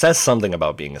says something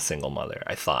about being a single mother.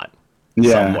 I thought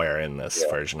somewhere in this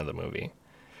version of the movie.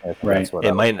 I think Right. that's what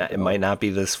It might not be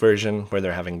this version where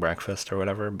they're having breakfast or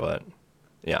whatever, but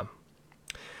yeah.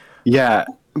 Yeah,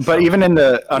 but even in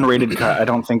the unrated cut, I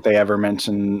don't think they ever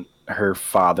mention her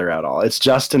father at all. It's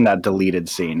just in that deleted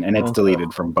scene, and it's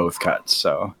deleted from both cuts.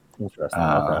 So Interesting.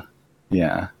 Okay.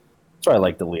 yeah, That's why I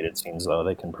like deleted scenes, though.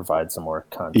 They can provide some more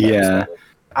context. yeah.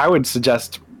 I would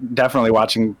suggest definitely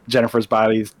watching Jennifer's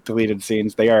Body's deleted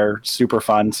scenes. They are super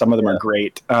fun. Some of them are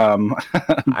great. I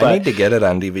But need to get it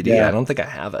on DVD. Yeah. I don't think I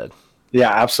have it. yeah,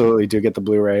 absolutely do get the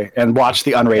Blu-ray and watch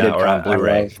the unrated Yeah, or on cut. I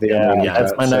Blu-ray. love the Yeah, unrated yeah,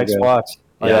 that's cut. my So next good. watch.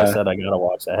 Like Yeah. I said, I gotta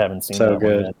watch. I haven't seen So that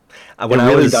good. one yet. When It I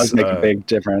really was, does make a big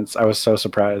difference. I was so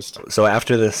surprised. So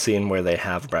after this scene where they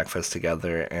have breakfast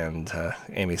together and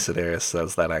Amy Sedaris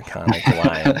says that iconic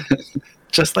line,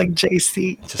 Just like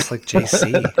JC. just like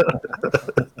JC.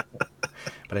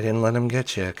 But I didn't let him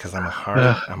get you because I'm a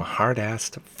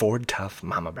hard-assed Ford tough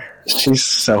mama bear. She's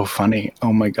so funny.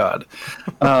 Oh my god.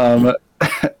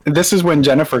 This is when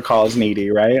Jennifer calls Needy,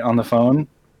 right, on the phone,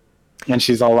 and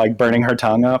she's all like burning her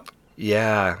tongue up.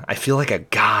 Yeah, I feel like a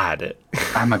god.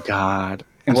 I'm a god.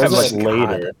 And Was she's it like,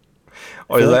 later?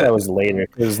 Or I feel is like that that was later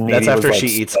because That's after she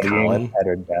eats Colin? at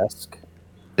her desk.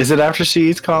 is it after she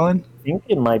eats Colin? I think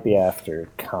it might be after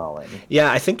Colin.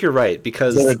 Yeah, I think you're right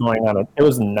because They were going on. It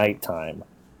was nighttime.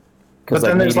 But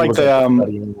then there's like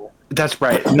the That's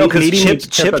right. no, because Needy Chip meets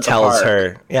Chip Chip at the tells park.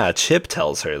 her. Yeah, Chip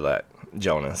tells her that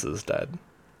Jonas is dead.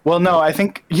 Well, no, I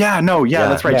think yeah,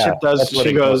 that's right. Chip does. That's what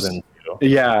She it goes. into.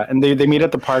 Yeah, and they meet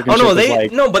at the park. And Oh no, Chip is they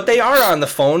like, no, but they are on the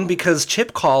phone because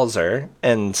Chip calls her,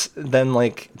 and then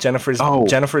like Jennifer's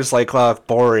like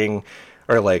boring,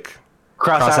 or like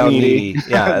cross out Needy.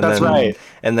 Yeah, and that's then, right.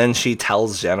 And then she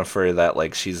tells Jennifer that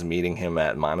like she's meeting him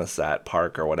at Montessat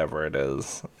Park or whatever it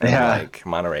is, Yeah. like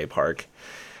Monterey Park,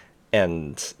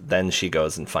 and then she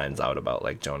goes and finds out about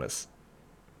like Jonas.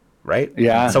 Right?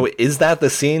 Yeah. So is that the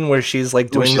scene where she's like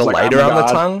Where doing she's the like, lighter "Oh my on the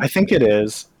God." tongue? I think it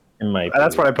is. It might.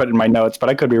 That's be. what I put in my notes, but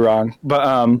I could be wrong. But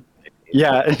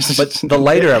yeah. But the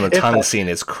lighter on the If tongue that- scene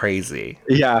is crazy.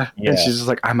 Yeah. Yeah. And she's just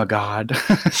like, I'm a god.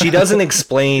 She doesn't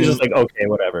explain. She's just like, okay,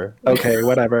 whatever. Okay,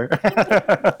 whatever.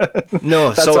 No,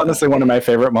 That's so honestly one of my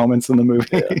favorite moments in the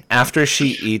movie. after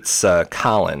she eats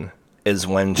Colin is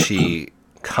when she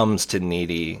comes to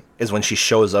Needy, is when she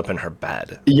shows up in her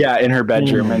bed. Yeah, in her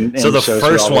bedroom. And So the shows her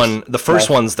first all one, this the first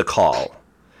stuff. one's the call,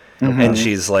 and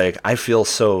she's like, "I feel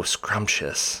so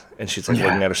scrumptious," and she's like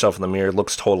looking at herself in the mirror,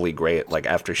 looks totally great. Like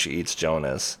after she eats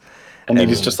Jonas, And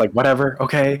Needy's just like, whatever,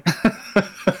 okay.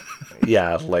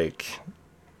 yeah, like,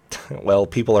 well,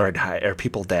 people are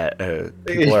people dead,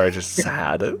 people are just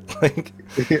sad. Like,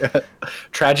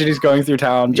 Tragedy's going through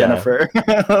town, Jennifer.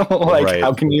 Like, Right.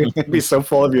 how can you be so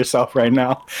full of yourself right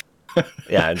now?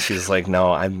 yeah, and she's like,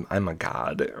 "No, I'm a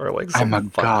god," or like I'm some a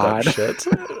fucked up god. shit.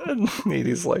 And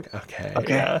Needy's like, "Okay,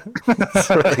 Okay. yeah, it's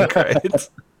really great."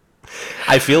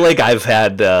 I feel like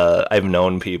I've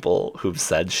known people who've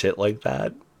said shit like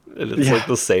that, and it's Yeah. like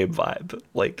the same vibe.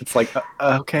 Like, It's like,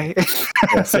 okay.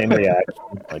 Yeah, same reaction.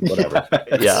 Like whatever.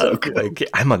 yeah, so good. like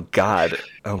I'm a god.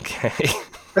 Okay,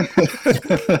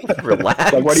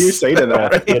 relax. Like, what do you say to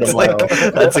that? It's like,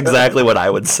 that's exactly what I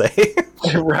would say.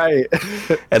 Right.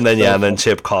 And then and then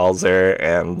Chip calls her,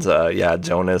 and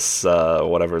Jonas,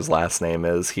 whatever his last name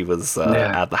is, he was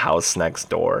at the house next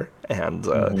door, and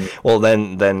well,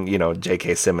 then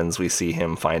J.K. Simmons, we see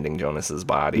him finding Jonas's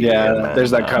body. Yeah, and then, there's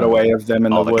that cutaway of them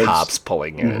in all the the woods. cops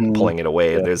pulling it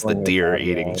away. Yeah, There's the pulling it deer back,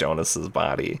 eating yeah. Jonas's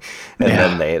body,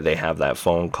 and then they have that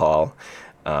phone call,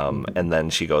 and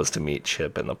then she goes to meet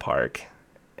Chip in the park,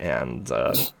 and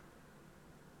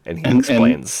he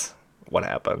explains what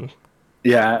happened.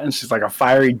 Yeah, and she's like, a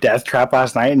fiery death trap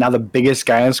last night, and now the biggest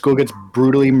guy in school gets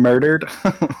brutally murdered.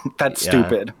 That's Yeah.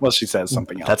 stupid. Well, she says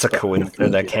something else. That's a but-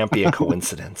 coincidence. That can't be a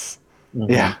coincidence.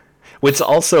 Yeah. Which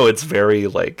also, it's very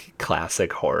like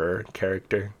classic horror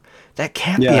character. That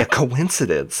can't be Yeah. a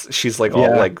coincidence. She's like all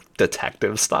Yeah. like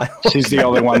detective style. She's the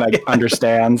only one that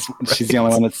understands. She's the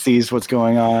only one that sees what's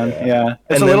going on. Yeah.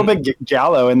 It's And a little then- bit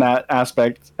giallo in that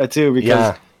aspect, too, because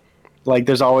Yeah. like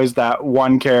there's always that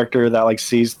one character that like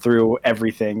sees through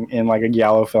everything in like a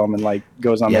giallo film and like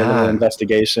goes on their Yeah. little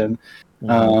investigation.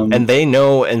 And they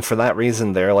know, and for that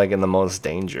reason, they're like in the most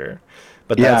danger.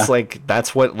 But that's Yeah. like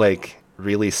that's what like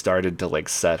really started to like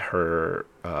set her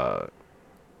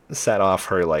set off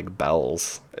her like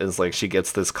bells is like she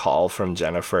gets this call from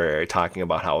Jennifer talking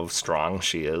about how strong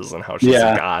she is and how she's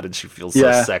a god and she feels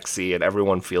so sexy, and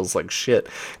everyone feels like shit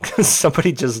because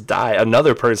somebody just died.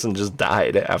 Another person just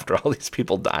died after all these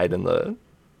people died in the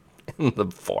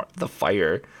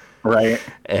fire. Right.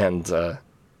 And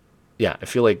yeah, I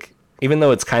feel like even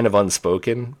though it's kind of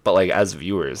unspoken, but like as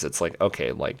viewers, it's like,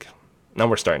 okay, like now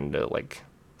we're starting to like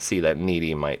see that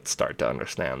Needy might start to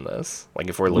understand this. Like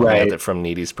if we're looking at it from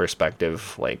Needy's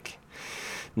perspective, like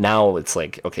now it's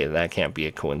like, okay, that can't be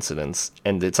a coincidence.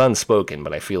 And it's unspoken,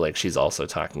 but I feel like she's also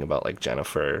talking about like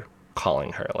Jennifer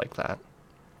calling her like that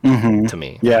to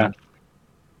me. Yeah.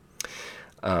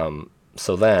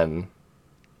 So then,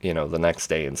 you know, the next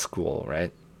day in school,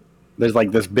 right? There's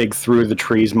like this big through the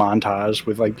trees montage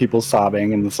with like people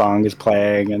sobbing and the song is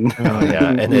playing and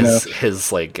and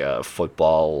his like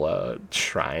football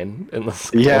shrine in the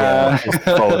school. His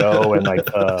photo and like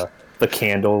the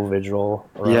candle vigil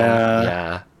around.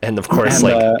 Yeah, and of course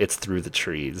like it's Through the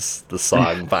Trees, the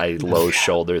song by Low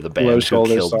Shoulder, the band who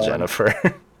killed song. Jennifer.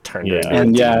 Turned her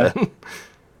into a demon.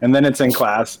 And then it's in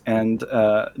class and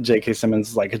J.K. Simmons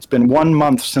is like, it's been 1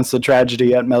 month since the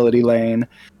tragedy at Melody Lane.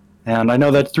 And I know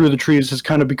that Through the Trees has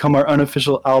kind of become our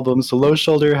unofficial album, so Low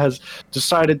Shoulder has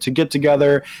decided to get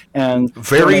together and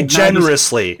very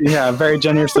generously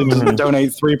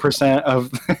donate 3% of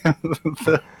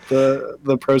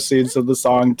the proceeds of the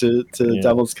song to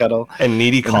Devil's Kettle. And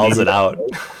Needy calls it out.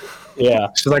 Yeah.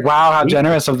 She's like, wow, how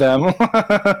generous of them. What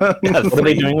are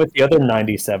they doing with the other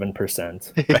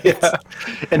 97%? Yeah.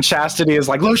 And Chastity is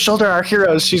like, Low Shoulder, our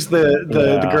heroes. She's the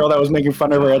girl that was making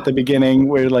fun of her at the beginning,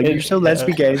 where like, you're so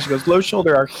lesbian gay. She goes, Low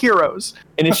Shoulder, our heroes.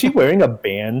 And is she wearing a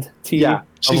band tee? Yeah,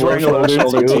 she's wearing a Low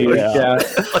Shoulder tee. Yeah.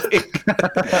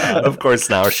 Of course,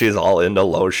 now she's all into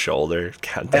Low Shoulder.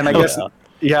 And I guess...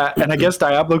 Yeah, and I guess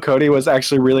Diablo Cody was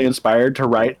actually really inspired to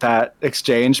write that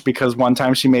exchange because one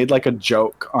time she made like a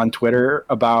joke on Twitter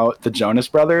about the Jonas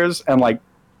Brothers and like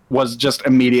was just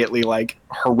immediately like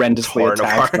horrendously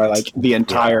attacked by like the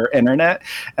entire internet.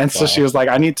 And so she was like,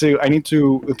 I need to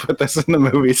put this in the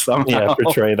movie somehow. Yeah,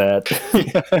 portray that.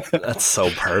 That's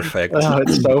so perfect. Oh,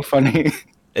 it's so funny.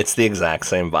 It's the exact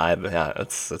same vibe. Yeah,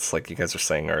 it's like you guys were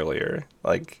saying earlier.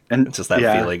 Like, and it's just that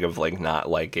feeling of like not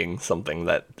liking something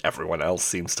that everyone else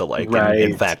seems to like. Right.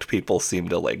 And in fact, people seem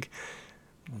to like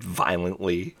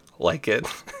violently like it.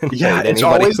 Yeah, it's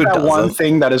always that one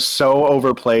thing that is so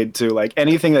overplayed too. Like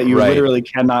anything that you literally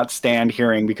cannot stand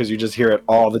hearing because you just hear it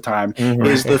all the time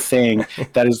is the thing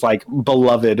that is like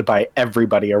beloved by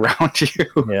everybody around you.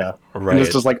 Yeah, right. And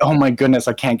it's just like, oh my goodness,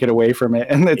 I can't get away from it.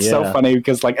 And it's so funny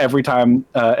because like every time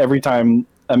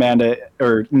Amanda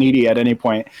or Needy at any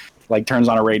point like turns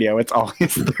on a radio, it's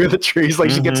always Through the Trees.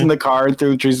 Like she gets in the car and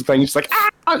Through the Trees is playing, she's like, ah!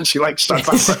 And she like shuts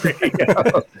off the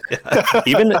radio.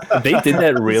 Even they did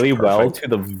that really well to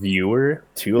the viewer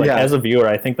too. Like as a viewer,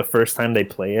 I think the first time they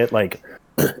play it, like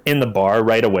in the bar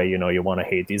right away, you know, you want to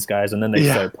hate these guys, and then they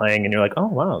start playing, and you're like, oh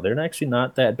wow, they're actually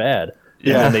not that bad.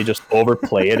 And then they just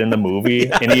overplay it in the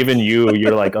movie, and even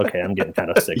you're like, okay, I'm getting kind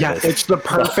of sick of this. It's the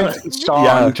perfect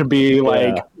song to be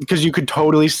like, because you could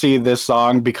totally see this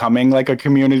song becoming like a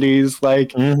community's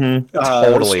like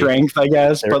strength, I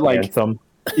guess. But like, anthem.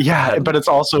 But it's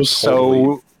also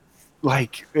so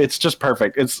like, it's just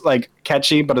perfect. It's like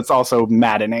catchy, but it's also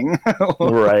maddening.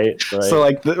 Right. So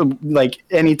like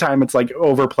anytime it's like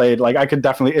overplayed, like I could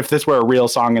definitely, if this were a real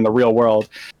song in the real world,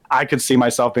 I could see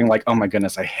myself being like, oh my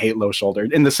goodness, I hate Low Shoulder.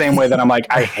 In the same way that I'm like,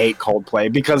 I hate Coldplay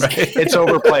because it's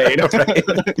overplayed.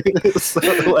 So,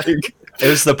 like, it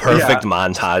was the perfect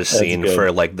montage scene for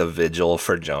like the vigil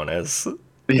for Jonas.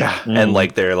 Yeah. And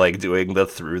like they're like doing the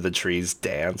Through the Trees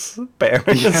dance.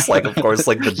 It's like, of course,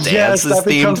 like the dance is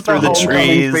themed through the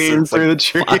trees. Through the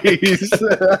trees.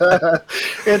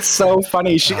 It's so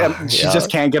funny. She just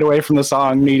can't get away from the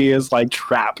song. Needy is like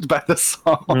trapped by the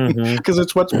song because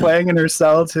it's what's playing in her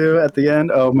cell too at the end.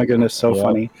 Oh my goodness, so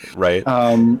funny. Right.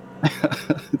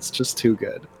 It's just too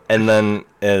good. And then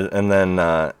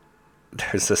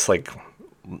there's this like,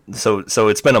 so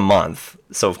it's been a month.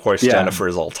 So of course Jennifer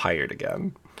is all tired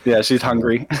again. Yeah, she's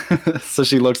hungry, so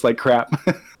she looks like crap.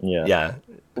 Yeah.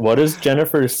 What does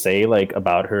Jennifer say like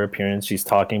about her appearance? She's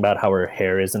talking about how her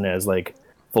hair isn't as like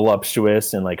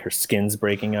voluptuous and like her skin's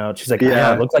breaking out. She's like,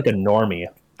 I look like a normie.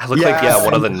 I look like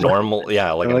one of the normal, like a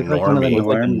normie. Like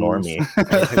a normie.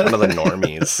 Like one of the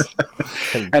normies.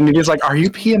 And he's like, "Are you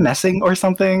PMSing or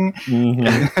something?"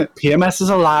 PMS is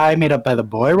a lie made up by the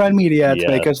Boy Run Media to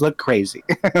make us look crazy.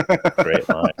 Great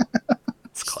line.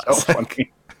 It's classic. So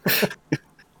funny.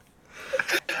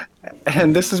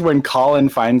 And this is when Colin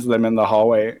finds them in the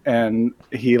hallway, and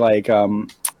he like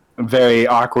very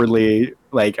awkwardly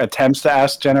like attempts to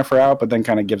ask Jennifer out, but then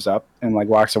kind of gives up and like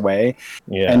walks away.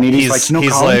 Yeah. And Needy's like,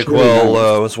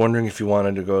 I was wondering if you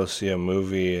wanted to go see a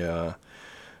movie.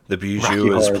 The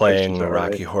Bijou is playing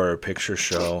Rocky Horror Picture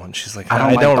Show, and she's like,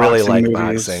 I don't really like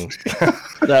boxing.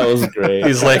 That was great.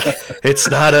 He's like, it's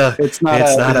not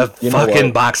a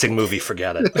fucking boxing movie.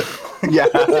 Forget it. Yeah.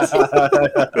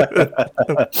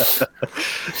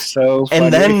 So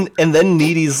funny. And then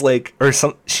Needy's like,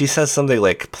 she says something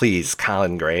like, please,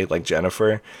 Colin Gray, like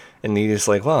Jennifer. And Needy's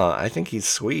like, well, I think he's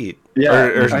sweet.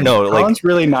 Yeah, no, Colin's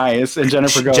really nice. And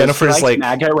Jennifer's like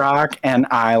maggot rock and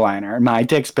eyeliner. My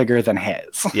dick's bigger than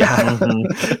his. Yeah.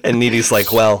 And Needy's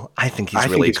like, well, I think he's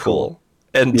really cool.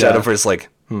 And Jennifer's like,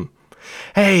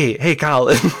 hey,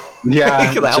 Colin.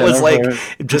 Yeah, that was like,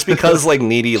 just because like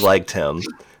Needy liked him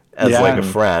as like a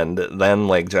friend, then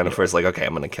like Jennifer's like, okay,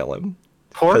 I'm gonna kill him.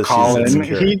 Poor Colin.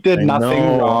 He did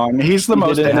nothing wrong. He's the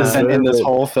most innocent in this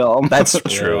whole film. That's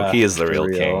true. Yeah, he is the real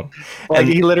king. Like,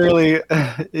 he literally,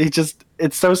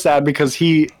 it's so sad because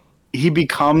he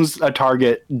becomes a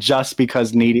target just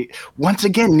because Needy, once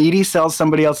again, Needy sells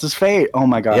somebody else's fate. Oh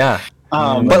my God. Yeah.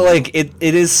 But like, it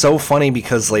is so funny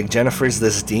because like Jennifer's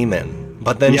this demon,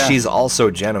 but then she's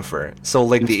also Jennifer. So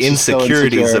like the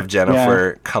insecurities of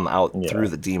Jennifer come out through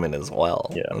the demon as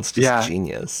well. Yeah. It's just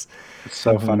genius. It's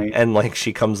so funny. And like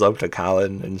she comes up to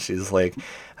Colin and she's like,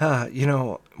 why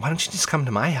don't you just come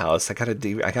to my house? I got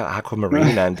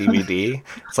Aquamarine on DVD.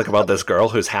 It's like about this girl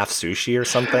who's half sushi or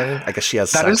something. I guess she has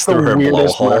sex through her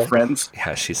blowhole. Reference.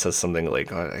 Yeah, she says something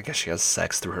like, I guess she has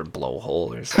sex through her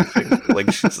blowhole or something.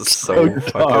 Like she's just so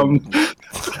fucking.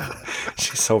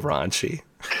 She's so raunchy.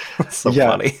 It's so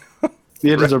funny.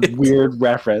 It is a weird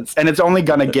reference, and it's only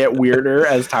gonna get weirder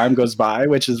as time goes by,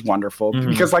 which is wonderful.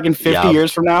 Because like in 50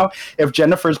 years from now, if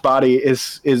Jennifer's body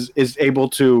is able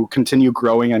to continue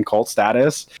growing in cult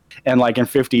status, and like in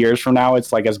 50 years from now,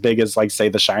 it's like as big as like say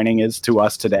The Shining is to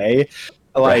us today,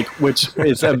 like which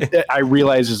is I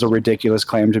realize is a ridiculous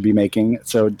claim to be making.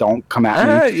 So don't come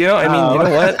at me. You know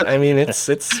what? I mean, it's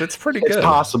pretty good. It's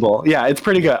possible. Yeah, it's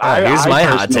pretty good. Here's my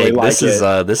hot take. This is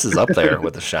up there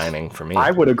with The Shining for me.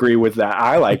 I would agree with that.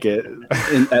 I like it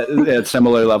at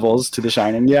similar levels to The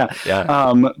Shining. Yeah.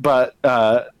 But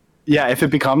if it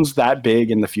becomes that big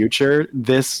in the future,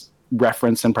 this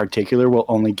reference in particular will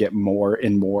only get more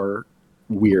and more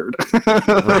weird.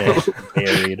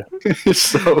 Varied.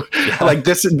 So like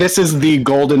this is the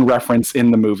golden reference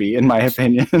in the movie, in my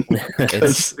opinion.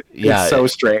 it's so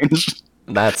strange.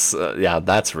 That's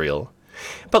real.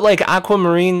 But like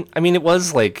Aquamarine, I mean, it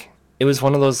was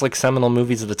one of those like seminal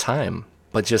movies of the time,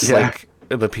 but just like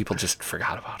the people just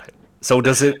forgot about it. So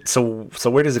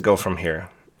where does it go from here?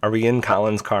 Are we in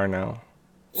Colin's car now?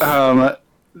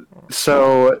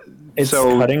 It's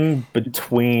cutting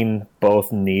between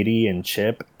both Needy and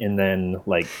Chip, and then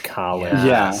like Colin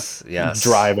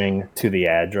driving to the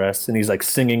address, and he's like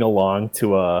singing along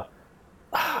to a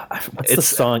the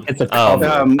song? It's a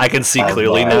cover. I Can See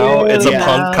Clearly Now. It's a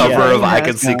punk cover of I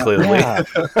Can See Clearly. Yeah.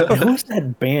 Who's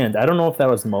that band? I don't know if that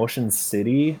was Motion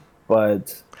City,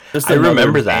 but I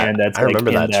remember that. I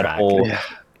remember that track.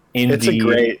 It's a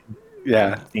great.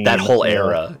 Yeah, that whole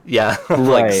era. Yeah,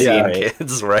 like seeing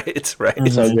kids, right? It's right.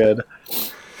 So good.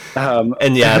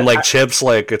 And like Chip's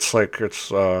like it's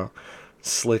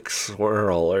Slick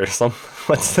Swirl or something.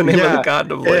 What's the name of the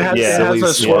condom? It has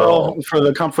a swirl for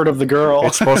the comfort of the girl.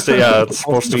 It's supposed to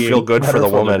to feel good for the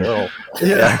woman.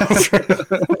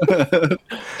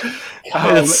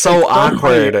 It's so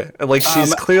awkward. Like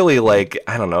she's clearly like,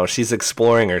 I don't know, she's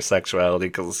exploring her sexuality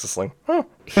because it's just like,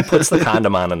 he puts the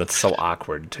condom on and it's so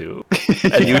awkward too.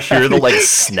 And you hear the like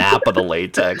snap of the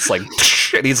latex, like,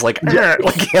 and he's like he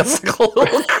has like a little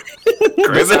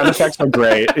the sound effects are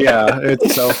great. Yeah,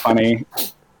 it's so funny.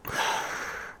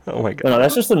 Oh my god! No,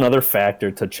 that's just another factor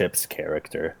to Chip's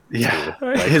character. Yeah,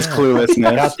 like, his cluelessness.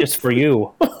 I got this for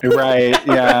you. Right?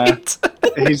 Yeah.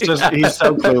 He's so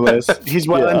clueless. He's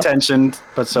well intentioned,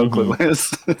 but so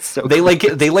clueless. So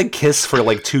they kiss for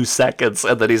like 2 seconds,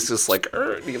 and then he's just like,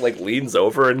 he like leans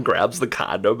over and grabs the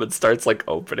condom and starts like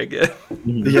opening it.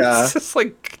 Yeah, it's just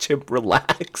like, Chip,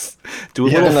 relax. Do a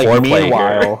little foreplay.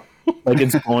 Meanwhile, like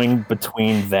it's going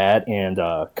between that and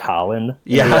Colin.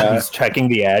 Yeah, he's checking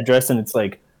the address, and it's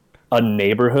like a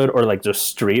neighborhood or like just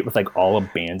street with like all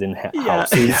abandoned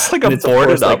houses. It's like a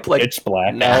boarded up like pitch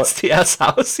black nasty ass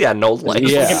house. Yeah, no light.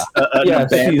 Yeah, an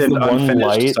abandoned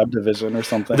unfinished subdivision or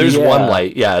something. There's one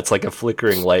light. Yeah, it's like a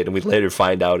flickering light, and we later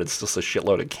find out it's just a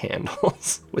shitload of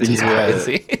candles, which is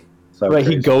crazy. So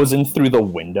crazy. He goes in through the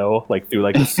window, like through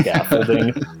like the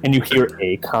scaffolding, and you hear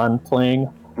Akon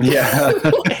playing. Yeah,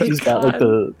 he's got like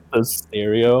the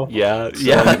stereo. Yeah,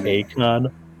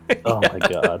 Akon. Oh my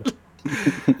god.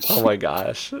 Oh my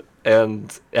gosh.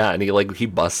 And yeah, and he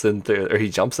busts in through, or he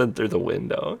jumps in through the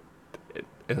window.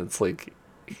 And it's like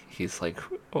he's like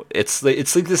it's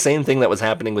like the same thing that was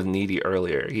happening with Needy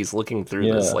earlier. He's looking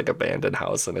through this Yeah. like abandoned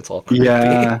house and it's all creepy.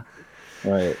 Yeah.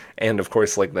 Right. And of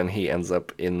course like then he ends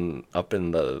up in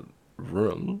the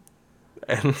room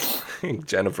and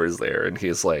Jennifer's there and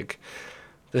he's like,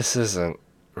 this isn't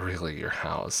really your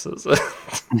house, is it?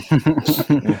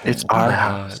 It's our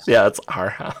house. Yeah, it's our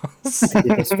house.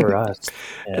 It's for us.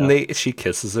 Yeah. And she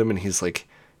kisses him and he's like,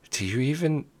 do you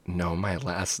even know my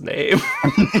last name?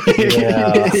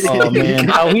 Yeah. Oh man,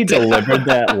 how he delivered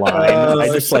that line. I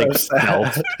just so like sad.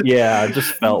 felt. Yeah, I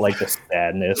just felt like the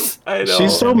sadness. I know.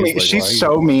 She's so And mean. he's like, She's "Why are you-"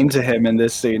 so mean to him in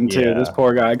this scene too. Yeah. This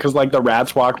poor guy, because like the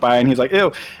rats walk by and he's like,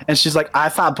 "Ew," and she's like, "I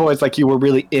thought boys like you were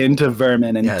really into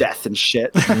vermin and Yeah. death and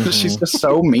shit." She's just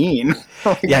so mean.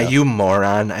 Yeah, you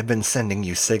moron. I've been sending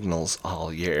you signals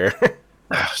all year.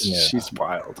 She's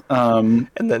wild. And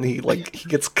then he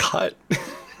gets cut.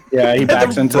 Yeah, he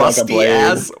backs into like a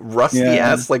blade. Rusty Yeah.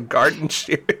 ass like garden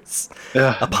shears.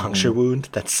 Ugh. A puncture wound.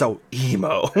 That's so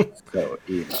emo. So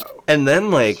emo. and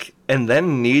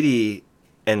then Needy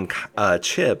and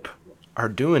Chip are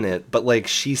doing it, but like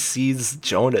she sees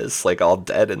Jonas like all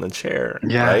dead in the chair.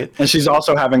 Yeah, Right? and she's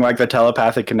also having like the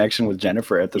telepathic connection with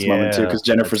Jennifer at this moment too, Yeah, because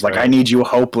Jennifer's that's like, right. "I need you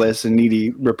hopeless," and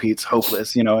Needy repeats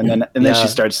 "hopeless," and then Yeah. she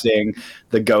starts seeing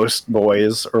the ghost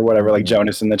boys or whatever, like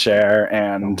Jonas in the chair,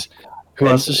 and who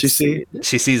else does she see?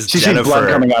 She sees She Jennifer sees blood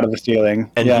coming out of the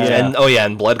ceiling. and, yeah,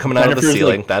 and blood coming out of the Jennifer's,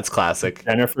 ceiling. like- That's classic.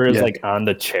 Jennifer is Yeah. like on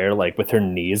the chair, like with her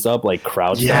knees up, like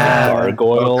crouched Yeah. on a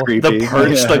gargoyle. Oh, creepy. The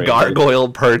perch, Yeah. the gargoyle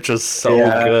perch is so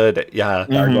Yeah. good. Yeah.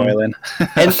 gargoyling.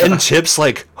 And Chip's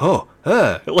like, oh,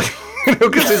 like,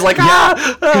 because he's like, ah,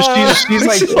 Because she's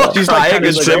like crying, kind and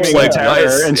of Chip's screaming like, at her,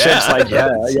 nice, and yeah. Chip's like,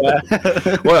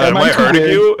 yeah. What, am I too hurting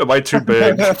big? you? Am I too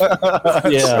big?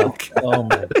 Yeah. Oh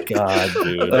my god,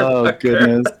 dude. Oh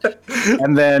goodness.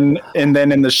 And then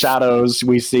in the shadows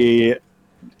we see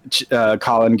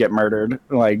Colin get murdered.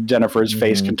 Like Jennifer's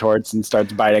face contorts and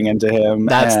starts biting into him.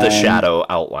 That's the and- shadow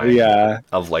outline. Yeah.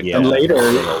 Of like, Yeah. And later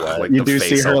like you the do see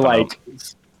face her open like up.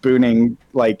 spooning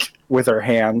like with her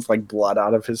hands like blood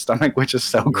out of his stomach, which is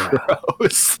so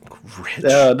gross. Rich.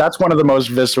 That's one of the most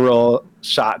visceral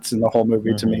shots in the whole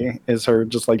movie to me, is her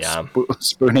just like Yeah.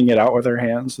 spooning it out with her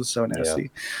hands. It's so nasty.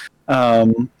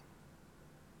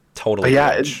 Totally. but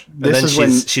yeah, rich. this and is then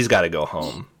when- she's got to go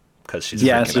home because she's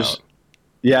Yeah, freaking so out.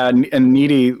 Yeah, and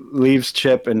Needy leaves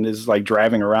Chip and is like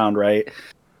driving around, right?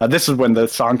 This is when the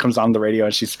song comes on the radio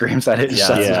and she screams at it and Yeah.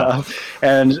 shuts it Yeah. off.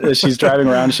 And she's driving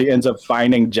around. She ends up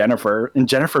finding Jennifer. And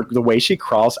Jennifer, the way she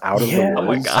crawls out of Yeah. the Oh my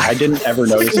woods, God. I didn't ever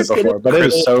notice it before, but it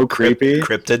is so creepy.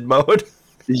 Cryptid mode.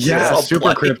 Yeah, It's all super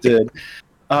bloody. cryptid.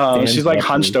 She's like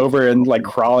hunched over and like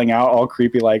crawling out all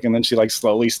creepy like, and then she like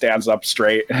slowly stands up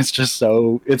straight. And it's just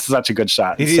it's such a good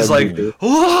shot. It's He's so like, creepy.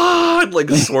 what? Like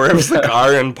swerves the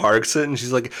car and parks it, and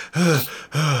she's like,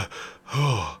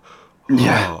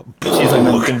 yeah. She's like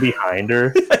looking behind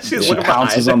her. she's She looking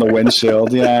pounces behind on the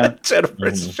windshield. Yeah.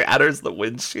 Jennifer shatters the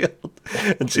windshield,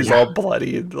 and she's all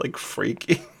bloody and like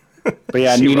freaky. But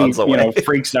yeah, She Needy, runs away.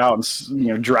 freaks out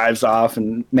and drives off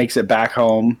and makes it back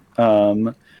home.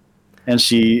 And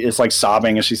she is like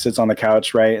sobbing as she sits on the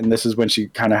couch, right? And this is when she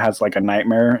kind of has like a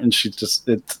nightmare, and she just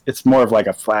it's more of like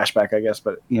a flashback, I guess,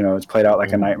 but it's played out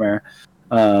like a nightmare.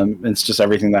 It's just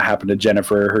everything that happened to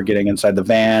Jennifer, her getting inside the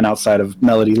van outside of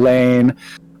Melody Lane.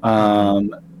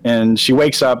 And she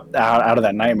wakes up out of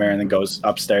that nightmare and then goes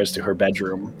upstairs to her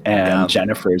bedroom, and Yeah.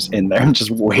 Jennifer's in there just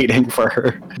waiting for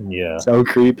her. Yeah. So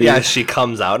creepy. Yeah, she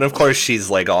comes out, and of course she's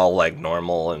like all like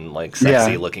normal and like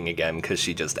sexy Yeah. looking again because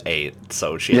she just ate,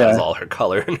 so she Yeah. has all her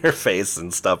color in her face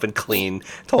and stuff, and clean,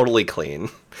 totally clean,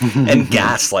 and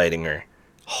gaslighting her,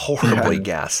 horribly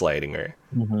gaslighting her.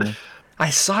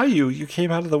 I saw you. You came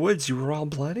out of the woods. You were all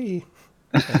bloody.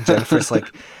 And Jennifer's like,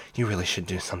 you really should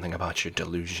do something about your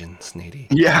delusions, Needy.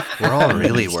 Yeah. We're all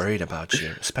really worried about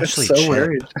you, especially so Chip.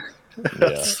 worried.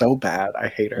 Yeah. So bad. I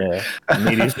hate her. Yeah. And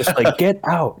Needy's just like, get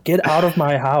out of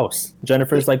my house.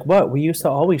 Jennifer's like, what? We used to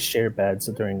always share beds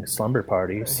during slumber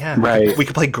parties. Yeah, Right. We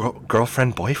could play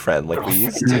girlfriend boyfriend like we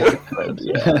used to.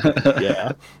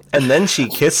 Yeah. And then she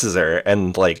kisses her,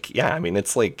 and like, yeah, I mean,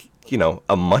 it's like,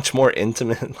 a much more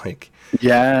intimate, like,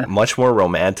 Yeah. much more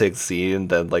romantic scene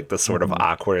than like the sort of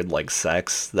awkward like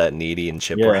sex that Needy and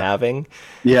Chip were Yeah. having.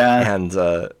 Yeah.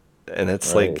 And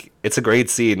it's Right. like, it's a great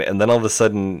scene, and then all of a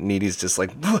sudden Needy's just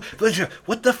like,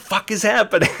 what the fuck is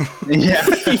happening? Yeah.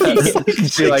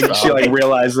 she like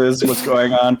realizes what's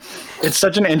going on. It's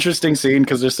such an interesting scene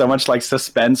because there's so much like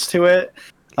suspense to it.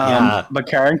 Yeah. But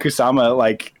Karen Kusama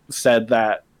like said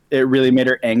that it really made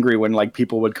her angry when like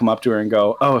people would come up to her and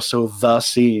go, "Oh, so the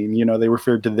scene," they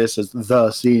referred to this as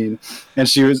the scene, and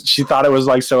she thought it was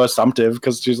like so assumptive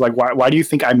because she's like, "Why do you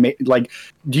think I made like?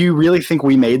 Do you really think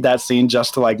we made that scene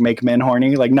just to like make men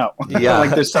horny? Like, no, Yeah.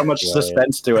 like there's so much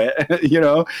suspense to it,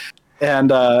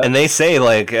 And they say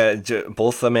like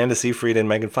both Amanda Seyfried and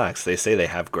Megan Fox, they say they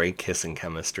have great kissing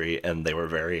chemistry, and they were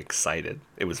very excited.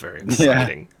 It was very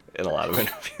exciting in a lot of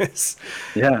interviews.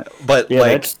 Yeah, but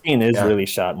that scene is really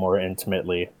shot more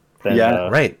intimately than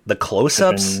right. The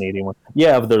close-ups,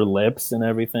 of their lips and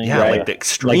everything. Yeah, like the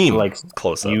extreme like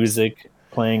close-ups, music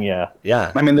playing.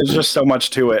 Yeah. I mean, there's just so much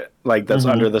to it, like that's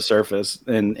under the surface,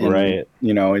 and right.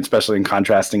 Especially in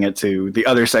contrasting it to the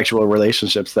other sexual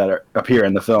relationships that appear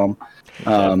in the film.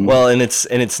 Well, and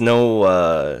it's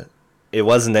no, it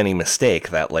wasn't any mistake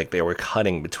that like they were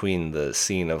cutting between the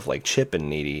scene of like Chip and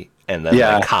Needy and then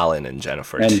like Colin and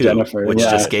Jennifer which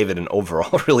just gave it an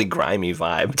overall really grimy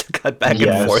vibe to cut back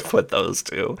and forth with those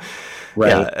two.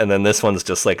 Right. Yeah, and then this one's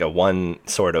just like a one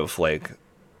sort of like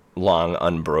long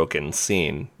unbroken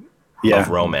scene of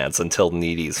romance until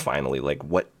Needy's finally like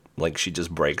she just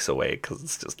breaks away because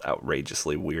it's just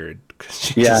outrageously weird because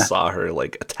she just saw her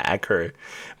like attack her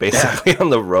basically on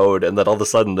the road, and then all of a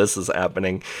sudden this is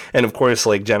happening, and of course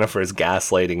like Jennifer's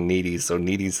gaslighting Needy, so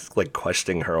Needy's like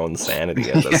questioning her own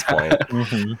sanity at this point.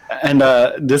 And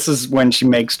this is when she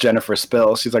makes Jennifer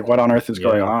spill. She's like, what on earth is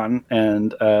going on?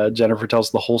 And Jennifer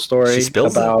tells the whole story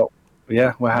about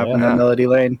what happened in Melody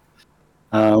Lane.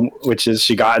 Which is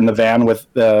she got in the van with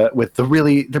the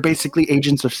they're basically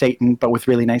agents of Satan but with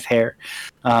really nice hair.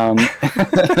 So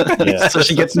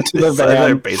she gets into the van.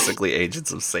 They're basically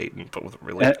agents of Satan but with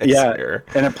really nice hair.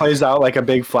 And it plays out like a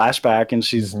big flashback, and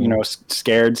she's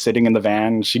scared sitting in the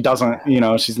van. And she doesn't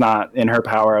she's not in her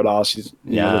power at all. She's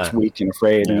looks weak and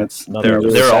afraid, and it's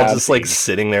they're all just like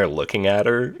sitting there looking at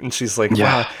her, and she's like,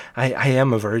 "Wow, I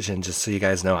am a virgin, just so you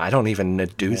guys know. I don't even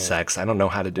do sex. I don't know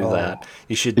how to do that.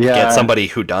 You should get somebody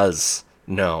who does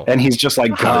know." And he's just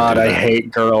like, God, I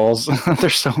hate girls. They're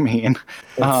so mean.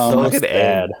 It's so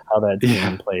sad how that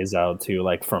scene plays out too,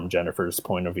 like from Jennifer's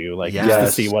point of view, like just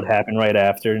to see what happened right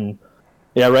after, and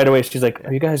right away she's like,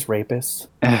 "Are you guys rapists?"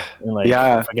 And like,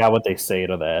 I forgot what they say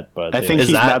to that, but I think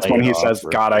that's when he says,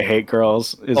 "God, I hate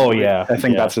girls." I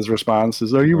think that's his response.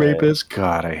 Is, "Are you rapists?"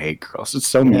 God, I hate girls. It's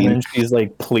so mean. And then she's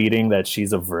like pleading that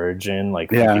she's a virgin, like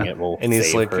thinking it will. And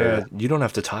he's like, "You don't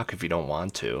have to talk if you don't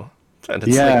want to." And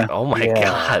it's like, oh my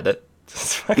god,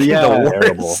 it's fucking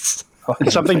the worst.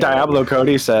 Something Diablo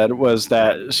Cody said was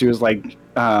that she was like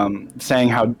saying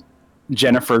how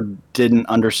Jennifer didn't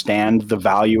understand the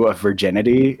value of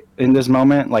virginity in this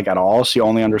moment, like at all. She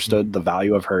only understood the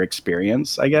value of her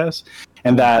experience, I guess,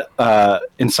 and that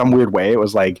in some weird way it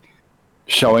was like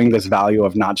showing this value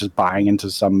of not just buying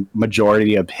into some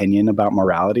majority opinion about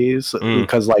moralities,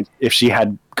 because like if she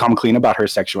had come clean about her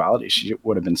sexuality, she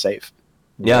would have been safe.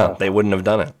 Yeah, they wouldn't have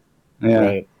done it. Yeah.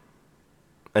 Right.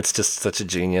 It's just such a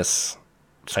genius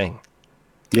thing.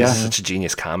 Yeah. It's such a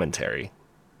genius commentary.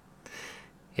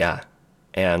 Yeah.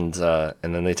 And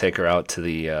then they take her out to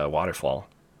the waterfall,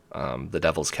 the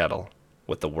Devil's Kettle,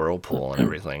 with the whirlpool and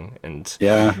everything. And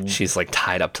she's like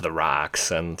tied up to the rocks,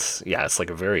 and it's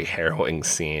like a very harrowing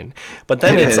scene. But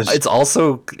then it's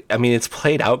also, I mean, it's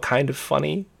played out kind of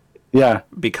funny. Yeah,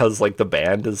 because like the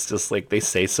band is just like, they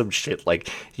say some shit like,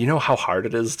 you know how hard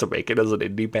it is to make it as an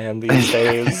indie band these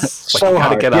days. Like, so you gotta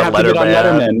hard. get on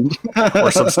Letterman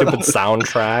or some stupid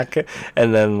soundtrack,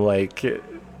 and then like,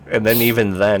 and then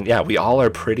even then, we all are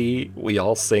pretty. We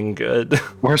all sing good.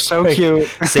 We're so cute.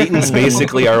 Satan's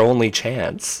basically our only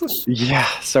chance. Yeah,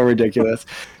 so ridiculous.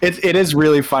 It is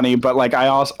really funny, but like I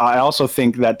also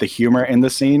think that the humor in the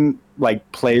scene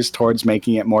like plays towards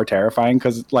making it more terrifying,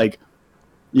 because like,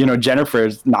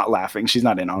 Jennifer's not laughing. She's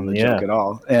not in on the joke at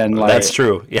all. And like, that's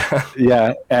true. Yeah.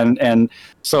 Yeah. And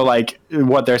so like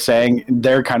what they're saying,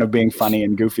 they're kind of being funny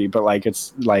and goofy, but like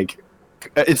it's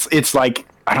like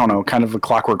I don't know, kind of a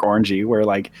Clockwork Orangey, where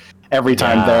like every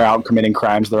time they're out committing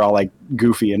crimes, they're all like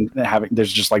goofy and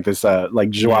there's just like this like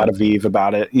joie de vivre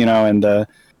about it, and but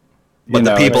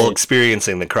the people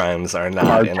experiencing the crimes are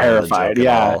not terrified.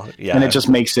 At all. And it just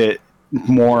makes it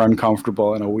more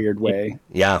uncomfortable in a weird way.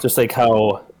 Yeah. Just like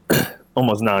how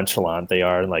almost nonchalant they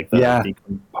are, like the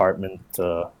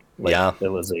compartmentalization, like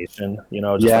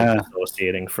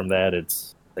associating from that.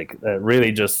 It's like that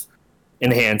really just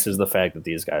enhances the fact that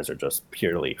these guys are just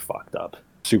purely fucked up.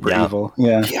 Super evil.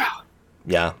 Yeah.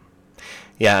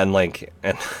 And like,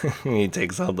 and he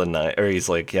takes out the knife, or he's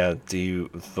like, the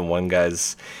one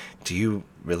guy's do you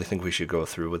really think we should go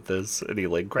through with this? And he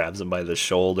like grabs him by the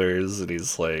shoulders, and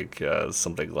he's like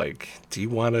something like, do you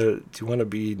want to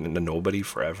be a nobody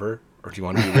forever, or do you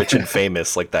want to be rich and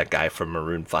famous like that guy from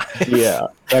Maroon 5? Yeah.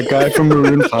 That guy from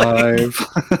Maroon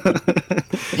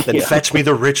 5. Then fetch me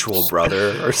the ritual,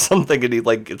 brother, or something. And he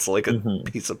like, it's like a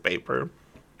piece of paper.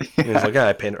 And he's like, yeah,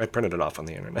 I printed it off on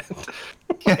the internet.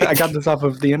 I got this off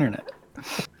of the internet.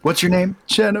 What's your name?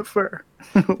 Jennifer.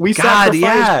 We God, sacrificed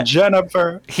yeah.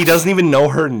 Jennifer. He doesn't even know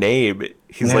her name.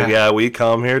 He's like, yeah, we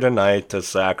come here tonight to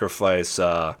sacrifice.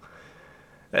 And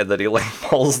then he like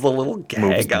pulls the little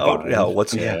gag out. Yeah,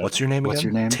 what's your name again? What's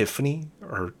your name? Tiffany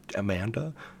or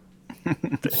Amanda?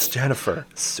 It's Jennifer.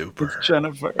 Super. It's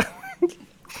Jennifer.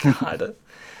 God.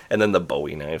 And then the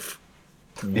Bowie knife.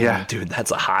 Yeah. Dude,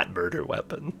 that's a hot murder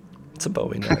weapon. It's a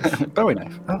Bowie knife. Bowie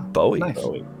knife. Oh, Bowie.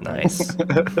 nice. Nice.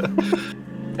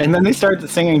 And then they start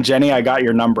singing Jenny, I Got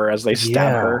Your Number as they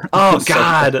stab her. Oh, So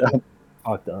God.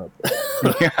 Fucked up.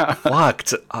 yeah.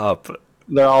 Fucked up.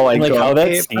 They're all like, Like going, how that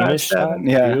 8, scene 5, is shot, 7.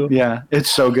 Yeah, too. yeah. It's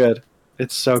so good.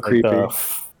 It's so creepy. The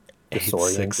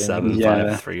 867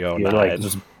 Yeah. 5309. like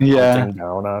just Yeah. punching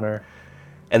down on her.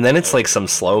 And then it's like some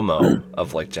slow mo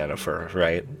of like Jennifer,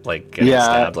 right? Like getting Yeah,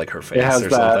 stabbed, like her It face has or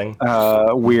that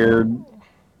something. weird,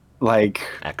 like,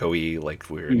 Echoey, like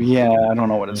weird. yeah, I don't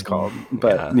know what it's called,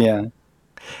 but yeah.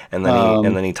 And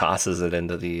then he tosses it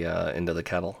into the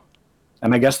kettle.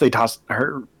 And I guess they tossed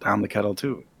her down the kettle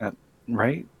too,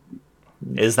 right?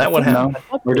 Is that what happened?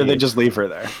 No, or did they just leave her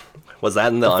there? Was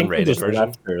that in the I think they unrated just version?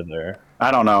 left her there.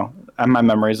 I don't know. My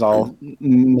memory's all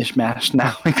mishmashed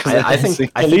now because I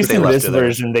think At least they in left this her there.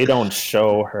 version, they don't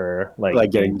show her Like,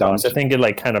 getting dumped. I think it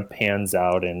like kind of pans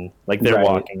out and like they're Right.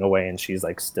 walking away and she's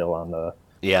like still on the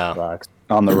Yeah. rocks.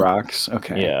 on the rocks.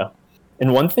 Okay. Yeah.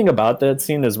 And one thing about that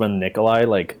scene is when Nikolai,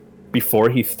 like, before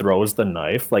he throws the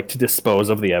knife, like to dispose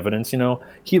of the evidence,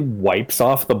 he wipes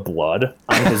off the blood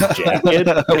on his jacket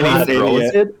and What he an throws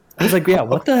idiot. it. I was like, yeah,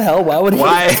 what the hell? Why would he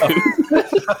Why?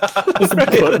 just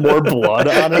put more blood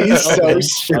on it? He's so and chuck it?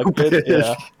 stupid.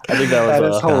 Yeah. I think that That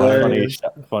was is a hilarious.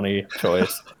 funny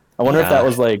choice. I wonder if that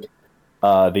was like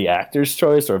the actor's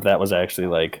choice or if that was actually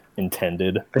like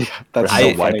intended. That's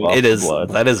I- so funny. off It is. blood.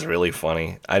 That is really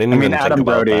funny. I didn't I even mean, think Adam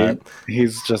about Brody, that.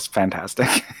 he's just fantastic.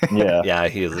 Yeah. Yeah,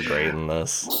 he is great in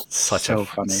this. So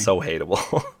funny. So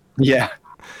hateable. Yeah.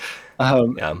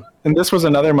 Yeah. And this was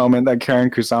another moment that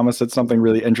Karen Kusama said something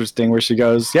really interesting where she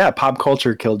goes, yeah, pop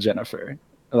culture killed Jennifer.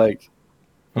 Like,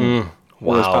 it was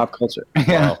Wow. pop culture.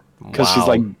 Yeah. Because she's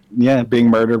like, yeah, being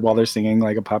murdered while they're singing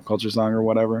like a pop culture song or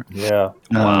whatever. Yeah.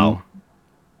 Wow.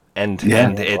 And yeah.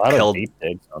 and A it lot of killed deep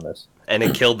digs on this. and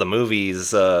it killed the movie's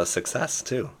success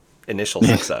too. Initial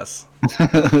success.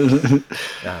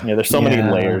 Yeah, there's so many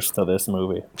Yeah. layers to this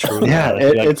movie. Truly. Yeah, Like,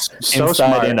 it's so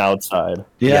inside smart. and outside.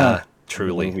 Yeah. The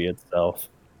Truly. movie itself.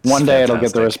 One day it'll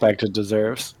get the fantastic. respect it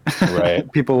deserves. Right.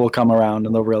 People will come around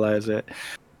and they'll realize it.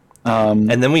 And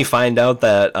then we find out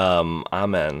that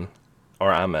Ahmed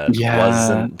Yeah.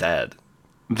 wasn't dead.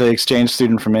 The exchange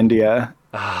student from India.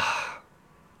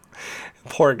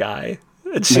 Poor guy.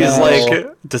 And she's Yeah. like,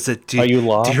 Are you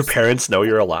lost? Do your parents know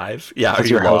you're alive? Yeah, are Does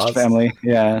you your host lost? family?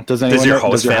 Yeah. Does anyone? your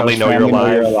host family know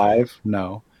you're alive?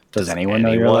 No. Does anyone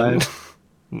know you're alive?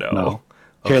 No. No.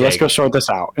 Here, Okay. let's go sort this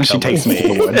out. And she Come takes with me to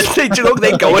the woods.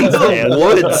 they go into the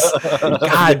woods.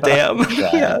 God damn.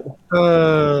 Yeah.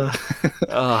 Oh,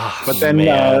 But then,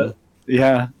 man.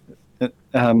 yeah.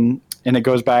 And it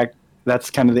goes back.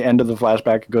 That's kind of the end of the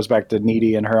flashback. It goes back to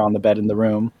Needy and her on the bed in the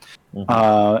room.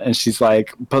 And she's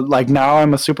like, but like now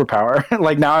I'm a superpower.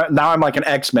 Like now I'm like an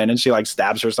X-Men, and she like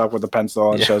stabs herself with a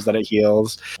pencil and shows that it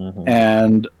heals.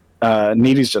 And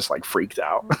Needy's just like freaked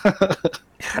out.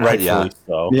 Rightfully Yeah.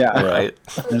 so. Yeah. Right.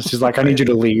 And she's like, I need you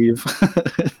to leave.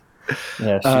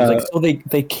 Yeah. She was like, so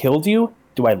they killed you?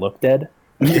 Do I look dead?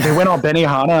 They went all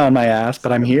Benihana on my ass,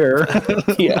 but I'm here.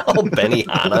 Yeah. Oh,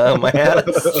 Benihana on my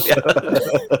ass. Yeah.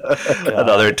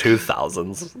 Another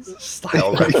 2000s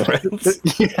style reference.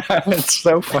 Yeah, it's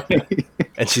so funny.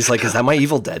 And she's like, is that my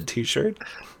Evil Dead t-shirt?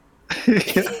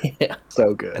 Yeah.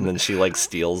 So good. And then she like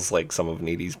steals like some of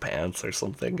Needy's pants or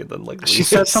something, and then like She leaves.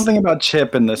 said something about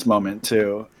Chip in this moment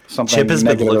too. Something Chip has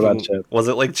been negative looking. about Chip. Was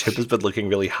it like Chip has been looking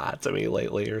really hot to me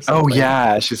lately or something? Oh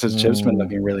yeah, she says Chip's been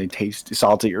looking really tasty,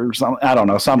 salty, or something. I don't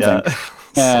know, something.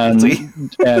 Yeah. Salty.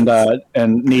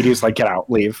 And Needy's like, get out,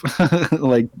 leave,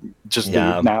 like just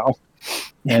Yeah. leave now.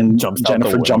 And Jumps out the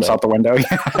Jennifer jumps window. out the window.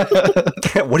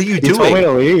 Yeah. What are you You told me doing?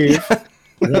 to leave.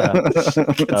 Yeah. Gets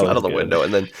was out of the good. window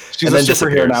and then She's and a then superhero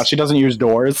disappears. now. She doesn't use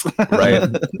doors. Right,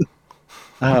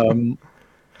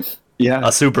 Yeah.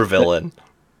 a super villain.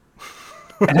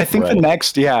 And I think Right.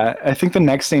 the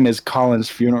next scene is Colin's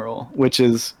funeral, which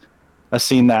is a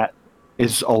scene that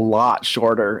is a lot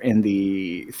shorter in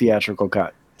the theatrical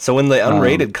cut. So in the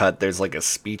unrated cut, there's like a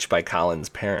speech by Colin's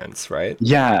parents, right?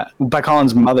 Yeah, by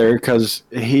Colin's mother, because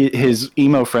his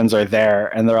emo friends are there,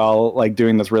 and they're all like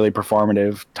doing this really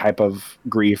performative type of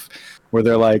grief, where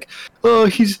they're like, "Oh,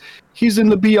 he's in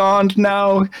the beyond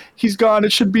now. He's gone.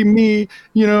 It should be me.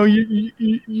 You know,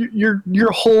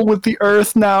 you're whole with the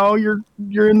earth now. You're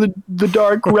in the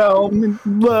dark realm.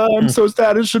 I'm so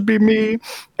sad. It should be me."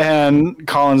 And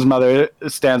Colin's mother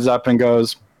stands up and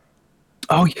goes,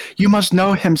 "Oh, you must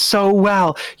know him so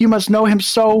well. You must know him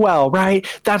so well, right?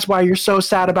 That's why you're so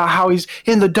sad about how he's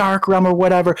in the dark realm or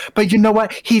whatever. But you know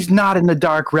what? He's not in the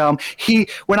dark realm.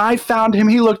 When I found him,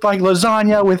 he looked like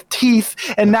lasagna with teeth,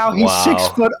 and now he's 6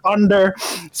 foot under.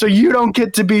 So you don't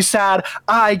get to be sad.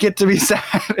 I get to be sad."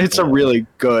 It's a really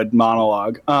good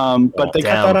monologue. But they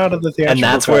cut that out of the theatrical. And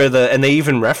that's where and they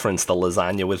even reference the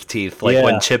lasagna with teeth, like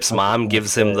when Chip's mom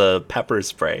gives him the pepper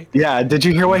spray. Yeah, did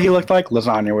you hear what he looked like?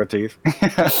 Lasagna with teeth.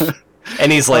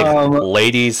 And he's like,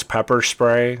 "Ladies pepper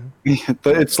spray."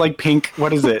 It's like pink.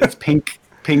 What is it? It's pink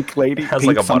lady. It has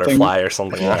pink like a something. butterfly or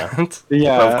something on it.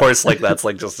 Yeah. But of course, like that's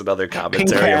like just another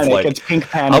commentary of like, it's pink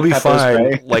panic. "I'll be pepper fine."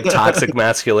 spray. Like toxic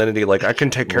masculinity. Like, I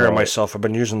can take care of myself. I've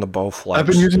been using the Bowflex. I've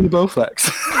been using the Bowflex.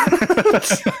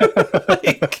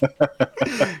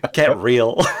 Get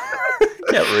real.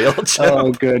 Get real, Chip.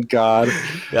 Oh, good God.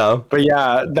 Yeah. But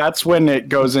yeah, that's when it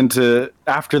goes into,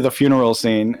 after the funeral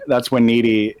scene, that's when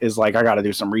Needy is like, "I got to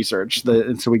do some research."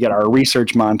 And so we get our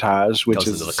research montage, which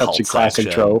is such a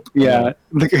classic trope. Yeah.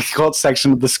 The cult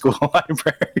section of the school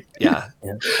library. Yeah.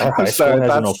 Our high school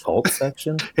has an occult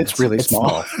section. It's really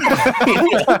small.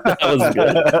 That was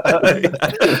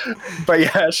good. But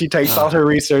yeah, she takes all her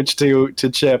research to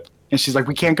Chip, and she's like,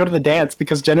 "We can't go to the dance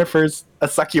because Jennifer's a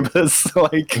succubus."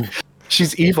 Like,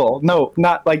 she's evil. No,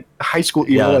 not like high school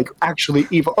evil, like actually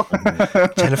evil.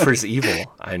 Jennifer's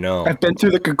evil. I know. I've been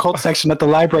through the cult section at the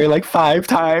library like 5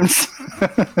 times.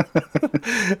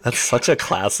 That's such a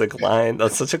classic line.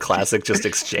 That's such a classic just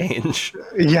exchange.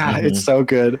 Yeah, it's so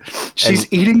good.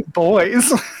 She's eating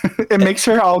boys. It makes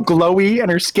her all glowy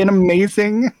and her skin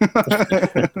amazing.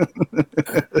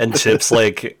 And Chip's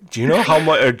like, "Do you know how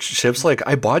much?" Or Chip's like,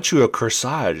 "I bought you a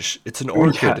corsage. It's an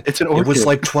orchid. Yeah, it's an orchid. It was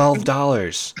like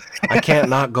 $12. I can't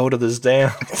not go to this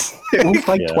dance." It was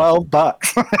like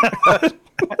 $12.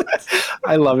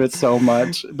 I love it so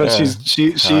much. But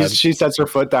she sets her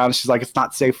foot down. She's like, "It's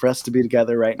not safe for us to be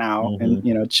together right now."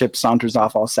 And Chip saunters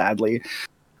off all sadly.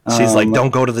 She's like,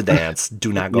 "Don't go to the dance.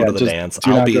 Do not go to the dance.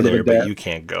 I'll be there, but you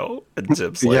can't go." And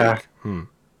Chip's like,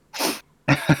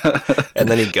 And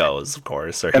then he goes, of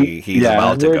course, or he's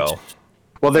about to go.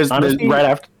 Well, there's right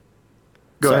after.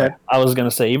 Go ahead. I was gonna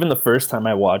say, even the first time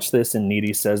I watched this, and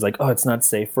Needy says like, "Oh, it's not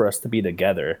safe for us to be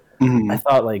together." I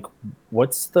thought like,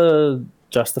 what's the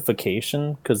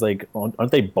justification? Because like,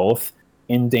 aren't they both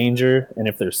in danger? And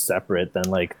if they're separate, then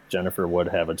like Jennifer would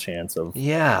have a chance of.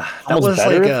 Yeah, that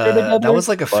was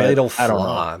like a fatal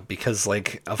flaw, because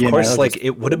like, of course, like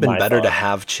it would have been better to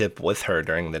have Chip with her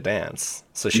during the dance,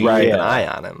 so she could keep an eye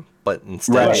on him. But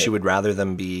instead, she would rather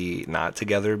them be not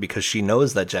together because she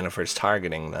knows that Jennifer's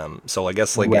targeting them. So I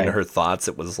guess, like, in her thoughts,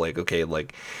 it was like, okay,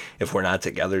 like, if we're not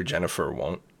together, Jennifer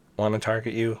won't want to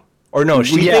target you. Or no,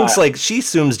 she thinks, like, she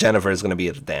assumes Jennifer is going to be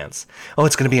at the dance. Oh,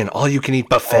 it's going to be an all-you-can-eat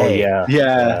buffet. Oh,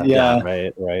 yeah.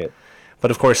 Right. But,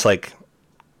 of course, like,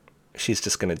 she's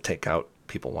just going to take out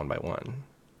people one by one.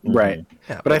 Right.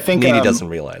 Yeah, but I think Needy doesn't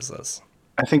realize this.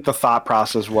 I think the thought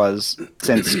process was,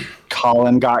 since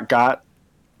Colin got,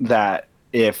 that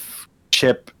if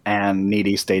Chip and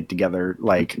Needy stayed together,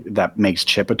 like, that makes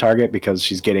Chip a target because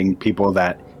she's getting people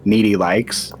that Needy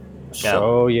likes. Yeah.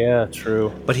 Oh yeah,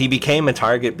 true. But he became a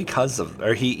target because of,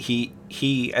 or he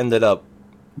ended up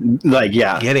like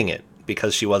getting it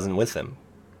because she wasn't with him.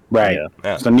 Right.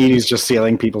 Yeah. So Needy's just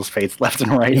sealing people's fates left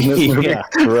and right in this movie.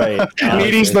 Right.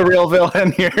 Needy's the real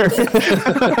villain here.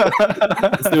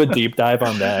 Let's do a deep dive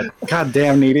on that. God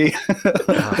damn, Needy.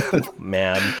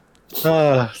 Man.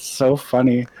 So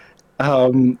funny.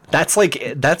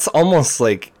 That's almost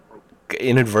like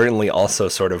inadvertently also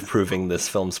sort of proving this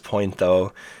film's point,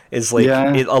 though, is like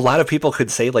a lot of people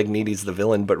could say like Needy's the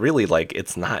villain, but really like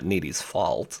it's not Needy's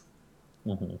fault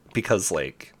because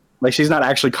like she's not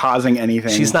actually causing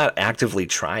anything. She's not actively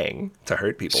trying to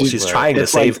hurt people. She's trying to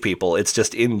save people. It's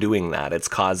just in doing that, it's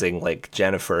causing like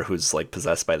Jennifer, who's like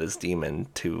possessed by this demon,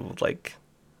 to like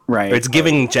or it's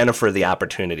giving Jennifer the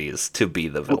opportunities to be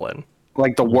the villain.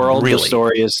 Like the world the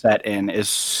story is set in is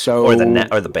so or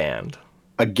the band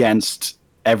against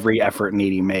every effort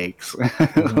Needy makes.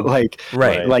 Like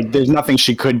there's nothing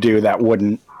she could do that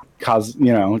wouldn't cause,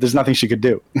 you know, there's nothing she could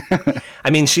do. I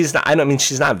mean, she's not. I don't mean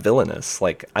she's not villainous.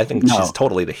 Like, I think she's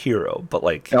totally the hero. But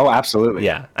like, Oh, absolutely.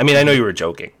 yeah. I mean, I know you were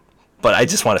joking, but I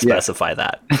just want to specify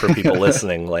that for people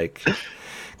listening, like,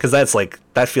 because that's like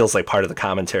that feels like part of the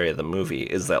commentary of the movie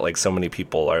is that like so many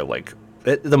people are like,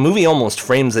 the movie almost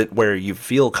frames it where you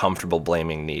feel comfortable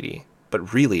blaming Needy,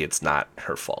 but really it's not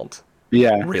her fault.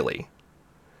 Yeah. Really,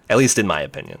 at least in my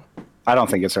opinion. I don't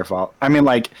think it's her fault. I mean,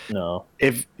 like, No.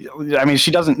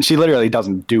 she literally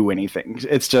doesn't do anything.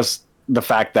 It's just the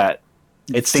fact that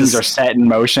things Just- are set in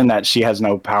motion that she has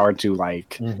no power to,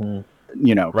 like,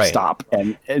 you know, Right. stop.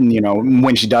 And, you know,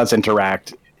 when she does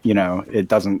interact, you know, it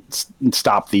doesn't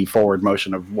stop the forward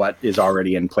motion of what is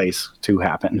already in place to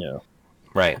happen. Yeah.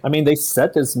 Right. I mean, they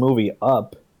set this movie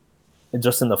up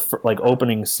just in the like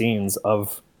opening scenes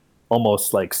of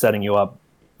almost like setting you up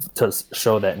to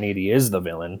show that Needy is the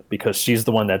villain because she's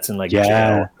the one that's in like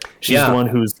jail. She's Yeah. the one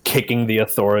who's kicking the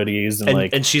authorities and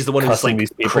like and she's the one who's cussing like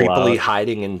these people creepily out.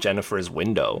 hiding in Jennifer's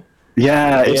window,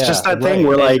 Yeah, it's Yeah, just that right, thing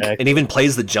where, like, exactly. and even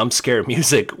plays the jump scare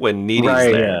music when Needy's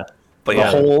Right, there. yeah. But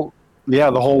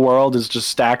the whole world is just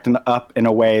stacked up in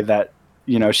a way that,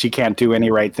 you know, she can't do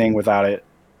any right thing without it,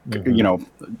 you know,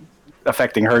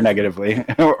 affecting her negatively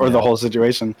or the whole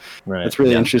situation. Right. It's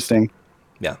really Yeah. interesting.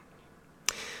 yeah.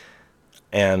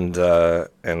 And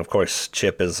of course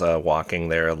Chip is walking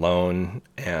there alone,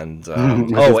 and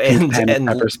With his pen and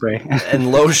pepper spray.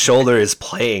 and Low Shoulder is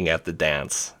playing at the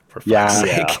dance. For fuck's Yeah.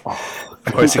 sake. Yeah.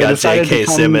 Of course, you They got decided to J.K.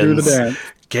 come and do the Simmons dance.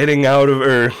 getting out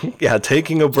of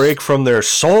taking a break from their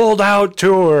sold out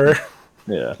tour.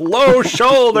 Yeah. Low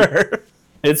Shoulder.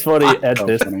 It's funny at So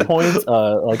this funny. point.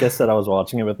 Like I said, I was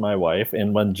watching it with my wife,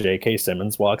 and when J.K.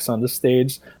 Simmons walks on the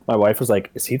stage, my wife was like,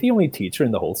 "Is he the only teacher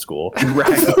in the whole school?" You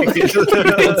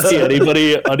don't see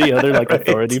any other like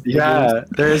authority figures. Yeah,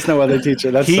 there is no other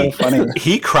teacher. That's so funny.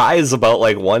 He cries about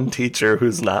like one teacher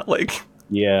who's not like,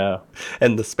 Yeah.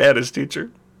 and the Spanish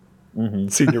teacher,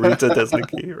 Senorita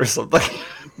Desnicky or something.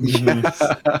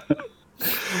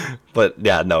 But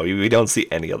yeah, no, we don't see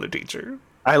any other teacher.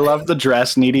 I love the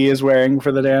dress Needy is wearing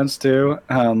for the dance too.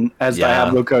 As Yeah.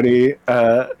 Diablo Cody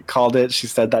called it, she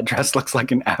said that dress looks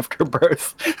like an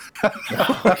afterbirth.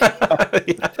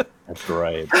 That's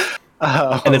right.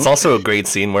 And it's also a great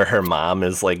scene where her mom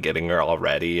is like getting her all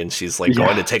ready, and she's like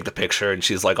going to take the picture, and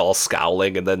she's like all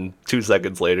scowling, and then 2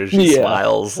 seconds later she Yeah.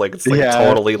 smiles, like it's like Yeah.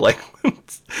 totally like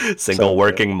single So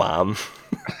working mom.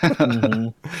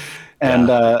 And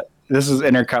this is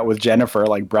intercut with Jennifer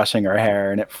like brushing her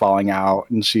hair and it falling out,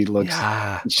 and she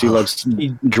looks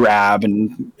drab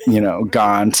and, you know,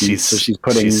 gaunt. She's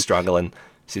putting she's struggling.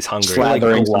 She's hungry.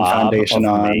 Slathering some glob foundation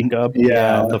of on. makeup.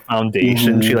 Yeah. The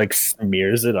foundation. She like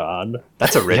smears it on.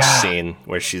 That's a rich Yeah. scene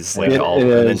where she's like It all, and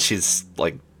then is. she's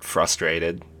like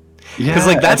frustrated. Yeah, Because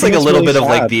like I that's think like a it's little really bit of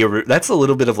like sad. that's a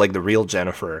little bit of like the real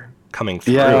Jennifer coming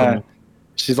through. Yeah.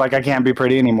 She's like, I can't be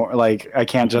pretty anymore. Like, I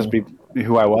can't just be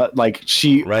who I was. Like,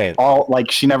 she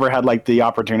she never had like the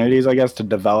opportunities, I guess, to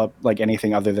develop like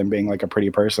anything other than being like a pretty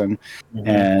person.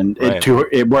 And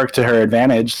it worked to her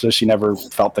advantage, so she never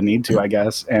felt the need to, I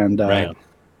guess. And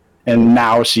and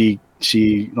now she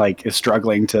like is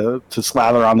struggling to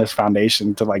slather on this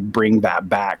foundation to like bring that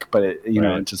back, but it, you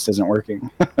know, it just isn't working.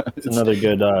 It's another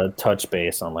good touch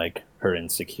base on like her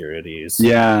insecurities.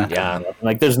 Yeah.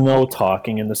 Like there's no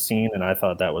talking in the scene, and I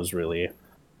thought that was really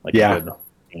like a good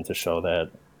scene to show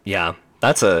that. Yeah.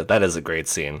 That is a great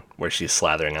scene where she's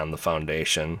slathering on the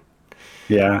foundation.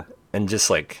 Yeah. And just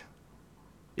like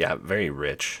very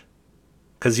rich.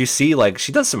 Cuz you see like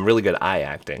she does some really good eye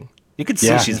acting. You could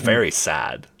see she's very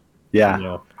sad.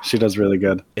 Yeah. She does really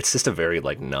good. It's just a very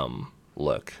like numb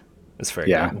look. It's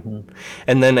very Yeah. good.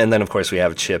 And then of course we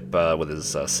have Chip with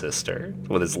his sister,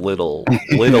 with his little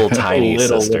tiny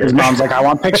sister. His mom's like, I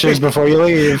want pictures before you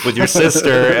leave. With your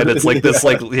sister, and it's like this,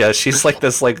 like she's like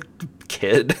this, like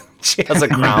kid. She has a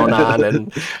crown on,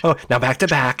 and now back to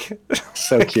back.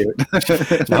 So cute.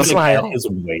 Now smile. His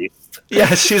waist.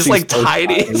 Yeah, she's like so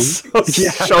tiny, tiny.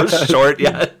 so short.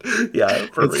 Yeah,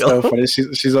 for It's real. so funny.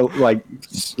 She's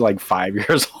like 5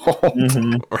 years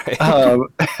old. Right.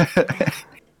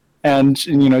 And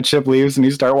you know, Chip leaves and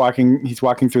he's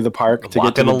walking through the park to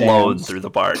get to the alone dance. through the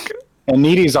park. And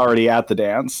Needy's already at the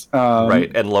dance.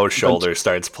 Right, and Low Shoulder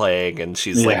starts playing, and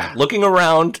she's like looking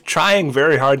around, trying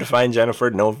very hard to find Jennifer.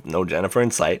 No Jennifer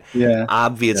in sight. Yeah,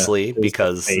 obviously,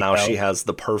 because fake now out. she has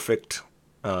the perfect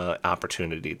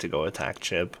opportunity to go attack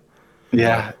Chip.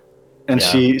 Yeah. And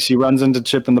she runs into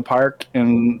Chip in the park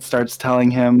and starts telling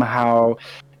him how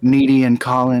Needy and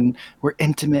Colin were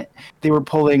intimate. They were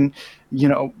pulling, you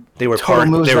know, They were total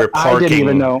moves They were that I didn't parking.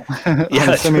 even know on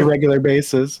a semi-regular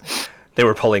basis. They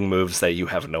were pulling moves that you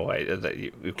have no idea, that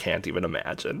you can't even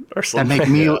imagine, or That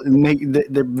something. make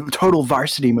the total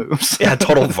varsity moves. Yeah,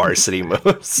 total varsity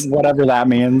moves. Whatever that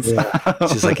means.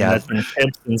 She's like, yeah, That's when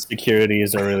Chip's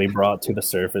insecurities are really brought to the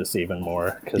surface even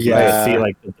more because Yeah. you see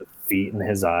like the defeat in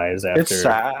his eyes after. It's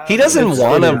sad. he doesn't It's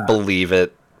want to really sad. believe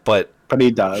it, but But he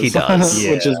does. He does.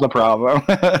 Which is the problem.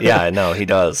 yeah, I know he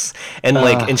does. And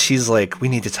like, and she's like, we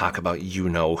need to talk about you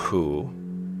know who,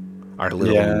 our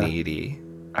little Yeah. needy.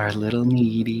 Our little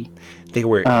needy. They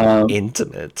were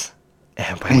intimate,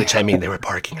 and by which I mean they were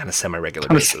barking on a semi-regular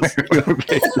basis.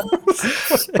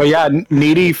 But yeah,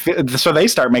 needy. So they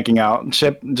start making out.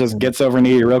 Chip just gets over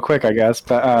needy real quick, I guess.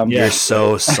 But Yeah. You're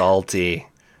so salty.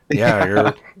 Yeah,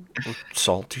 you're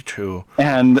salty too.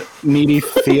 and needy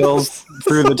feels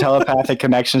through the telepathic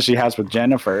connection she has with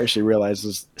Jennifer. She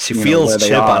realizes She you know, feels where they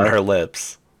Chip on are. her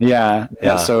lips. Yeah.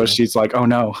 Yeah. So she's like, "Oh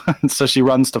no!" So she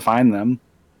runs to find them.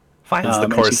 Finds the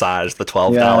and she- corsage, the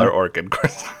 $12 Yeah. orchid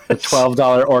corsage.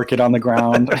 $12 orchid on the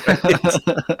ground,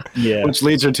 Yeah. which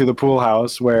leads her to the pool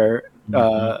house where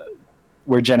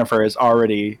Jennifer has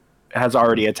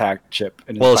already attacked Chip.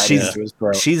 And is Well, biting she's into his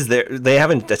throat. she's there. They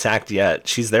haven't attacked yet.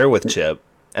 She's there with Chip,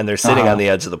 and they're sitting Uh-huh. on the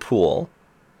edge of the pool.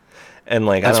 And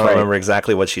like, That's I don't right. remember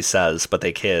exactly what she says, but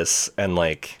they kiss, and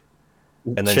like,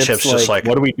 and then Chip's just like,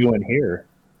 "What are we doing here?"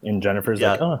 And Jennifer's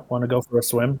Yeah. like, "Oh, want to go for a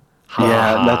swim?" ha,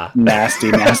 yeah, ha. that's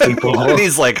nasty, nasty pool. And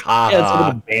he's like, ha Yeah, it's ha.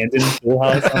 an abandoned pool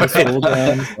house on a school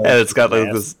ground. And it's got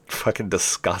like this fucking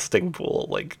disgusting pool,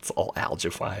 like it's all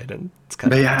algified and it's got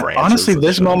But yeah, branches honestly, and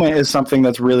this shit. moment is something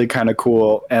that's really kind of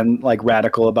cool and like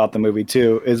radical about the movie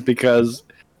too, is because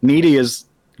Needy is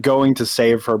going to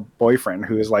save her boyfriend,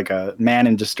 who is like a man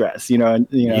in distress. Yeah.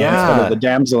 Instead of the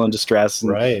damsel in distress and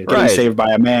Right. getting Right. saved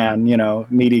by a man.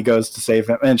 Needy goes to save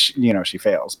him, and she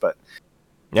fails, but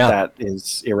Yeah, that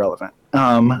is irrelevant.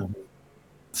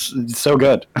 So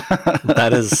good.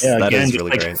 that is Yeah, that again, is just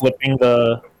really like great. flipping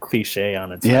the cliche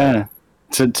on its head.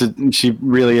 Yeah. She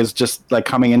really is just like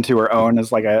coming into her own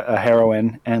as like a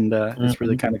heroine, and it's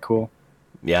really kind of cool.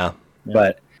 Yeah,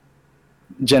 But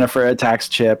Jennifer attacks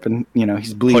Chip, and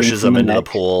he's bleeding. pushes from him into the neck.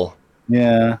 pool,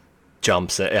 Yeah,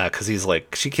 jumps it. Yeah, because he's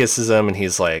like, she kisses him, and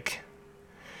he's like,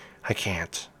 I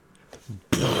can't.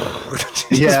 She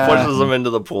just Yeah. pushes him into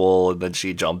the pool, and then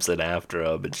she jumps in after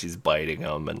him, and she's biting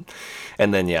him,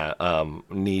 and then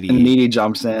Needy. and Needy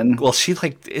jumps in. Well, she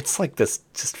like it's like this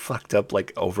just fucked up,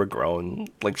 like overgrown.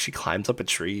 Like she climbs up a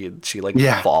tree and she like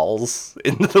Yeah. falls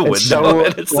into the window, It's so,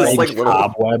 and it's this like little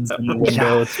Cobwebs in the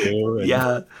window too. And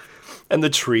yeah. And the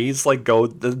trees like go,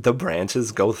 the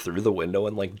branches go through the window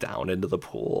and like down into the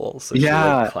pool. So she,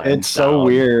 Yeah, like, climbs it's so down.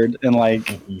 weird and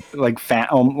like like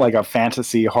a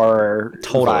fantasy horror.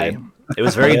 Totally. vibe. It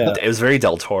was very, Yeah. it was very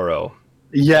Del Toro.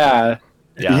 Yeah,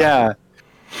 Yeah. yeah.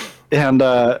 And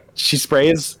she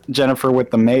sprays Jennifer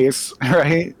with the mace,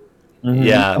 right?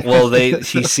 Yeah. Well,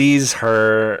 she sees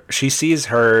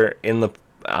her in the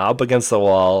up against the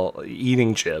wall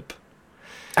eating Chip.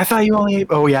 I thought you only ate.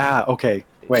 Oh yeah. Okay.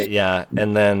 Wait. Yeah,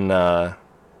 and then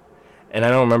and I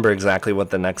don't remember exactly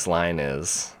what the next line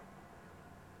is.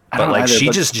 I But don't like either, she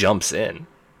but- just jumps in.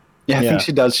 Yeah, I Yeah. think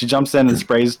she does. She jumps in and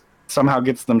sprays. Somehow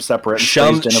gets them separate.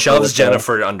 And sprays Shoves with the-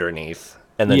 Jennifer underneath,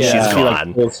 and then yeah, she's she gone.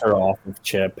 like pulls her off of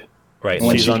Chip. Right.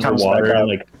 When She's she comes underwater back and up.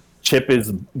 like Chip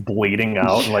is bleeding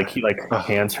out, and like he like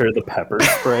hands her the pepper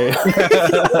spray.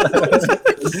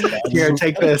 Here,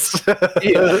 take this.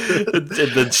 and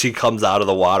then she comes out of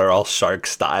the water all shark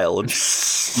style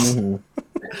and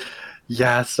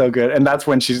Yeah, so good. And that's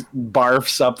when she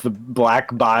barfs up the black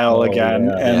bile Oh, again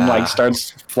yeah. and Yeah.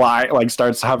 like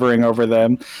starts hovering over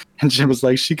them. And Jim was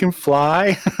like, she can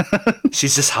fly.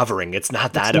 she's just hovering. It's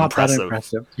not that It's not impressive. that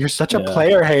impressive. You're such a Yeah.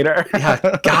 player hater. Yeah,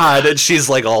 God, and she's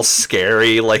like all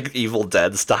scary, like Evil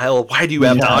Dead style. Why do you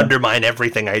have to Yeah. undermine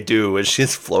everything I do? And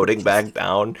she's floating back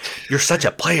down. You're such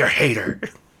a player hater.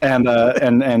 and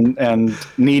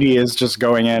Needy is just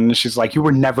going in and she's like, you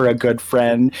were never a good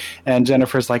friend. And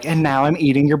Jennifer's like, and now I'm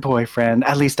eating your boyfriend.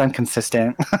 At least I'm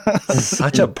consistent.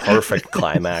 Such a perfect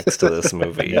climax to this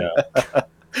movie. Yeah.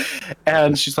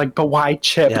 And she's like, but why,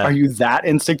 Chip? Yeah. Are you that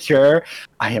insecure?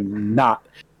 I am not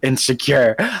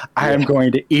insecure. I am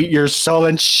going to eat your soul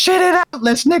and shit it out,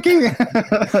 Liz Nicky.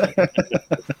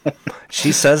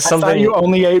 She says I thought something. you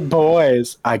only ate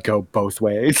boys. I go both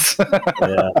ways.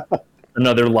 Yeah.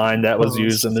 Another line that was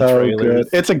used in the So trailer. good.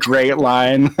 It's a great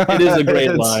line. It is a great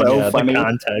It's line. So Yeah, funny. the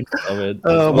context of it.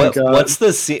 Oh my god. What's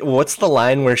the what's the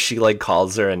line where she like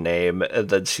calls her a name and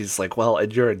then she's like, "Well,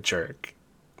 and you're a jerk,"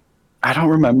 I don't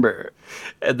remember.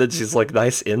 and then she's like,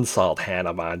 "Nice insult,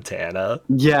 Hannah Montana."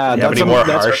 Yeah, Do you have any more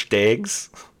that's harsh digs?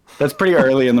 That's pretty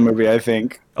early in the movie, I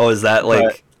think. Oh, is that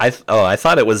like? I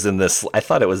thought it was in this. I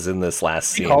thought it was in this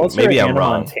last He scene. calls her Maybe I'm Hannah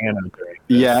wrong. Montana during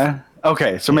this. Yeah.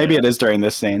 Okay, so maybe it is during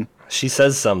this scene. She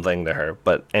says something to her,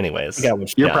 but anyways, I forgot what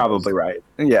she You're does. probably right.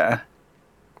 Yeah.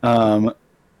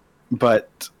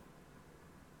 But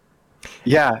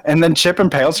yeah, and then Chip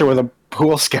impales her with a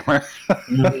pool skimmer.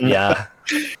 yeah.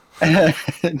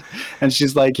 And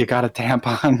she's like, "You got a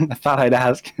tampon? I thought I'd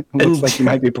ask. Looks like you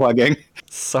might be plugging."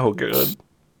 So good.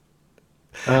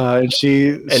 And she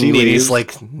And she Needy's leaves.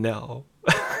 like, no,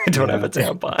 I don't have a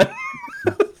tampon.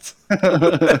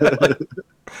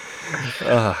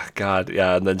 Oh God,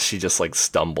 yeah. And then she just like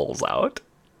stumbles out.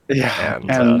 Yeah,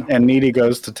 and, and Needy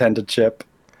goes to tend to Chip.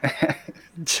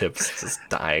 Chip's just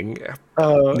dying.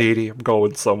 Oh, Needy, I'm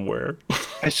going somewhere.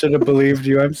 I should have believed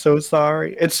you. I'm so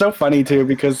sorry. It's so funny too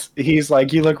because he's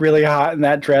like, "You look really hot in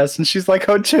that dress," and she's like,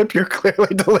 "Oh, Chip, you're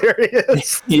clearly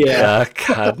delirious." Yeah.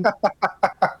 God.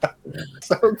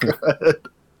 So good.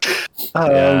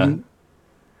 Yeah.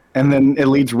 And then it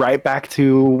leads right back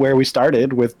to where we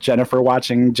started with Jennifer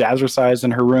watching Jazzercise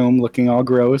in her room, looking all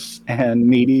gross, and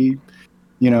Needy,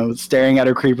 staring at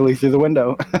her creepily through the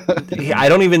window. Yeah, I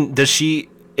don't even. Does she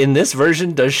in this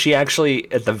version? Does she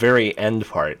actually at the very end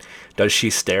part? Does she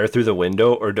stare through the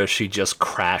window, or does she just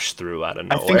crash through out of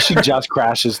I nowhere? think she just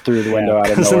crashes through the window out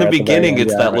of Because in nowhere. the at very beginning, end,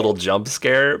 it's yeah. that little jump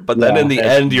scare, but then Yeah, in the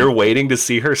that's- end, you're waiting to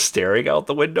see her staring out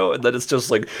the window, and then it's just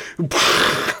like,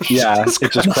 Yeah,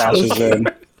 it just crashes in.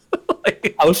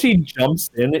 Like, How she jumps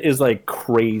in is like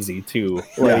crazy too.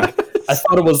 Like Yeah. I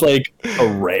thought it was like a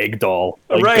rag doll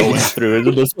Right. going through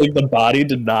it. Just like the body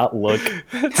did not look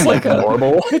it's like a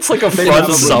normal. it's like a They front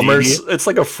probably- somersault. It's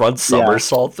like a front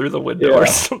somersault through the window Yeah. or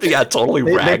something. Yeah, totally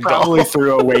They ragdoll. probably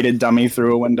threw a weighted dummy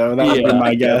through a window. That would be Yeah, my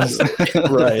I guess.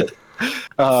 Right.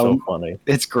 So Um, funny.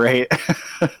 it's great.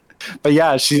 But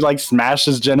yeah, she like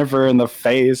smashes Jennifer in the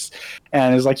face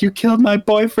and is like, "You killed my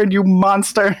boyfriend, you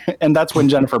monster!" And that's when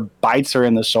Jennifer bites her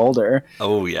in the shoulder.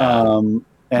 Oh yeah.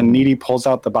 And Needy pulls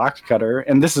out the box cutter,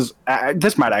 and this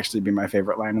might actually be my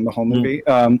favorite line in the whole movie.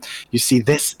 You see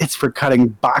this? It's for cutting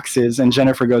boxes. And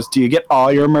Jennifer goes, "Do you get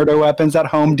all your murder weapons at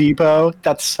Home Depot?"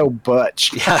 That's so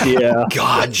butch. Yeah.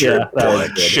 God, Yeah, you're that was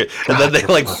butch. good. And then they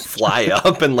like fly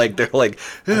up and like they're like,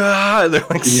 ah, and they're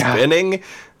like Yeah. spinning.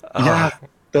 Yeah,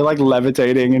 they're like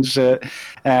levitating and shit.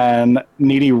 And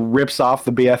Needy rips off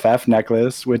the BFF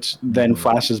necklace, which then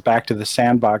flashes back to the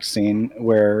sandbox scene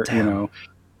where Damn.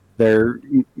 they're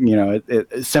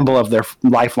a symbol of their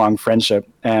lifelong friendship,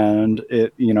 and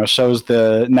it shows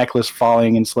the necklace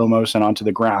falling in slow motion onto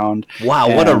the ground. Wow,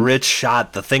 what a And- rich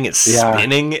shot. The thing is Yeah.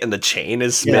 spinning and the chain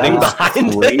is spinning Yeah.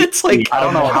 behind Great. it. It's like, I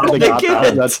don't know how they they got get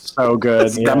that. it. That's so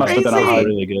good. Yeah, That must have been crazy. That's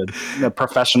really good. a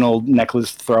professional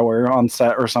necklace thrower on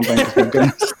set or something. Oh,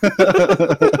 goodness.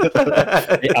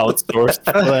 They outsourced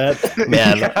for that.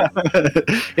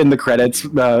 Man, In the credits,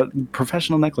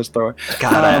 professional necklace thrower.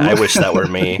 God, I wish that were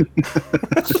me.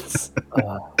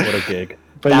 What a gig.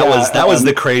 But That was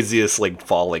the craziest like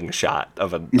falling shot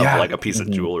of Yeah. like a piece of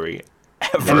jewelry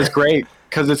and ever. it's great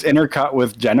because it's intercut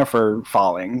with Jennifer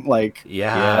falling like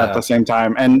Yeah. at the same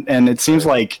time, and it seems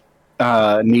like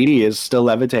Needy is still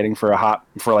levitating for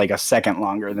like a second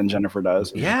longer than Jennifer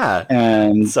does. Yeah.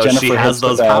 And So Jennifer she hits has the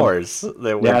those bell. powers. That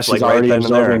Yeah, works, she's like right already then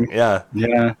and there. absorbing. Yeah.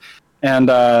 Yeah,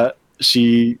 and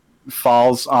she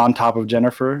falls on top of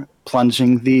Jennifer,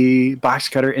 plunging the box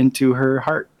cutter into her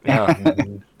heart. Yeah.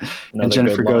 And Another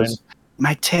Jennifer good line. goes,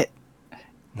 "My tit,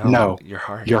 No, No. your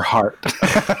heart. your heart."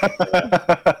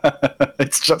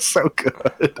 It's just so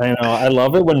good. I know. I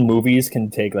love it when movies can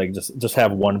take like just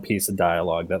have one piece of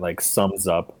dialogue that like sums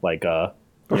up like the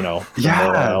Yeah,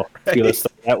 morale. Feel the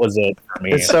story. That was it for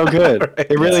me. It's so good.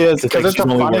 It really is because it's she's a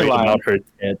only funny worried line. about her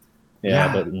tit. Yeah,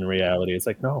 Yeah. but in reality, it's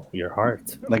like no, your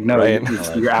heart. Like no, Right.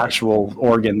 it's your actual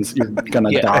organs. You're gonna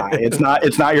Yeah. die. It's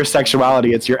not your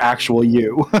sexuality. It's your actual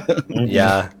you.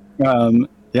 Yeah.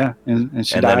 Yeah, and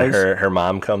she And dies. then her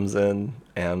mom comes in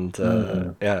and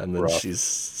yeah, and then Rough. she's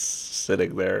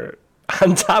sitting there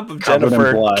on top of Covered in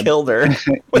Jennifer, blood. killed her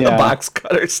with Yeah. a box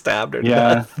cutter, stabbed her to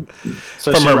Yeah. death.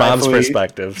 So From she her mom's rightfully-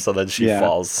 perspective, so then she Yeah.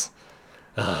 falls.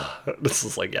 This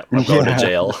is like, yeah, I'm going Yeah. to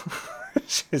jail.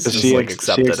 She's just She, like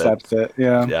accepted she accepts it.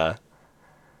 Yeah. Yeah.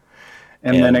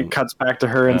 And then And- it cuts back to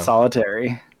her in Yeah.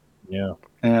 solitary. Yeah,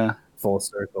 Yeah. full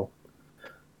circle.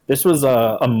 This was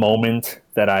a moment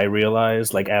that I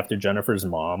realized, like after Jennifer's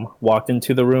mom walked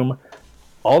into the room,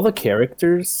 all the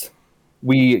characters,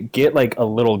 we get like a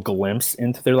little glimpse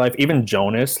into their life. Even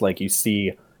Jonas, like you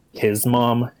see his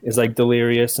mom is like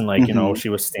delirious and like, she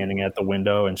was standing at the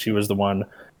window and she was the one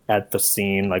at the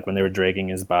scene, like when they were dragging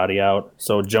his body out.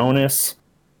 So Jonas,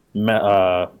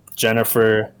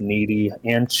 Jennifer, Needy,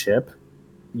 and Chip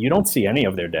you don't see any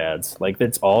of their dads. Like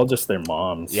it's all just their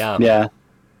moms. Yeah. Yeah.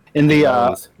 In the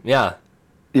Yeah.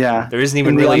 yeah. There isn't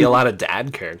even really a lot of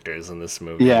dad characters in this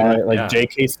movie. Yeah. Right? Like Yeah.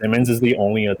 J.K. Simmons is the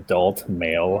only adult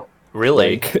male.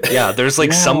 Really? Yeah, there's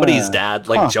like Yeah. somebody's dad,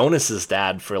 like Huh. Jonas's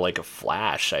dad for like a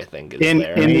flash, I think, is In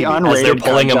there. the As unrated they're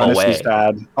pulling him Jonas's away.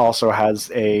 dad also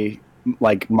has a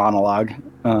like monologue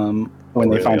when they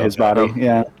really? find his Okay. body.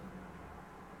 Yeah.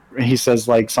 He says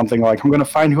like something like, "I'm gonna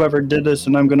find whoever did this,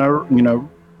 and I'm gonna,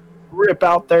 rip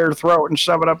out their throat and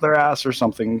shove it up their ass," or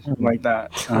something like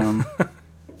that.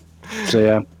 So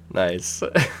yeah, Nice.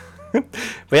 But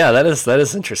yeah, that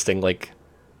is interesting. Like,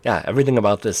 yeah, everything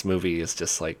about this movie is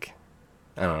just like,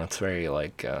 I don't know, it's very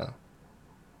like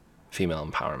female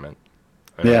empowerment.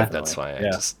 I Yeah. think that's why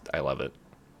Yeah. I love it.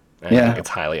 I Yeah. think it's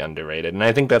highly underrated, and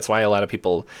I think that's why a lot of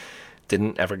people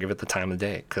didn't ever give it the time of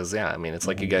day. Because yeah, I mean, it's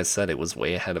like you guys said, it was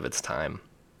way ahead of its time.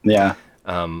 yeah,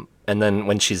 And then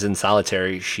when she's in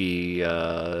solitary, she's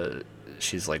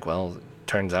like, well,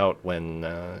 turns out when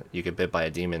you get bit by a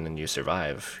demon and you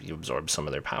survive, you absorb some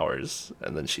of their powers,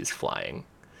 and then she's flying.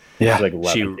 yeah. Like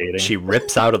levitating. She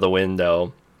rips out of the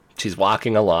window. She's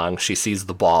walking along. She sees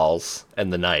the balls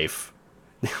and the knife,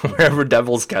 wherever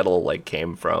Devil's Kettle like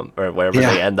came from, or wherever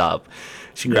Yeah. they end up.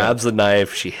 She grabs the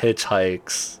knife. She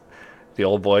hitchhikes. The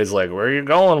old boy's like, "Where are you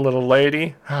going, little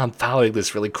lady?" "Oh, I'm following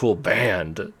this really cool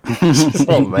band." She's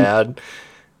so mad.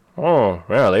 "Oh,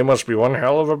 yeah, they must be one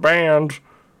hell of a band."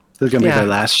 This is gonna Yeah. be their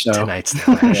last show. Tonight's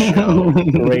the last show.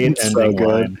 Great So ending good.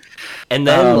 line. And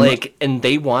then and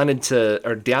they wanted to,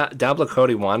 or Diablo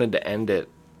Cody wanted to end it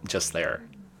just there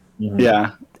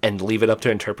Yeah, and leave it up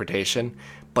to interpretation.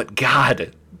 But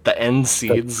God, the end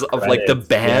scenes of like the credits,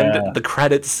 band, yeah. the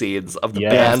credit scenes of the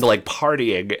Yes. band like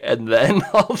partying, and then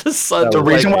all of a sudden, the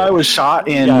was reason like, why it was shot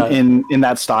in Yeah. in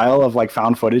that style of like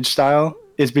found footage style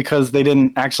is because they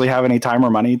didn't actually have any time or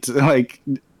money to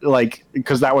like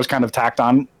because that was kind of tacked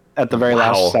on at the very Wow.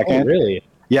 last Oh, second. really?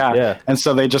 Yeah. Yeah. And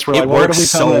so they just were It like, "Where do works we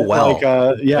film so it?" well.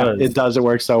 Like, yeah, does. it does. It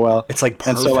works so well. it's like And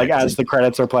perfect. so, like, as the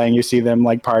credits are playing, you see them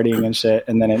like partying and shit,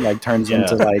 and then it like turns Yeah.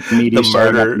 into like Needy The showing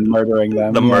up murder- and murdering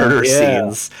them. the Yeah. murder Yeah.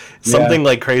 scenes, something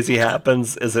like crazy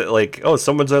happens. Is it like, oh,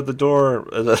 someone's at the door?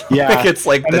 Yeah. Like, it's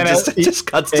like And it then just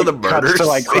cuts to the murder. cuts to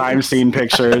like crime scene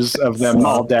pictures of them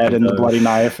all dead and the bloody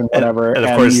knife and whatever. And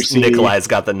of you course, see Nikolai's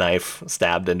got the knife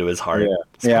stabbed into his heart. Yeah.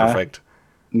 It's Yeah. perfect.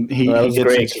 he Well, that was gets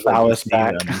great his 'cause, like, phallus you see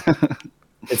back. them.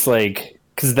 It's like,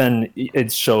 because then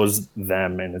it shows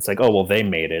them and it's like, oh, well, they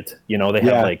made it. You know, they have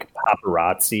Yeah. like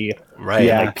paparazzi, Right.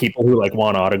 Yeah. like people who like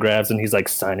want autographs, and he's like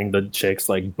signing the chicks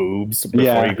like boobs before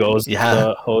Yeah. he goes Yeah. to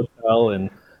the hotel. And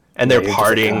And they're Yeah, you're just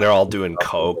like, partying. "Ah." They're all doing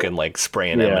coke and like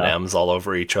spraying Yeah. M&Ms all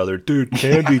over each other. Dude,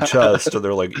 candy chest. And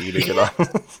they're like eating it up.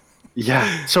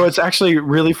 Yeah. So it's actually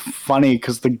really funny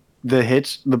because the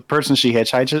person she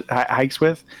hikes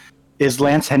with is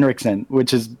Lance Henriksen,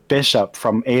 which is Bishop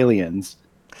from Aliens.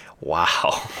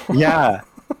 Wow. Yeah.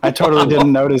 I totally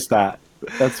didn't notice that.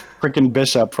 That's freaking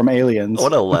Bishop from Aliens.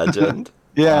 What a legend.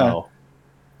 Yeah. wow.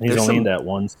 He's There's only in some- that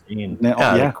one scene.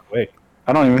 Yeah. Yeah. Quick.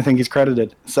 I don't even think he's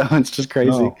credited. So it's just crazy.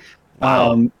 No.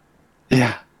 Wow.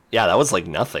 Yeah. Yeah, that was like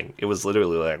nothing. It was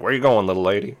literally like, where you going, little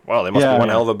lady? Wow, they must Yeah. be one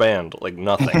hell of a band. Like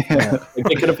nothing. Like,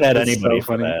 they could have had It's anybody so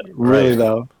for funny. that. Really Right.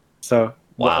 though. So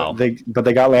Wow. They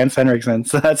got Lance Henriksen,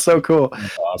 so that's so cool.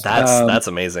 That's awesome. That's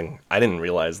amazing. I didn't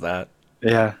realize that.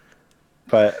 Yeah.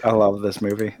 But I love this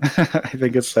movie. I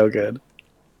think it's so good.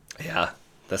 Yeah.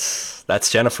 That's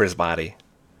Jennifer's body.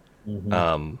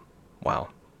 Mm-hmm. Wow.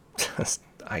 Just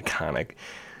iconic.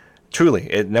 Truly,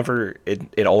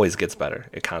 it always gets better.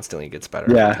 It constantly gets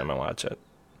better Yeah. every time I watch it.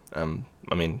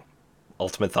 I mean,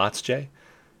 ultimate thoughts, Jay?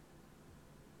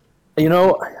 You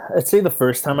know, I'd say the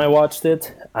first time I watched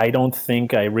it, I don't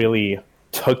think I really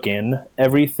took in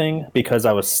everything because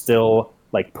I was still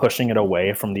like pushing it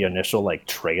away from the initial like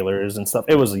trailers and stuff.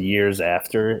 It was years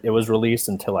after it was released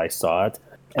until I saw it.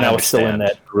 And I I was still in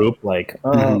understand. that group like,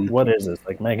 oh, Mhm. what is this?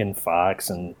 Like Megan Fox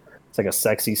and it's like a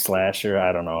sexy slasher.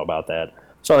 I don't know about that.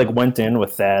 So I like went in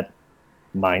with that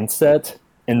mindset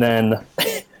and then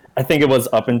I think it was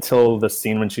up until the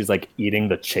scene when she's like eating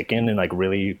the chicken and like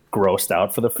really grossed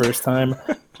out for the first time.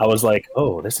 I was like,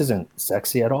 "Oh, this isn't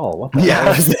sexy at all." What the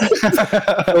hell is this?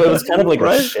 So it was kind of like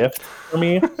Right. a shift for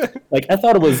me. Like I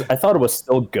thought it was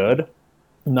still good.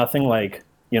 Nothing like,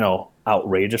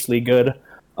 outrageously good.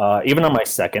 Even on my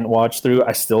second watch through,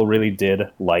 I still really did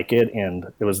like it,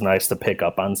 and it was nice to pick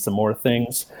up on some more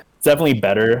things. It's definitely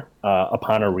better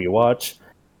upon a rewatch.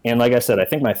 And like I said, I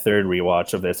think my third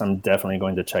rewatch of this, I'm definitely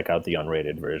going to check out the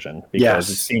unrated version because Yes.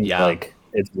 it seems Yeah. like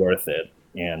it's worth it.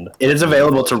 And It is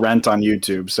available to rent on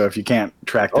YouTube, so if you can't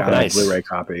track down nice. a Blu-ray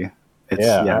copy, It's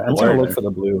I'm it's gonna right look there. for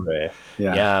the Blu-ray.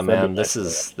 Yeah, Yeah, that'd man, be this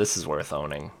excellent. is worth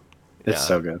owning. it's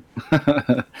Yeah. so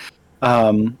good.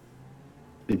 um,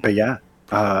 but yeah,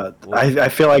 Well, I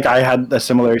feel like I had a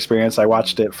similar experience. I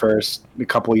watched it first a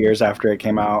couple years after it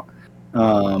came out,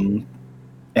 um,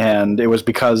 and it was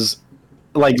because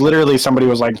like literally somebody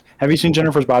was like, "Have you seen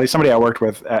Jennifer's Body?" Somebody I worked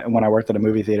with when I worked at a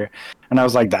movie theater, and I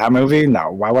was like, "That movie?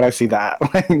 No, why would I see that?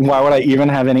 Like, why would I even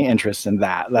have any interest in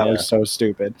that? That was so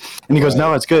stupid." And he goes,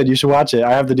 "No, it's good. You should watch it.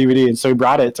 I have the DVD." And so he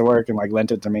brought it to work and like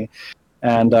lent it to me,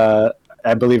 and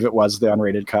I believe it was the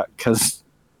unrated cut because,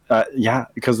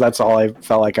 because that's all I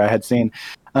felt like I had seen,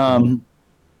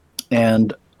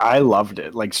 and I loved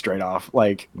it like straight off.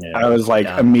 Like I was like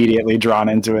immediately drawn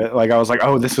into it. Like I was like,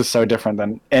 oh, this is so different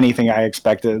than anything I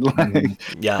expected. Like,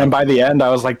 and by the end, I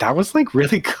was like, that was like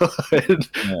really good,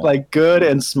 like good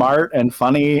and smart and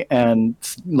funny and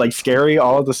like scary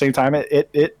all at the same time.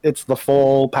 It's the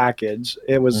full package.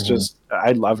 It was just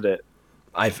I loved it.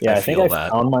 I think I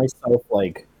found myself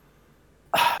like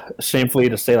shamefully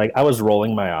to say, like I was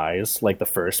rolling my eyes like the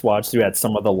first watch through at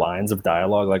some of the lines of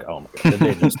dialogue, like, oh my god, did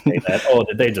they just say that? Oh,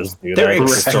 did they just do They're that?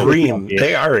 extreme.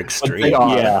 They are extreme. They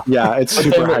are. Yeah, it's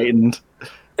super heightened.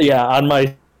 Yeah, on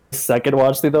my second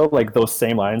watch through though, like those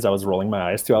same lines I was rolling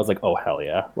my eyes to, I was like, oh hell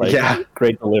yeah. Like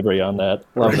great delivery on that.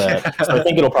 Love that. So I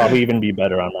think it'll probably even be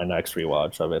better on my next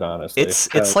rewatch of it, honestly.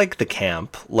 It's like the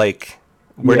camp. Like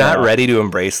we're not ready to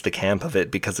embrace the camp of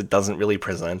it because it doesn't really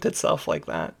present itself like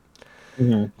that.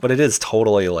 But it is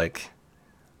totally like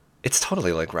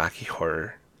Rocky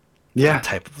Horror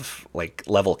type of like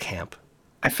level camp.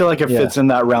 I feel like it fits in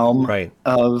that realm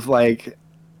of like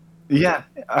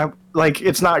like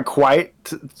it's not quite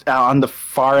on the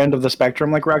far end of the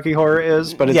spectrum like Rocky Horror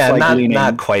is, but it's like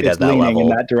not quite at that level in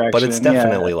that direction. But it's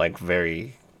definitely like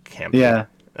very campy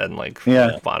and like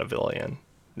vaudevillian.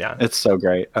 Yeah, it's so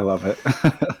great. I love it.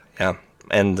 Yeah.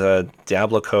 And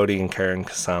Diablo Cody and Karen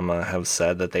Kusama have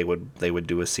said that they would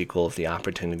do a sequel if the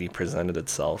opportunity presented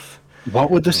itself.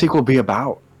 What would the sequel be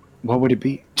about? What would it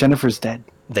be? Jennifer's dead.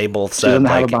 They both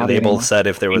said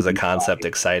if there was a concept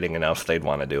exciting enough, they'd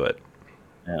want to do it.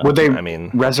 Yeah. Would they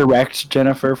resurrect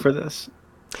Jennifer for this?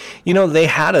 You know, they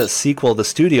had a sequel. The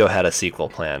studio had a sequel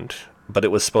planned, but it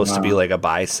was supposed to be like a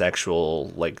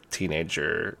bisexual, like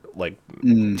teenager, like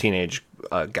teenage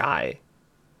guy.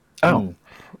 Oh.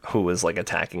 Who was like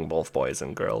attacking both boys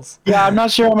and girls. Yeah, I'm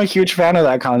not sure I'm a huge fan of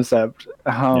that concept.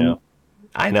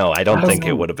 I know. I don't think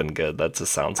it would have been good. That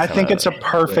just sounds I think it's a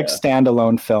perfect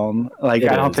standalone film. Like,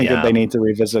 I don't think that they need to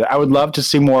revisit it. I would love to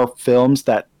see more films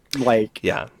that like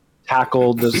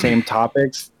tackle the same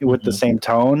topics with the same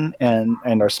tone and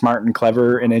are smart and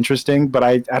clever and interesting, but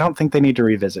I don't think they need to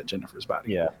revisit Jennifer's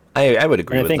Body. Yeah. I would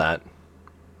agree with that.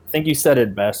 I think you said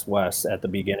it best, Wes, at the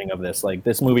beginning of this. Like,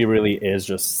 this movie really is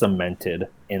just cemented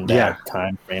in that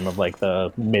time frame of like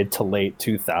the mid to late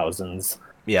 2000s.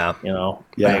 Yeah, you know.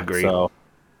 I agree. So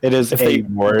it is a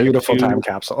beautiful time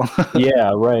capsule.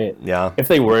 Yeah, right. Yeah. If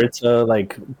they were to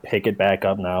like pick it back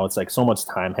up now, it's like so much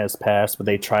time has passed, but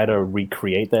they try to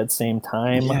recreate that same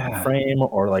time frame,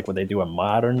 or like would they do a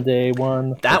modern day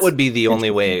one? That would be the only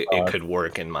way it could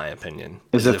work, in my opinion.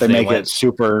 Is if they make it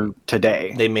super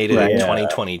today. They made it a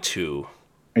 2022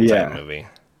 type movie,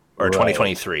 or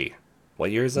 2023. What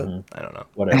year is it? I don't know.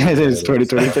 It is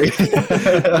 2023.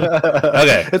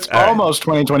 Okay. It's almost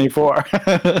 2024.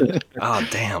 Oh,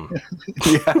 damn.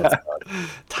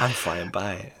 Time flying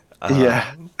by.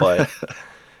 But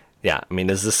yeah, I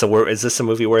mean, is this a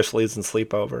movie worth losing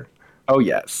sleep over? Oh,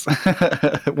 yes.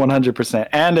 100%.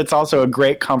 And it's also a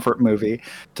great comfort movie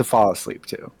to fall asleep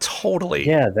to. Totally.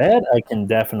 Yeah, that I can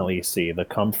definitely see the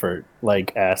comfort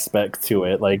like aspect to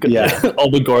it. Like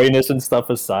all the goriness and stuff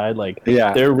aside, like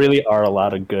there really are a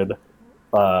lot of good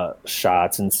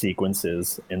shots and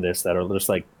sequences in this that are just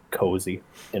like cozy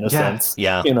in a sense.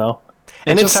 Yeah. You know?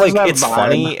 And it's like it's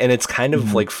funny and it's kind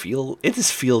of like feel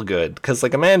good because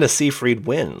like Amanda Seyfried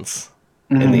wins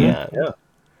in the end.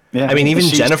 Yeah, I mean, even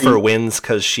Jennifer wins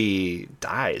because she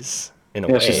dies in a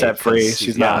way. She's set free.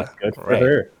 She's not good for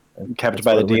her. Kept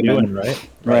by the demon,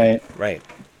 right.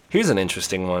 Here's an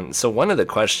interesting one. So one of the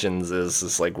questions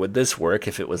is like, would this work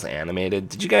if it was animated?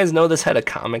 Did you guys know this had a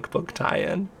comic book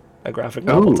tie-in, a graphic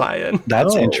novel tie-in?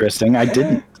 That's interesting. I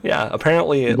didn't. Yeah,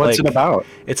 apparently. What's it about?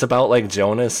 It's about like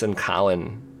Jonas and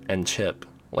Colin and Chip,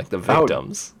 like the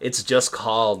victims. It's just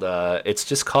called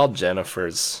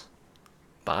Jennifer's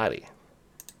Body.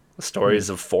 Stories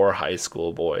of 4 high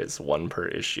school boys, 1 per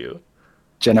issue.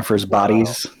 Jennifer's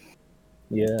Bodies.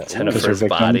 Yeah. Jennifer's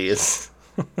Bodies.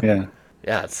 Yeah.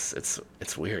 Yeah, it's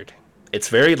weird. It's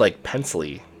very like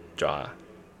pencil-y draw.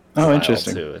 Oh,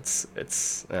 interesting. Too.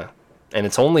 It's and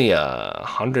it's only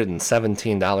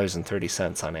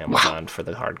 $117.30 on Amazon for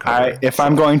the hardcover. If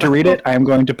I'm going to read it, I am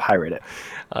going to pirate it.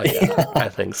 Yeah, I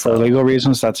think For so. legal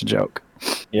reasons, that's a joke.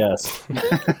 Yes.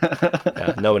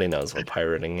 Yeah, nobody knows what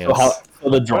pirating is. So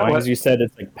the drawings you said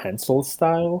it's like pencil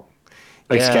style?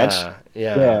 Like sketch?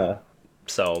 Yeah.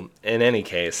 So in any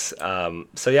case,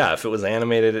 so yeah, if it was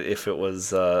animated, if it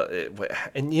was,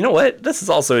 and you know what? This is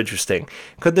also interesting.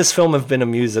 Could this film have been a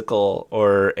musical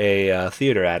or a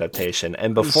theater adaptation?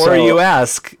 And before you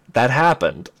ask, that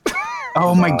happened.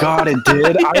 Oh my God, it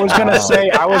did. I was gonna say,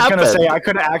 I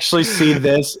could actually see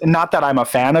this. Not that I'm a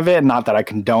fan of it, and not that I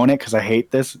condone it, because I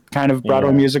hate this kind of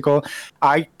Broadway musical.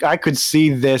 I could see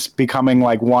this becoming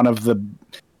like one of the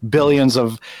billions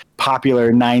of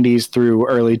popular 90s through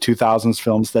early 2000s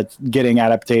films that's getting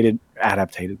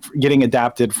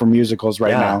adapted for musicals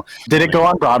right now. Did it go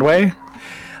on Broadway?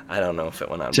 I don't know if it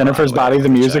went on Jennifer's Broadway. Body the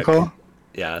musical? Check.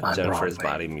 Yeah, on Jennifer's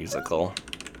Body musical.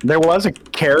 There was a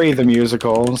Carrie the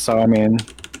musical, so I mean,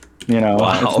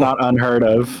 it's not unheard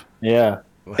of. Yeah.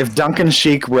 If Duncan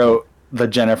Sheik wrote the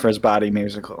Jennifer's Body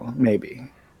musical, maybe.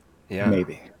 Yeah.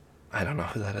 Maybe. I don't know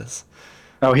who that is.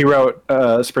 Oh, he wrote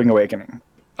Spring Awakening.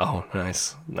 Oh,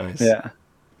 nice. Yeah.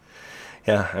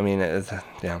 Yeah, I mean,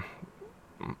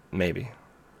 maybe.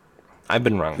 I've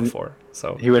been wrong before,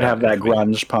 so he would have that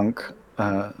grunge punk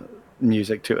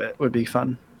music to it. Would be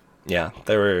fun. Yeah,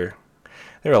 there were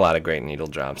a lot of great needle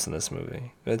drops in this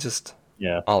movie. It's just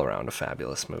all around a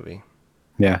fabulous movie.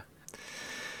 Yeah.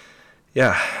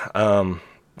 Yeah.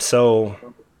 So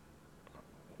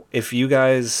if you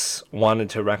guys wanted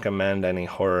to recommend any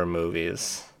horror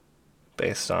movies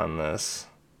based on this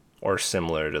or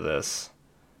similar to this,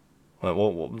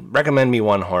 well, recommend me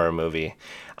one horror movie.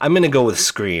 I'm going to go with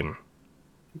Scream.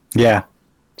 Yeah.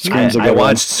 Scream's a good I one.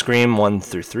 watched Scream 1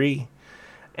 through 3.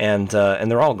 And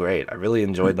they're all great. I really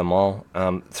enjoyed them all.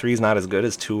 3's not as good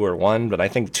as 2 or 1, but I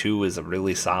think 2 is a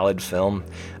really solid film.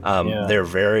 They're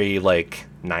very like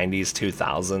 90s,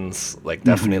 2000s, like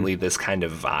definitely this kind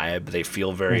of vibe. They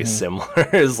feel very similar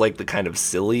as like the kind of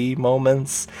silly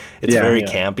moments. It's very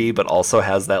campy, but also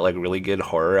has that like really good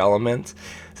horror element.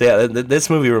 So yeah, this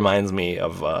movie reminds me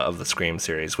of the Scream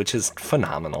series, which is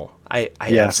phenomenal. I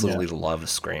absolutely love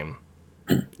Scream.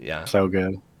 Yeah. So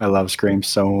good. I love Scream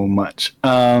so much.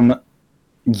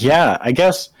 Yeah, I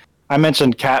guess I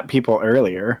mentioned Cat People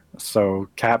earlier. So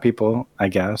Cat People, I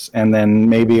guess. And then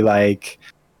maybe like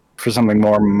for something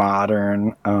more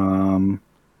modern,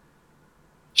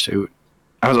 shoot.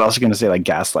 I was also going to say like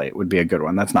Gaslight would be a good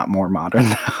one. That's not more modern.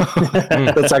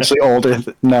 That's actually older.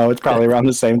 No, it's probably around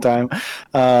the same time.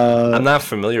 I'm not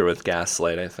familiar with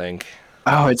Gaslight, I think.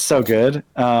 Oh, it's so good.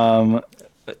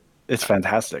 It's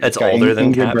fantastic. It's older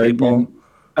than Cat People?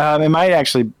 It might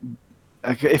actually...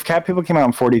 If Cat People came out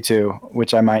in 42,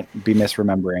 which I might be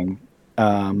misremembering,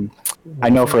 I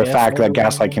know for a fact that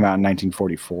Gaslight came out in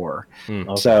 1944.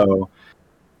 Okay. So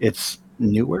it's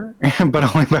newer,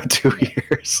 but only by 2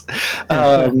 years.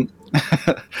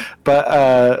 But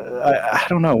I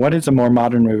don't know. What is a more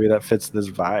modern movie that fits this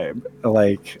vibe?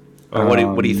 Like, what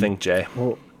do you think, Jay?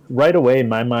 Well, right away,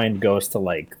 my mind goes to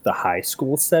like the high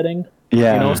school setting.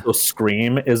 Yeah. So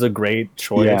Scream is a great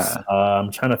choice. Yeah.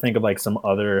 I'm trying to think of like some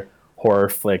other horror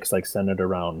flicks like centered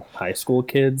around high school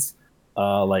kids,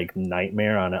 like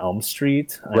Nightmare on Elm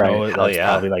Street. I know that's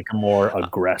probably like a more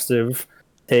aggressive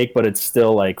take, but it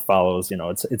still like follows,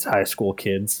 it's high school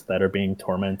kids that are being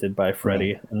tormented by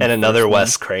Freddy. And another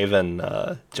Wes Craven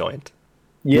joint.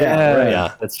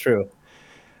 Yeah, that's true.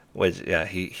 Which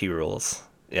he rules.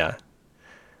 Yeah.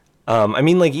 I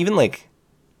mean, like even like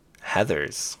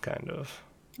Heathers kind of.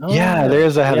 There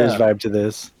is a Heathers vibe to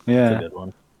this. Yeah. That's a good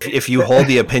one. If you hold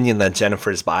the opinion that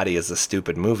Jennifer's Body is a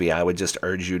stupid movie, I would just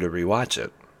urge you to rewatch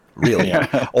it. Really.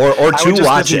 Or to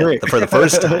watch it for the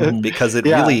first time, because it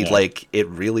really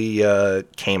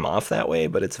came off that way,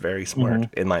 but it's very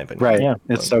smart in my opinion. Right. Yeah.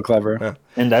 It's so clever. Yeah.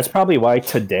 And that's probably why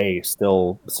today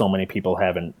still so many people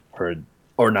haven't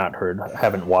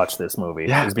watched this movie.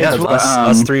 Yeah,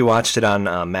 us three watched it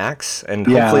on Max, and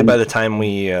hopefully by the time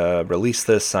we release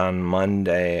this on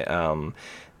Monday,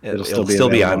 it'll still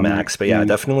be on Max. But yeah,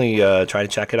 definitely try to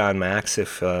check it on Max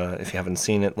if you haven't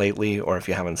seen it lately, or if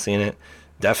you haven't seen it,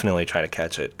 definitely try to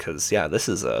catch it, because this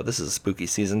is a spooky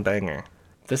season banger.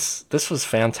 This was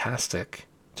fantastic,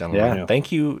 gentlemen. Yeah.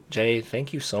 Thank you, Jay.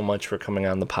 Thank you so much for coming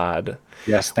on the pod.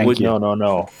 Yes, thank you.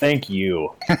 No. Thank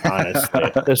you.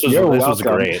 Honestly, this was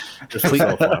great. This was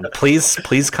so fun.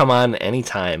 Please come on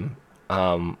anytime.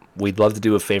 We'd love to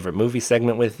do a favorite movie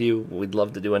segment with you. We'd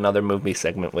love to do another movie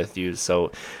segment with you.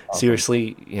 So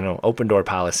seriously, open door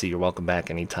policy. You're welcome back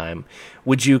anytime.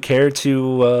 Would you care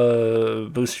to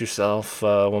boost yourself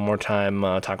one more time?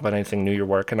 Talk about anything new you're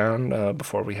working on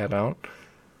before we head out?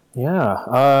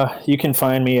 Yeah, you can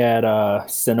find me at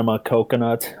Cinema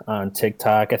Coconut on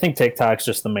TikTok. I think TikTok's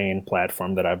just the main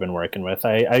platform that I've been working with.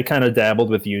 I kind of dabbled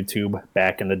with YouTube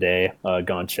back in the day,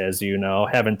 Gunch, as you know.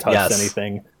 Haven't touched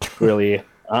anything really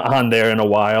on there in a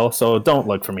while, so don't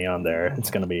look for me on there.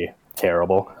 It's going to be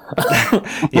terrible.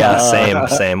 Yeah,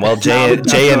 same. Well,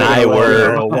 Jay and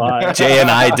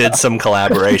I did some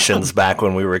collaborations back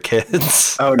when we were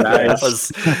kids. Oh, nice.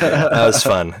 That was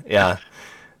fun. Yeah.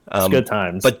 It's good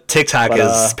times. But TikTok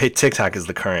is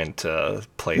the current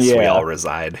place we all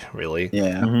reside, really.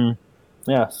 Yeah. Mm-hmm.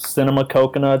 Yeah, Cinema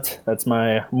Coconut. That's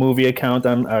my movie account.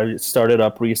 I started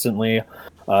up recently.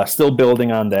 Still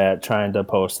building on that, trying to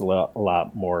post a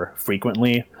lot more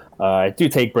frequently. I do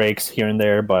take breaks here and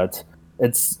there, but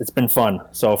it's been fun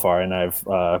so far, and I've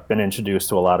been introduced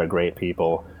to a lot of great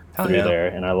people through there,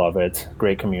 and I love it.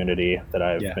 Great community that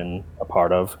I've been a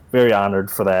part of. Very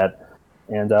honored for that.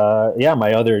 And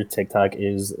my other TikTok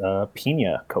is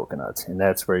Pina Coconut, and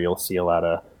that's where you'll see a lot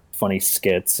of funny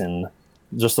skits and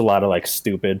just a lot of like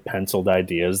stupid penciled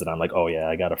ideas that I'm like, oh yeah,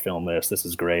 I gotta film this. This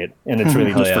is great, and it's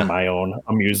really just for my own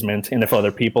amusement. And if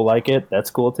other people like it, that's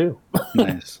cool too.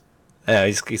 Nice. Yeah,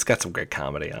 he's got some great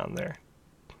comedy on there.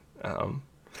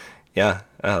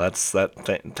 That's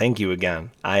that. Thank you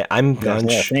again. I'm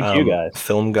Gunch. Yeah, thank you guys.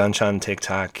 Film Gunch on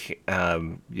TikTok.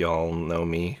 Y'all know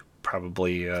me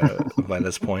probably by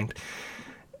this point,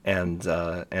 and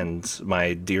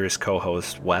my dearest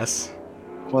co-host Wes.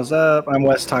 What's up? I'm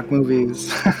Wes Talk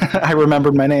Movies. I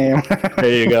remembered my name.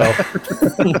 There you go.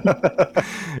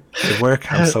 Good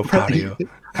work. I'm so proud of you.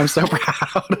 I'm so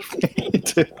proud of me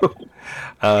too.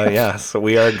 So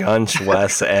we are Gunch,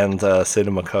 Wes, and Jay,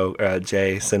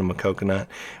 Cinema Coconut.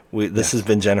 This has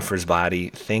been Jennifer's Body.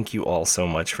 Thank you all so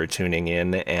much for tuning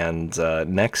in. And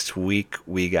next week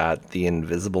we got The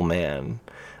Invisible Man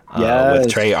with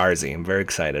Trey Arze. I'm very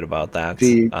excited about that.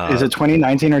 Is it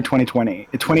 2019 or 2020?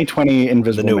 2020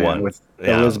 Invisible the new Man one with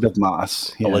Elizabeth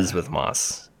Moss. Yeah. Elizabeth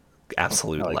Moss,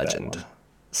 absolute legend.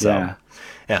 So.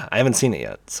 Yeah, I haven't seen it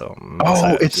yet, so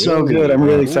it's so good. I'm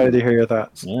really excited to hear your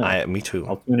thoughts. Yeah. Me too.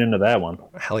 I'll tune into that one.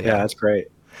 Hell yeah. Yeah, that's great.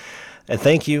 And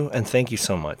thank you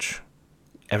so much.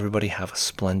 Everybody have a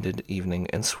splendid evening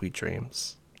and sweet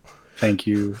dreams. Thank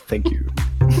you.